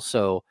I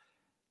also,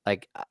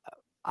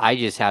 I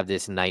just have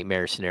this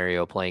nightmare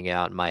scenario playing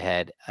out in my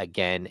head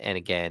again and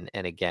again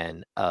and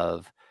again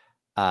of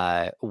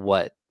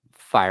what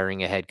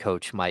firing a head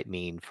coach might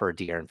mean for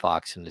De'Aaron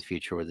Fox in the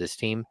future with this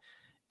team,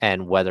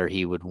 and whether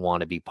he would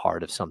want to be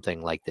part of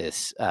something like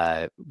this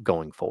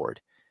going forward.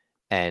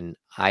 And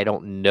I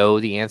don't know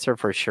the answer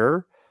for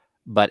sure,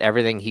 but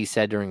everything he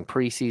said during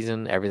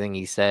preseason, everything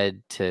he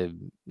said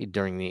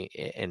during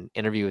an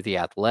interview with The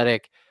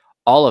Athletic,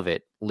 all of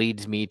it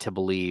leads me to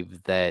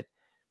believe that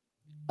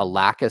a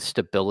lack of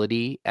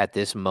stability at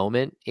this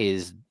moment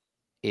is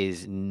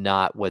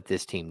not what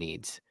this team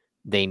needs.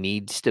 They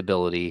need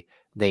stability.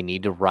 They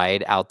need to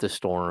ride out the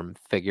storm,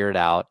 figure it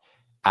out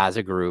as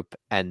a group,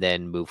 and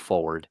then move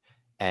forward.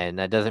 And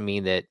that doesn't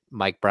mean that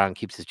Mike Brown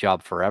keeps his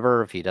job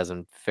forever if he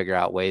doesn't figure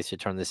out ways to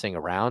turn this thing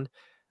around.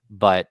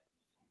 But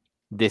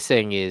this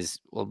thing is,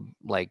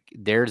 like,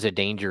 there's a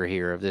danger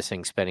here of this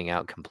thing spinning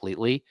out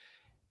completely,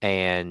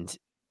 and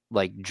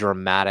like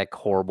dramatic,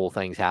 horrible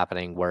things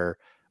happening where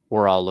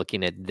we're all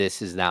looking at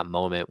this as that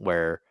moment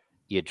where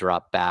you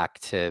drop back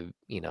to,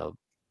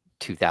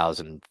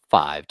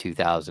 2005,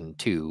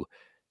 2002,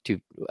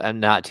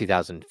 not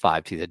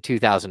 2005, to the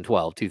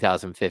 2012,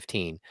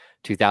 2015,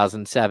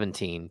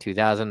 2017,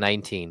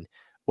 2019,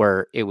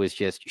 where it was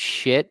just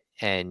shit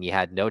and you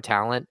had no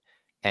talent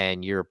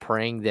and you're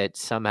praying that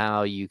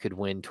somehow you could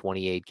win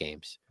 28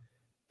 games.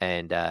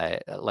 And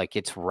like,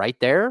 it's right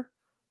there.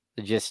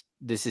 Just,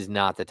 this is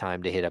not the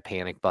time to hit a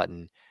panic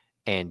button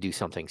and do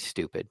something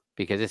stupid,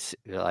 because it's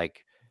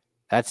like,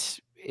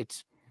 there's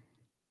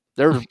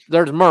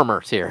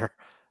murmurs here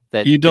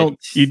that you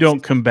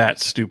don't combat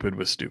stupid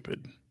with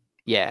stupid.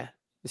 Yeah,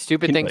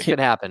 stupid things could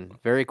happen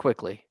very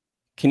quickly.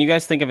 Can you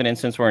guys think of an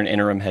instance where an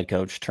interim head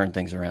coach turned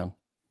things around?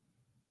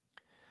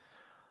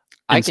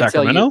 I can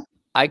Sacramento? tell you,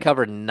 I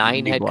covered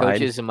 9 head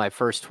coaches in my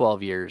first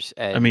 12 years.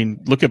 And, I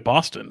mean, look at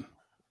Boston.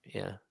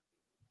 Yeah.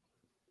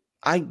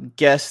 I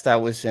guess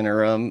that was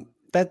interim.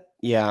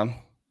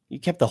 You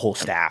kept the whole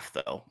staff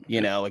though,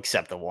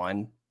 except the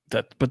one.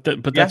 But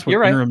that's what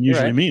interim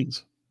usually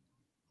means.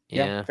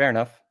 Yeah, fair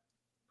enough.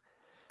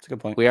 That's a good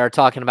point. We are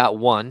talking about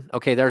one.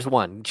 Okay, there's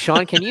one.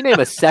 Sean, can you name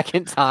a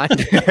second time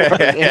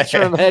for an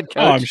interim head coach?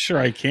 Oh, I'm sure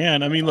I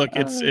can. I mean, look,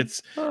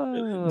 it's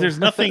there's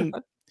nothing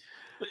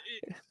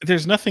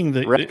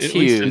that Rex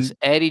Hughes,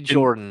 Eddie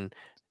Jordan,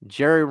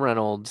 Jerry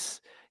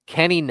Reynolds,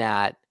 Kenny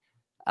Natt,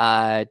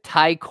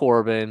 Ty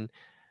Corbin,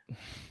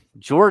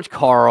 George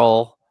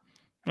Karl,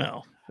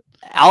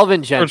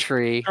 Alvin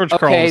Gentry. George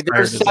okay,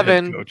 there's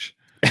 7.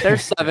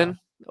 There's 7.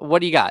 What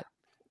do you got?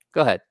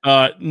 Go ahead.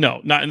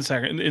 No, not in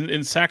Sacramento.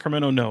 In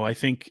Sacramento, no. I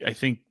think.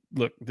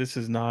 Look, this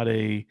is not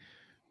a.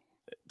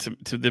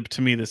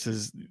 To me, this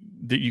is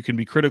that you can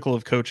be critical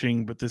of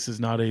coaching, but this is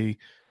not a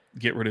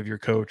get rid of your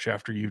coach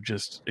after you've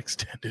just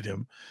extended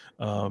him.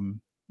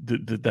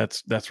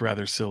 That's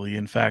rather silly.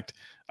 In fact,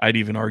 I'd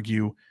even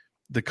argue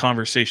the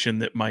conversation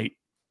that might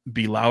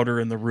be louder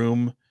in the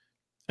room.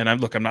 And I'm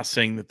not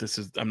saying that this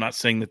is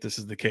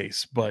the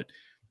case, but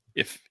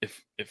if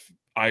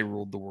I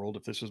ruled the world,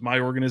 if this was my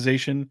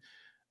organization,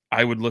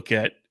 I would look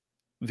at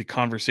the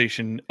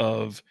conversation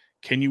of,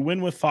 can you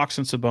win with Fox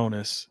and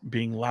Sabonis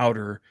being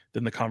louder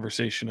than the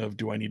conversation of,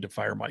 do I need to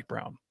fire Mike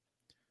Brown?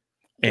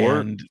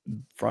 And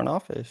front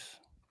office,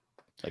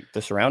 like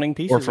the surrounding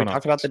pieces. We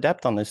talked about the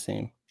depth on this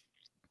team.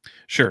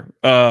 Sure.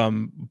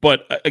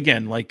 But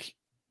again, like,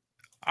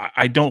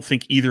 I don't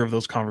think either of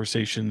those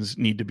conversations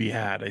need to be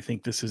had. I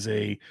think this is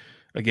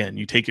again,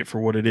 you take it for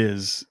what it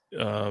is.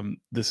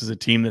 This is a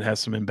team that has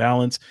some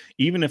imbalance.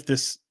 Even if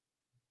this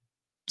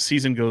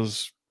season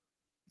goes,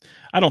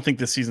 I don't think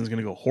this season is going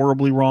to go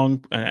horribly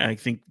wrong. I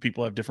think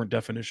people have different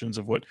definitions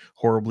of what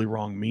horribly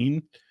wrong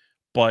mean.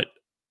 But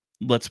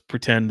let's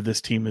pretend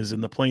this team is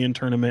in the play-in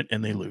tournament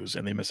and they lose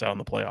and they miss out on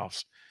the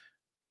playoffs.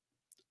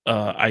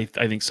 I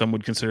think some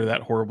would consider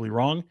that horribly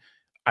wrong.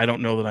 I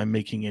don't know that I'm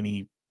making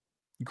any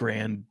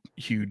grand,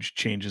 huge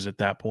changes at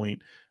that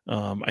point.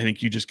 I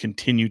think you just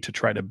continue to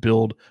try to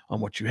build on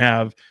what you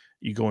have.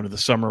 You go into the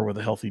summer with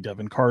a healthy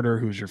Devin Carter,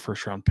 who's your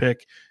first round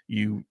pick.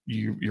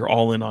 You're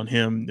all in on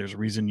him. There's a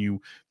reason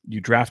you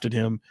drafted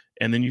him,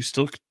 and then you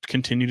still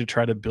continue to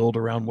try to build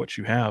around what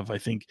you have. I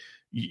think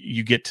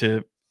you get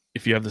to,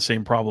 if you have the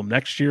same problem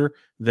next year,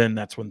 then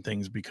that's when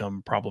things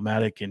become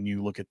problematic and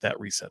you look at that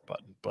reset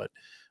button. But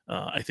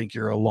I think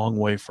you're a long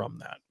way from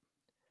that.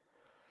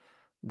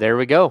 There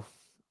we go.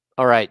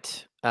 All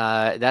right.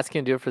 That's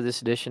going to do it for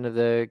this edition of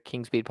the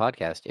King's Beat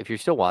podcast. If you're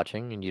still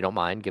watching and you don't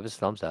mind, give us a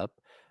thumbs up.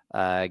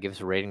 Give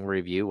us a rating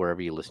review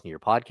wherever you listen to your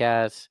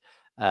podcasts.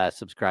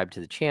 Subscribe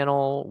to the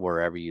channel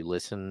wherever you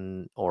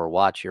listen or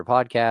watch your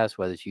podcast,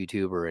 whether it's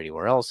YouTube or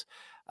anywhere else.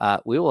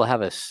 We will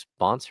have a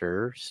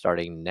sponsor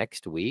starting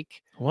next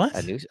week. What?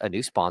 A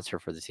new sponsor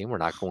for the team. We're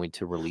not going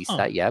to release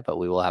that yet, but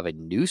we will have a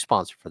new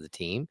sponsor for the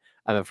team.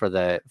 I mean, for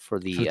the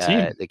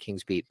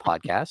King's Beat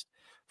podcast.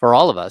 For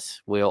all of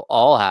us, we'll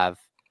all have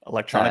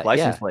electronic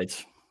license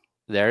plates.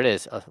 There it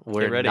is.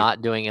 We're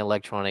not doing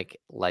electronic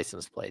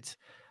license plates,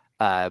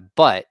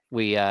 but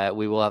we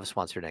will have a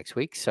sponsor next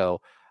week.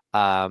 So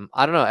I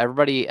don't know.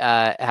 Everybody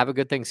have a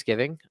good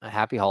Thanksgiving.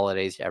 Happy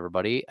holidays to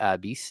everybody.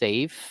 Be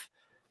safe.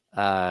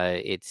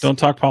 Don't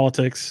talk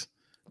politics.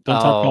 Don't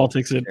talk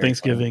politics at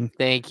Thanksgiving. Funny.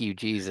 Thank you,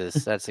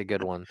 Jesus. That's a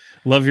good one.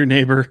 Love your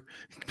neighbor.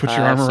 Put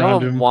your arm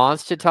around him.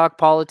 Wants to talk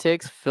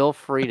politics, feel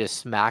free to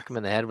smack him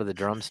in the head with a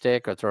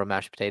drumstick or throw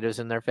mashed potatoes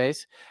in their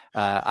face.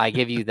 I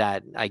give you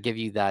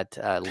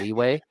that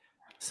leeway.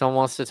 Someone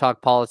wants to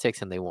talk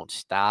politics and they won't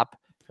stop.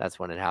 That's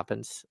when it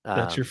happens.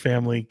 That's your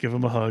family. Give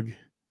them a hug.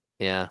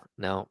 Yeah.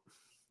 No.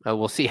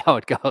 We'll see how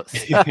it goes.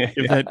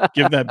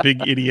 give that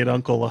big idiot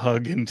uncle a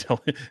hug and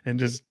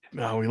just,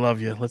 we love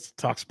you. Let's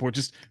talk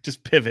sports.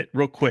 Just pivot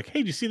real quick. Hey,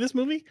 did you see this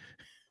movie?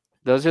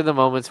 Those are the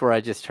moments where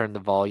I just turn the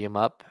volume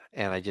up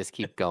and I just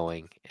keep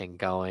going and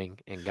going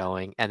and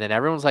going. And then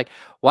everyone's like,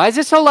 why is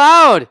it so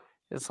loud?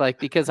 It's like,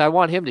 because I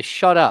want him to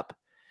shut up.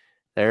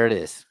 There it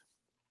is.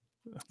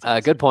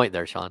 Awesome. Good point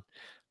there, Sean.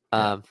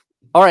 All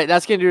right.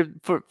 That's going to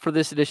do it for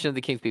this edition of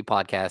the King's Beat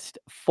podcast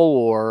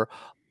for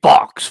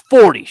Fox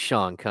 40,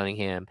 Sean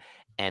Cunningham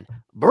and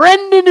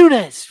Brenden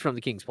Nunes from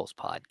the King's Pulse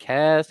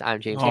podcast. I'm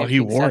James. Oh, he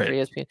wore it.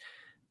 ESPN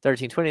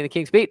 1320 the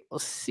King's Beat. We'll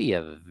see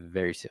you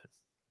very soon.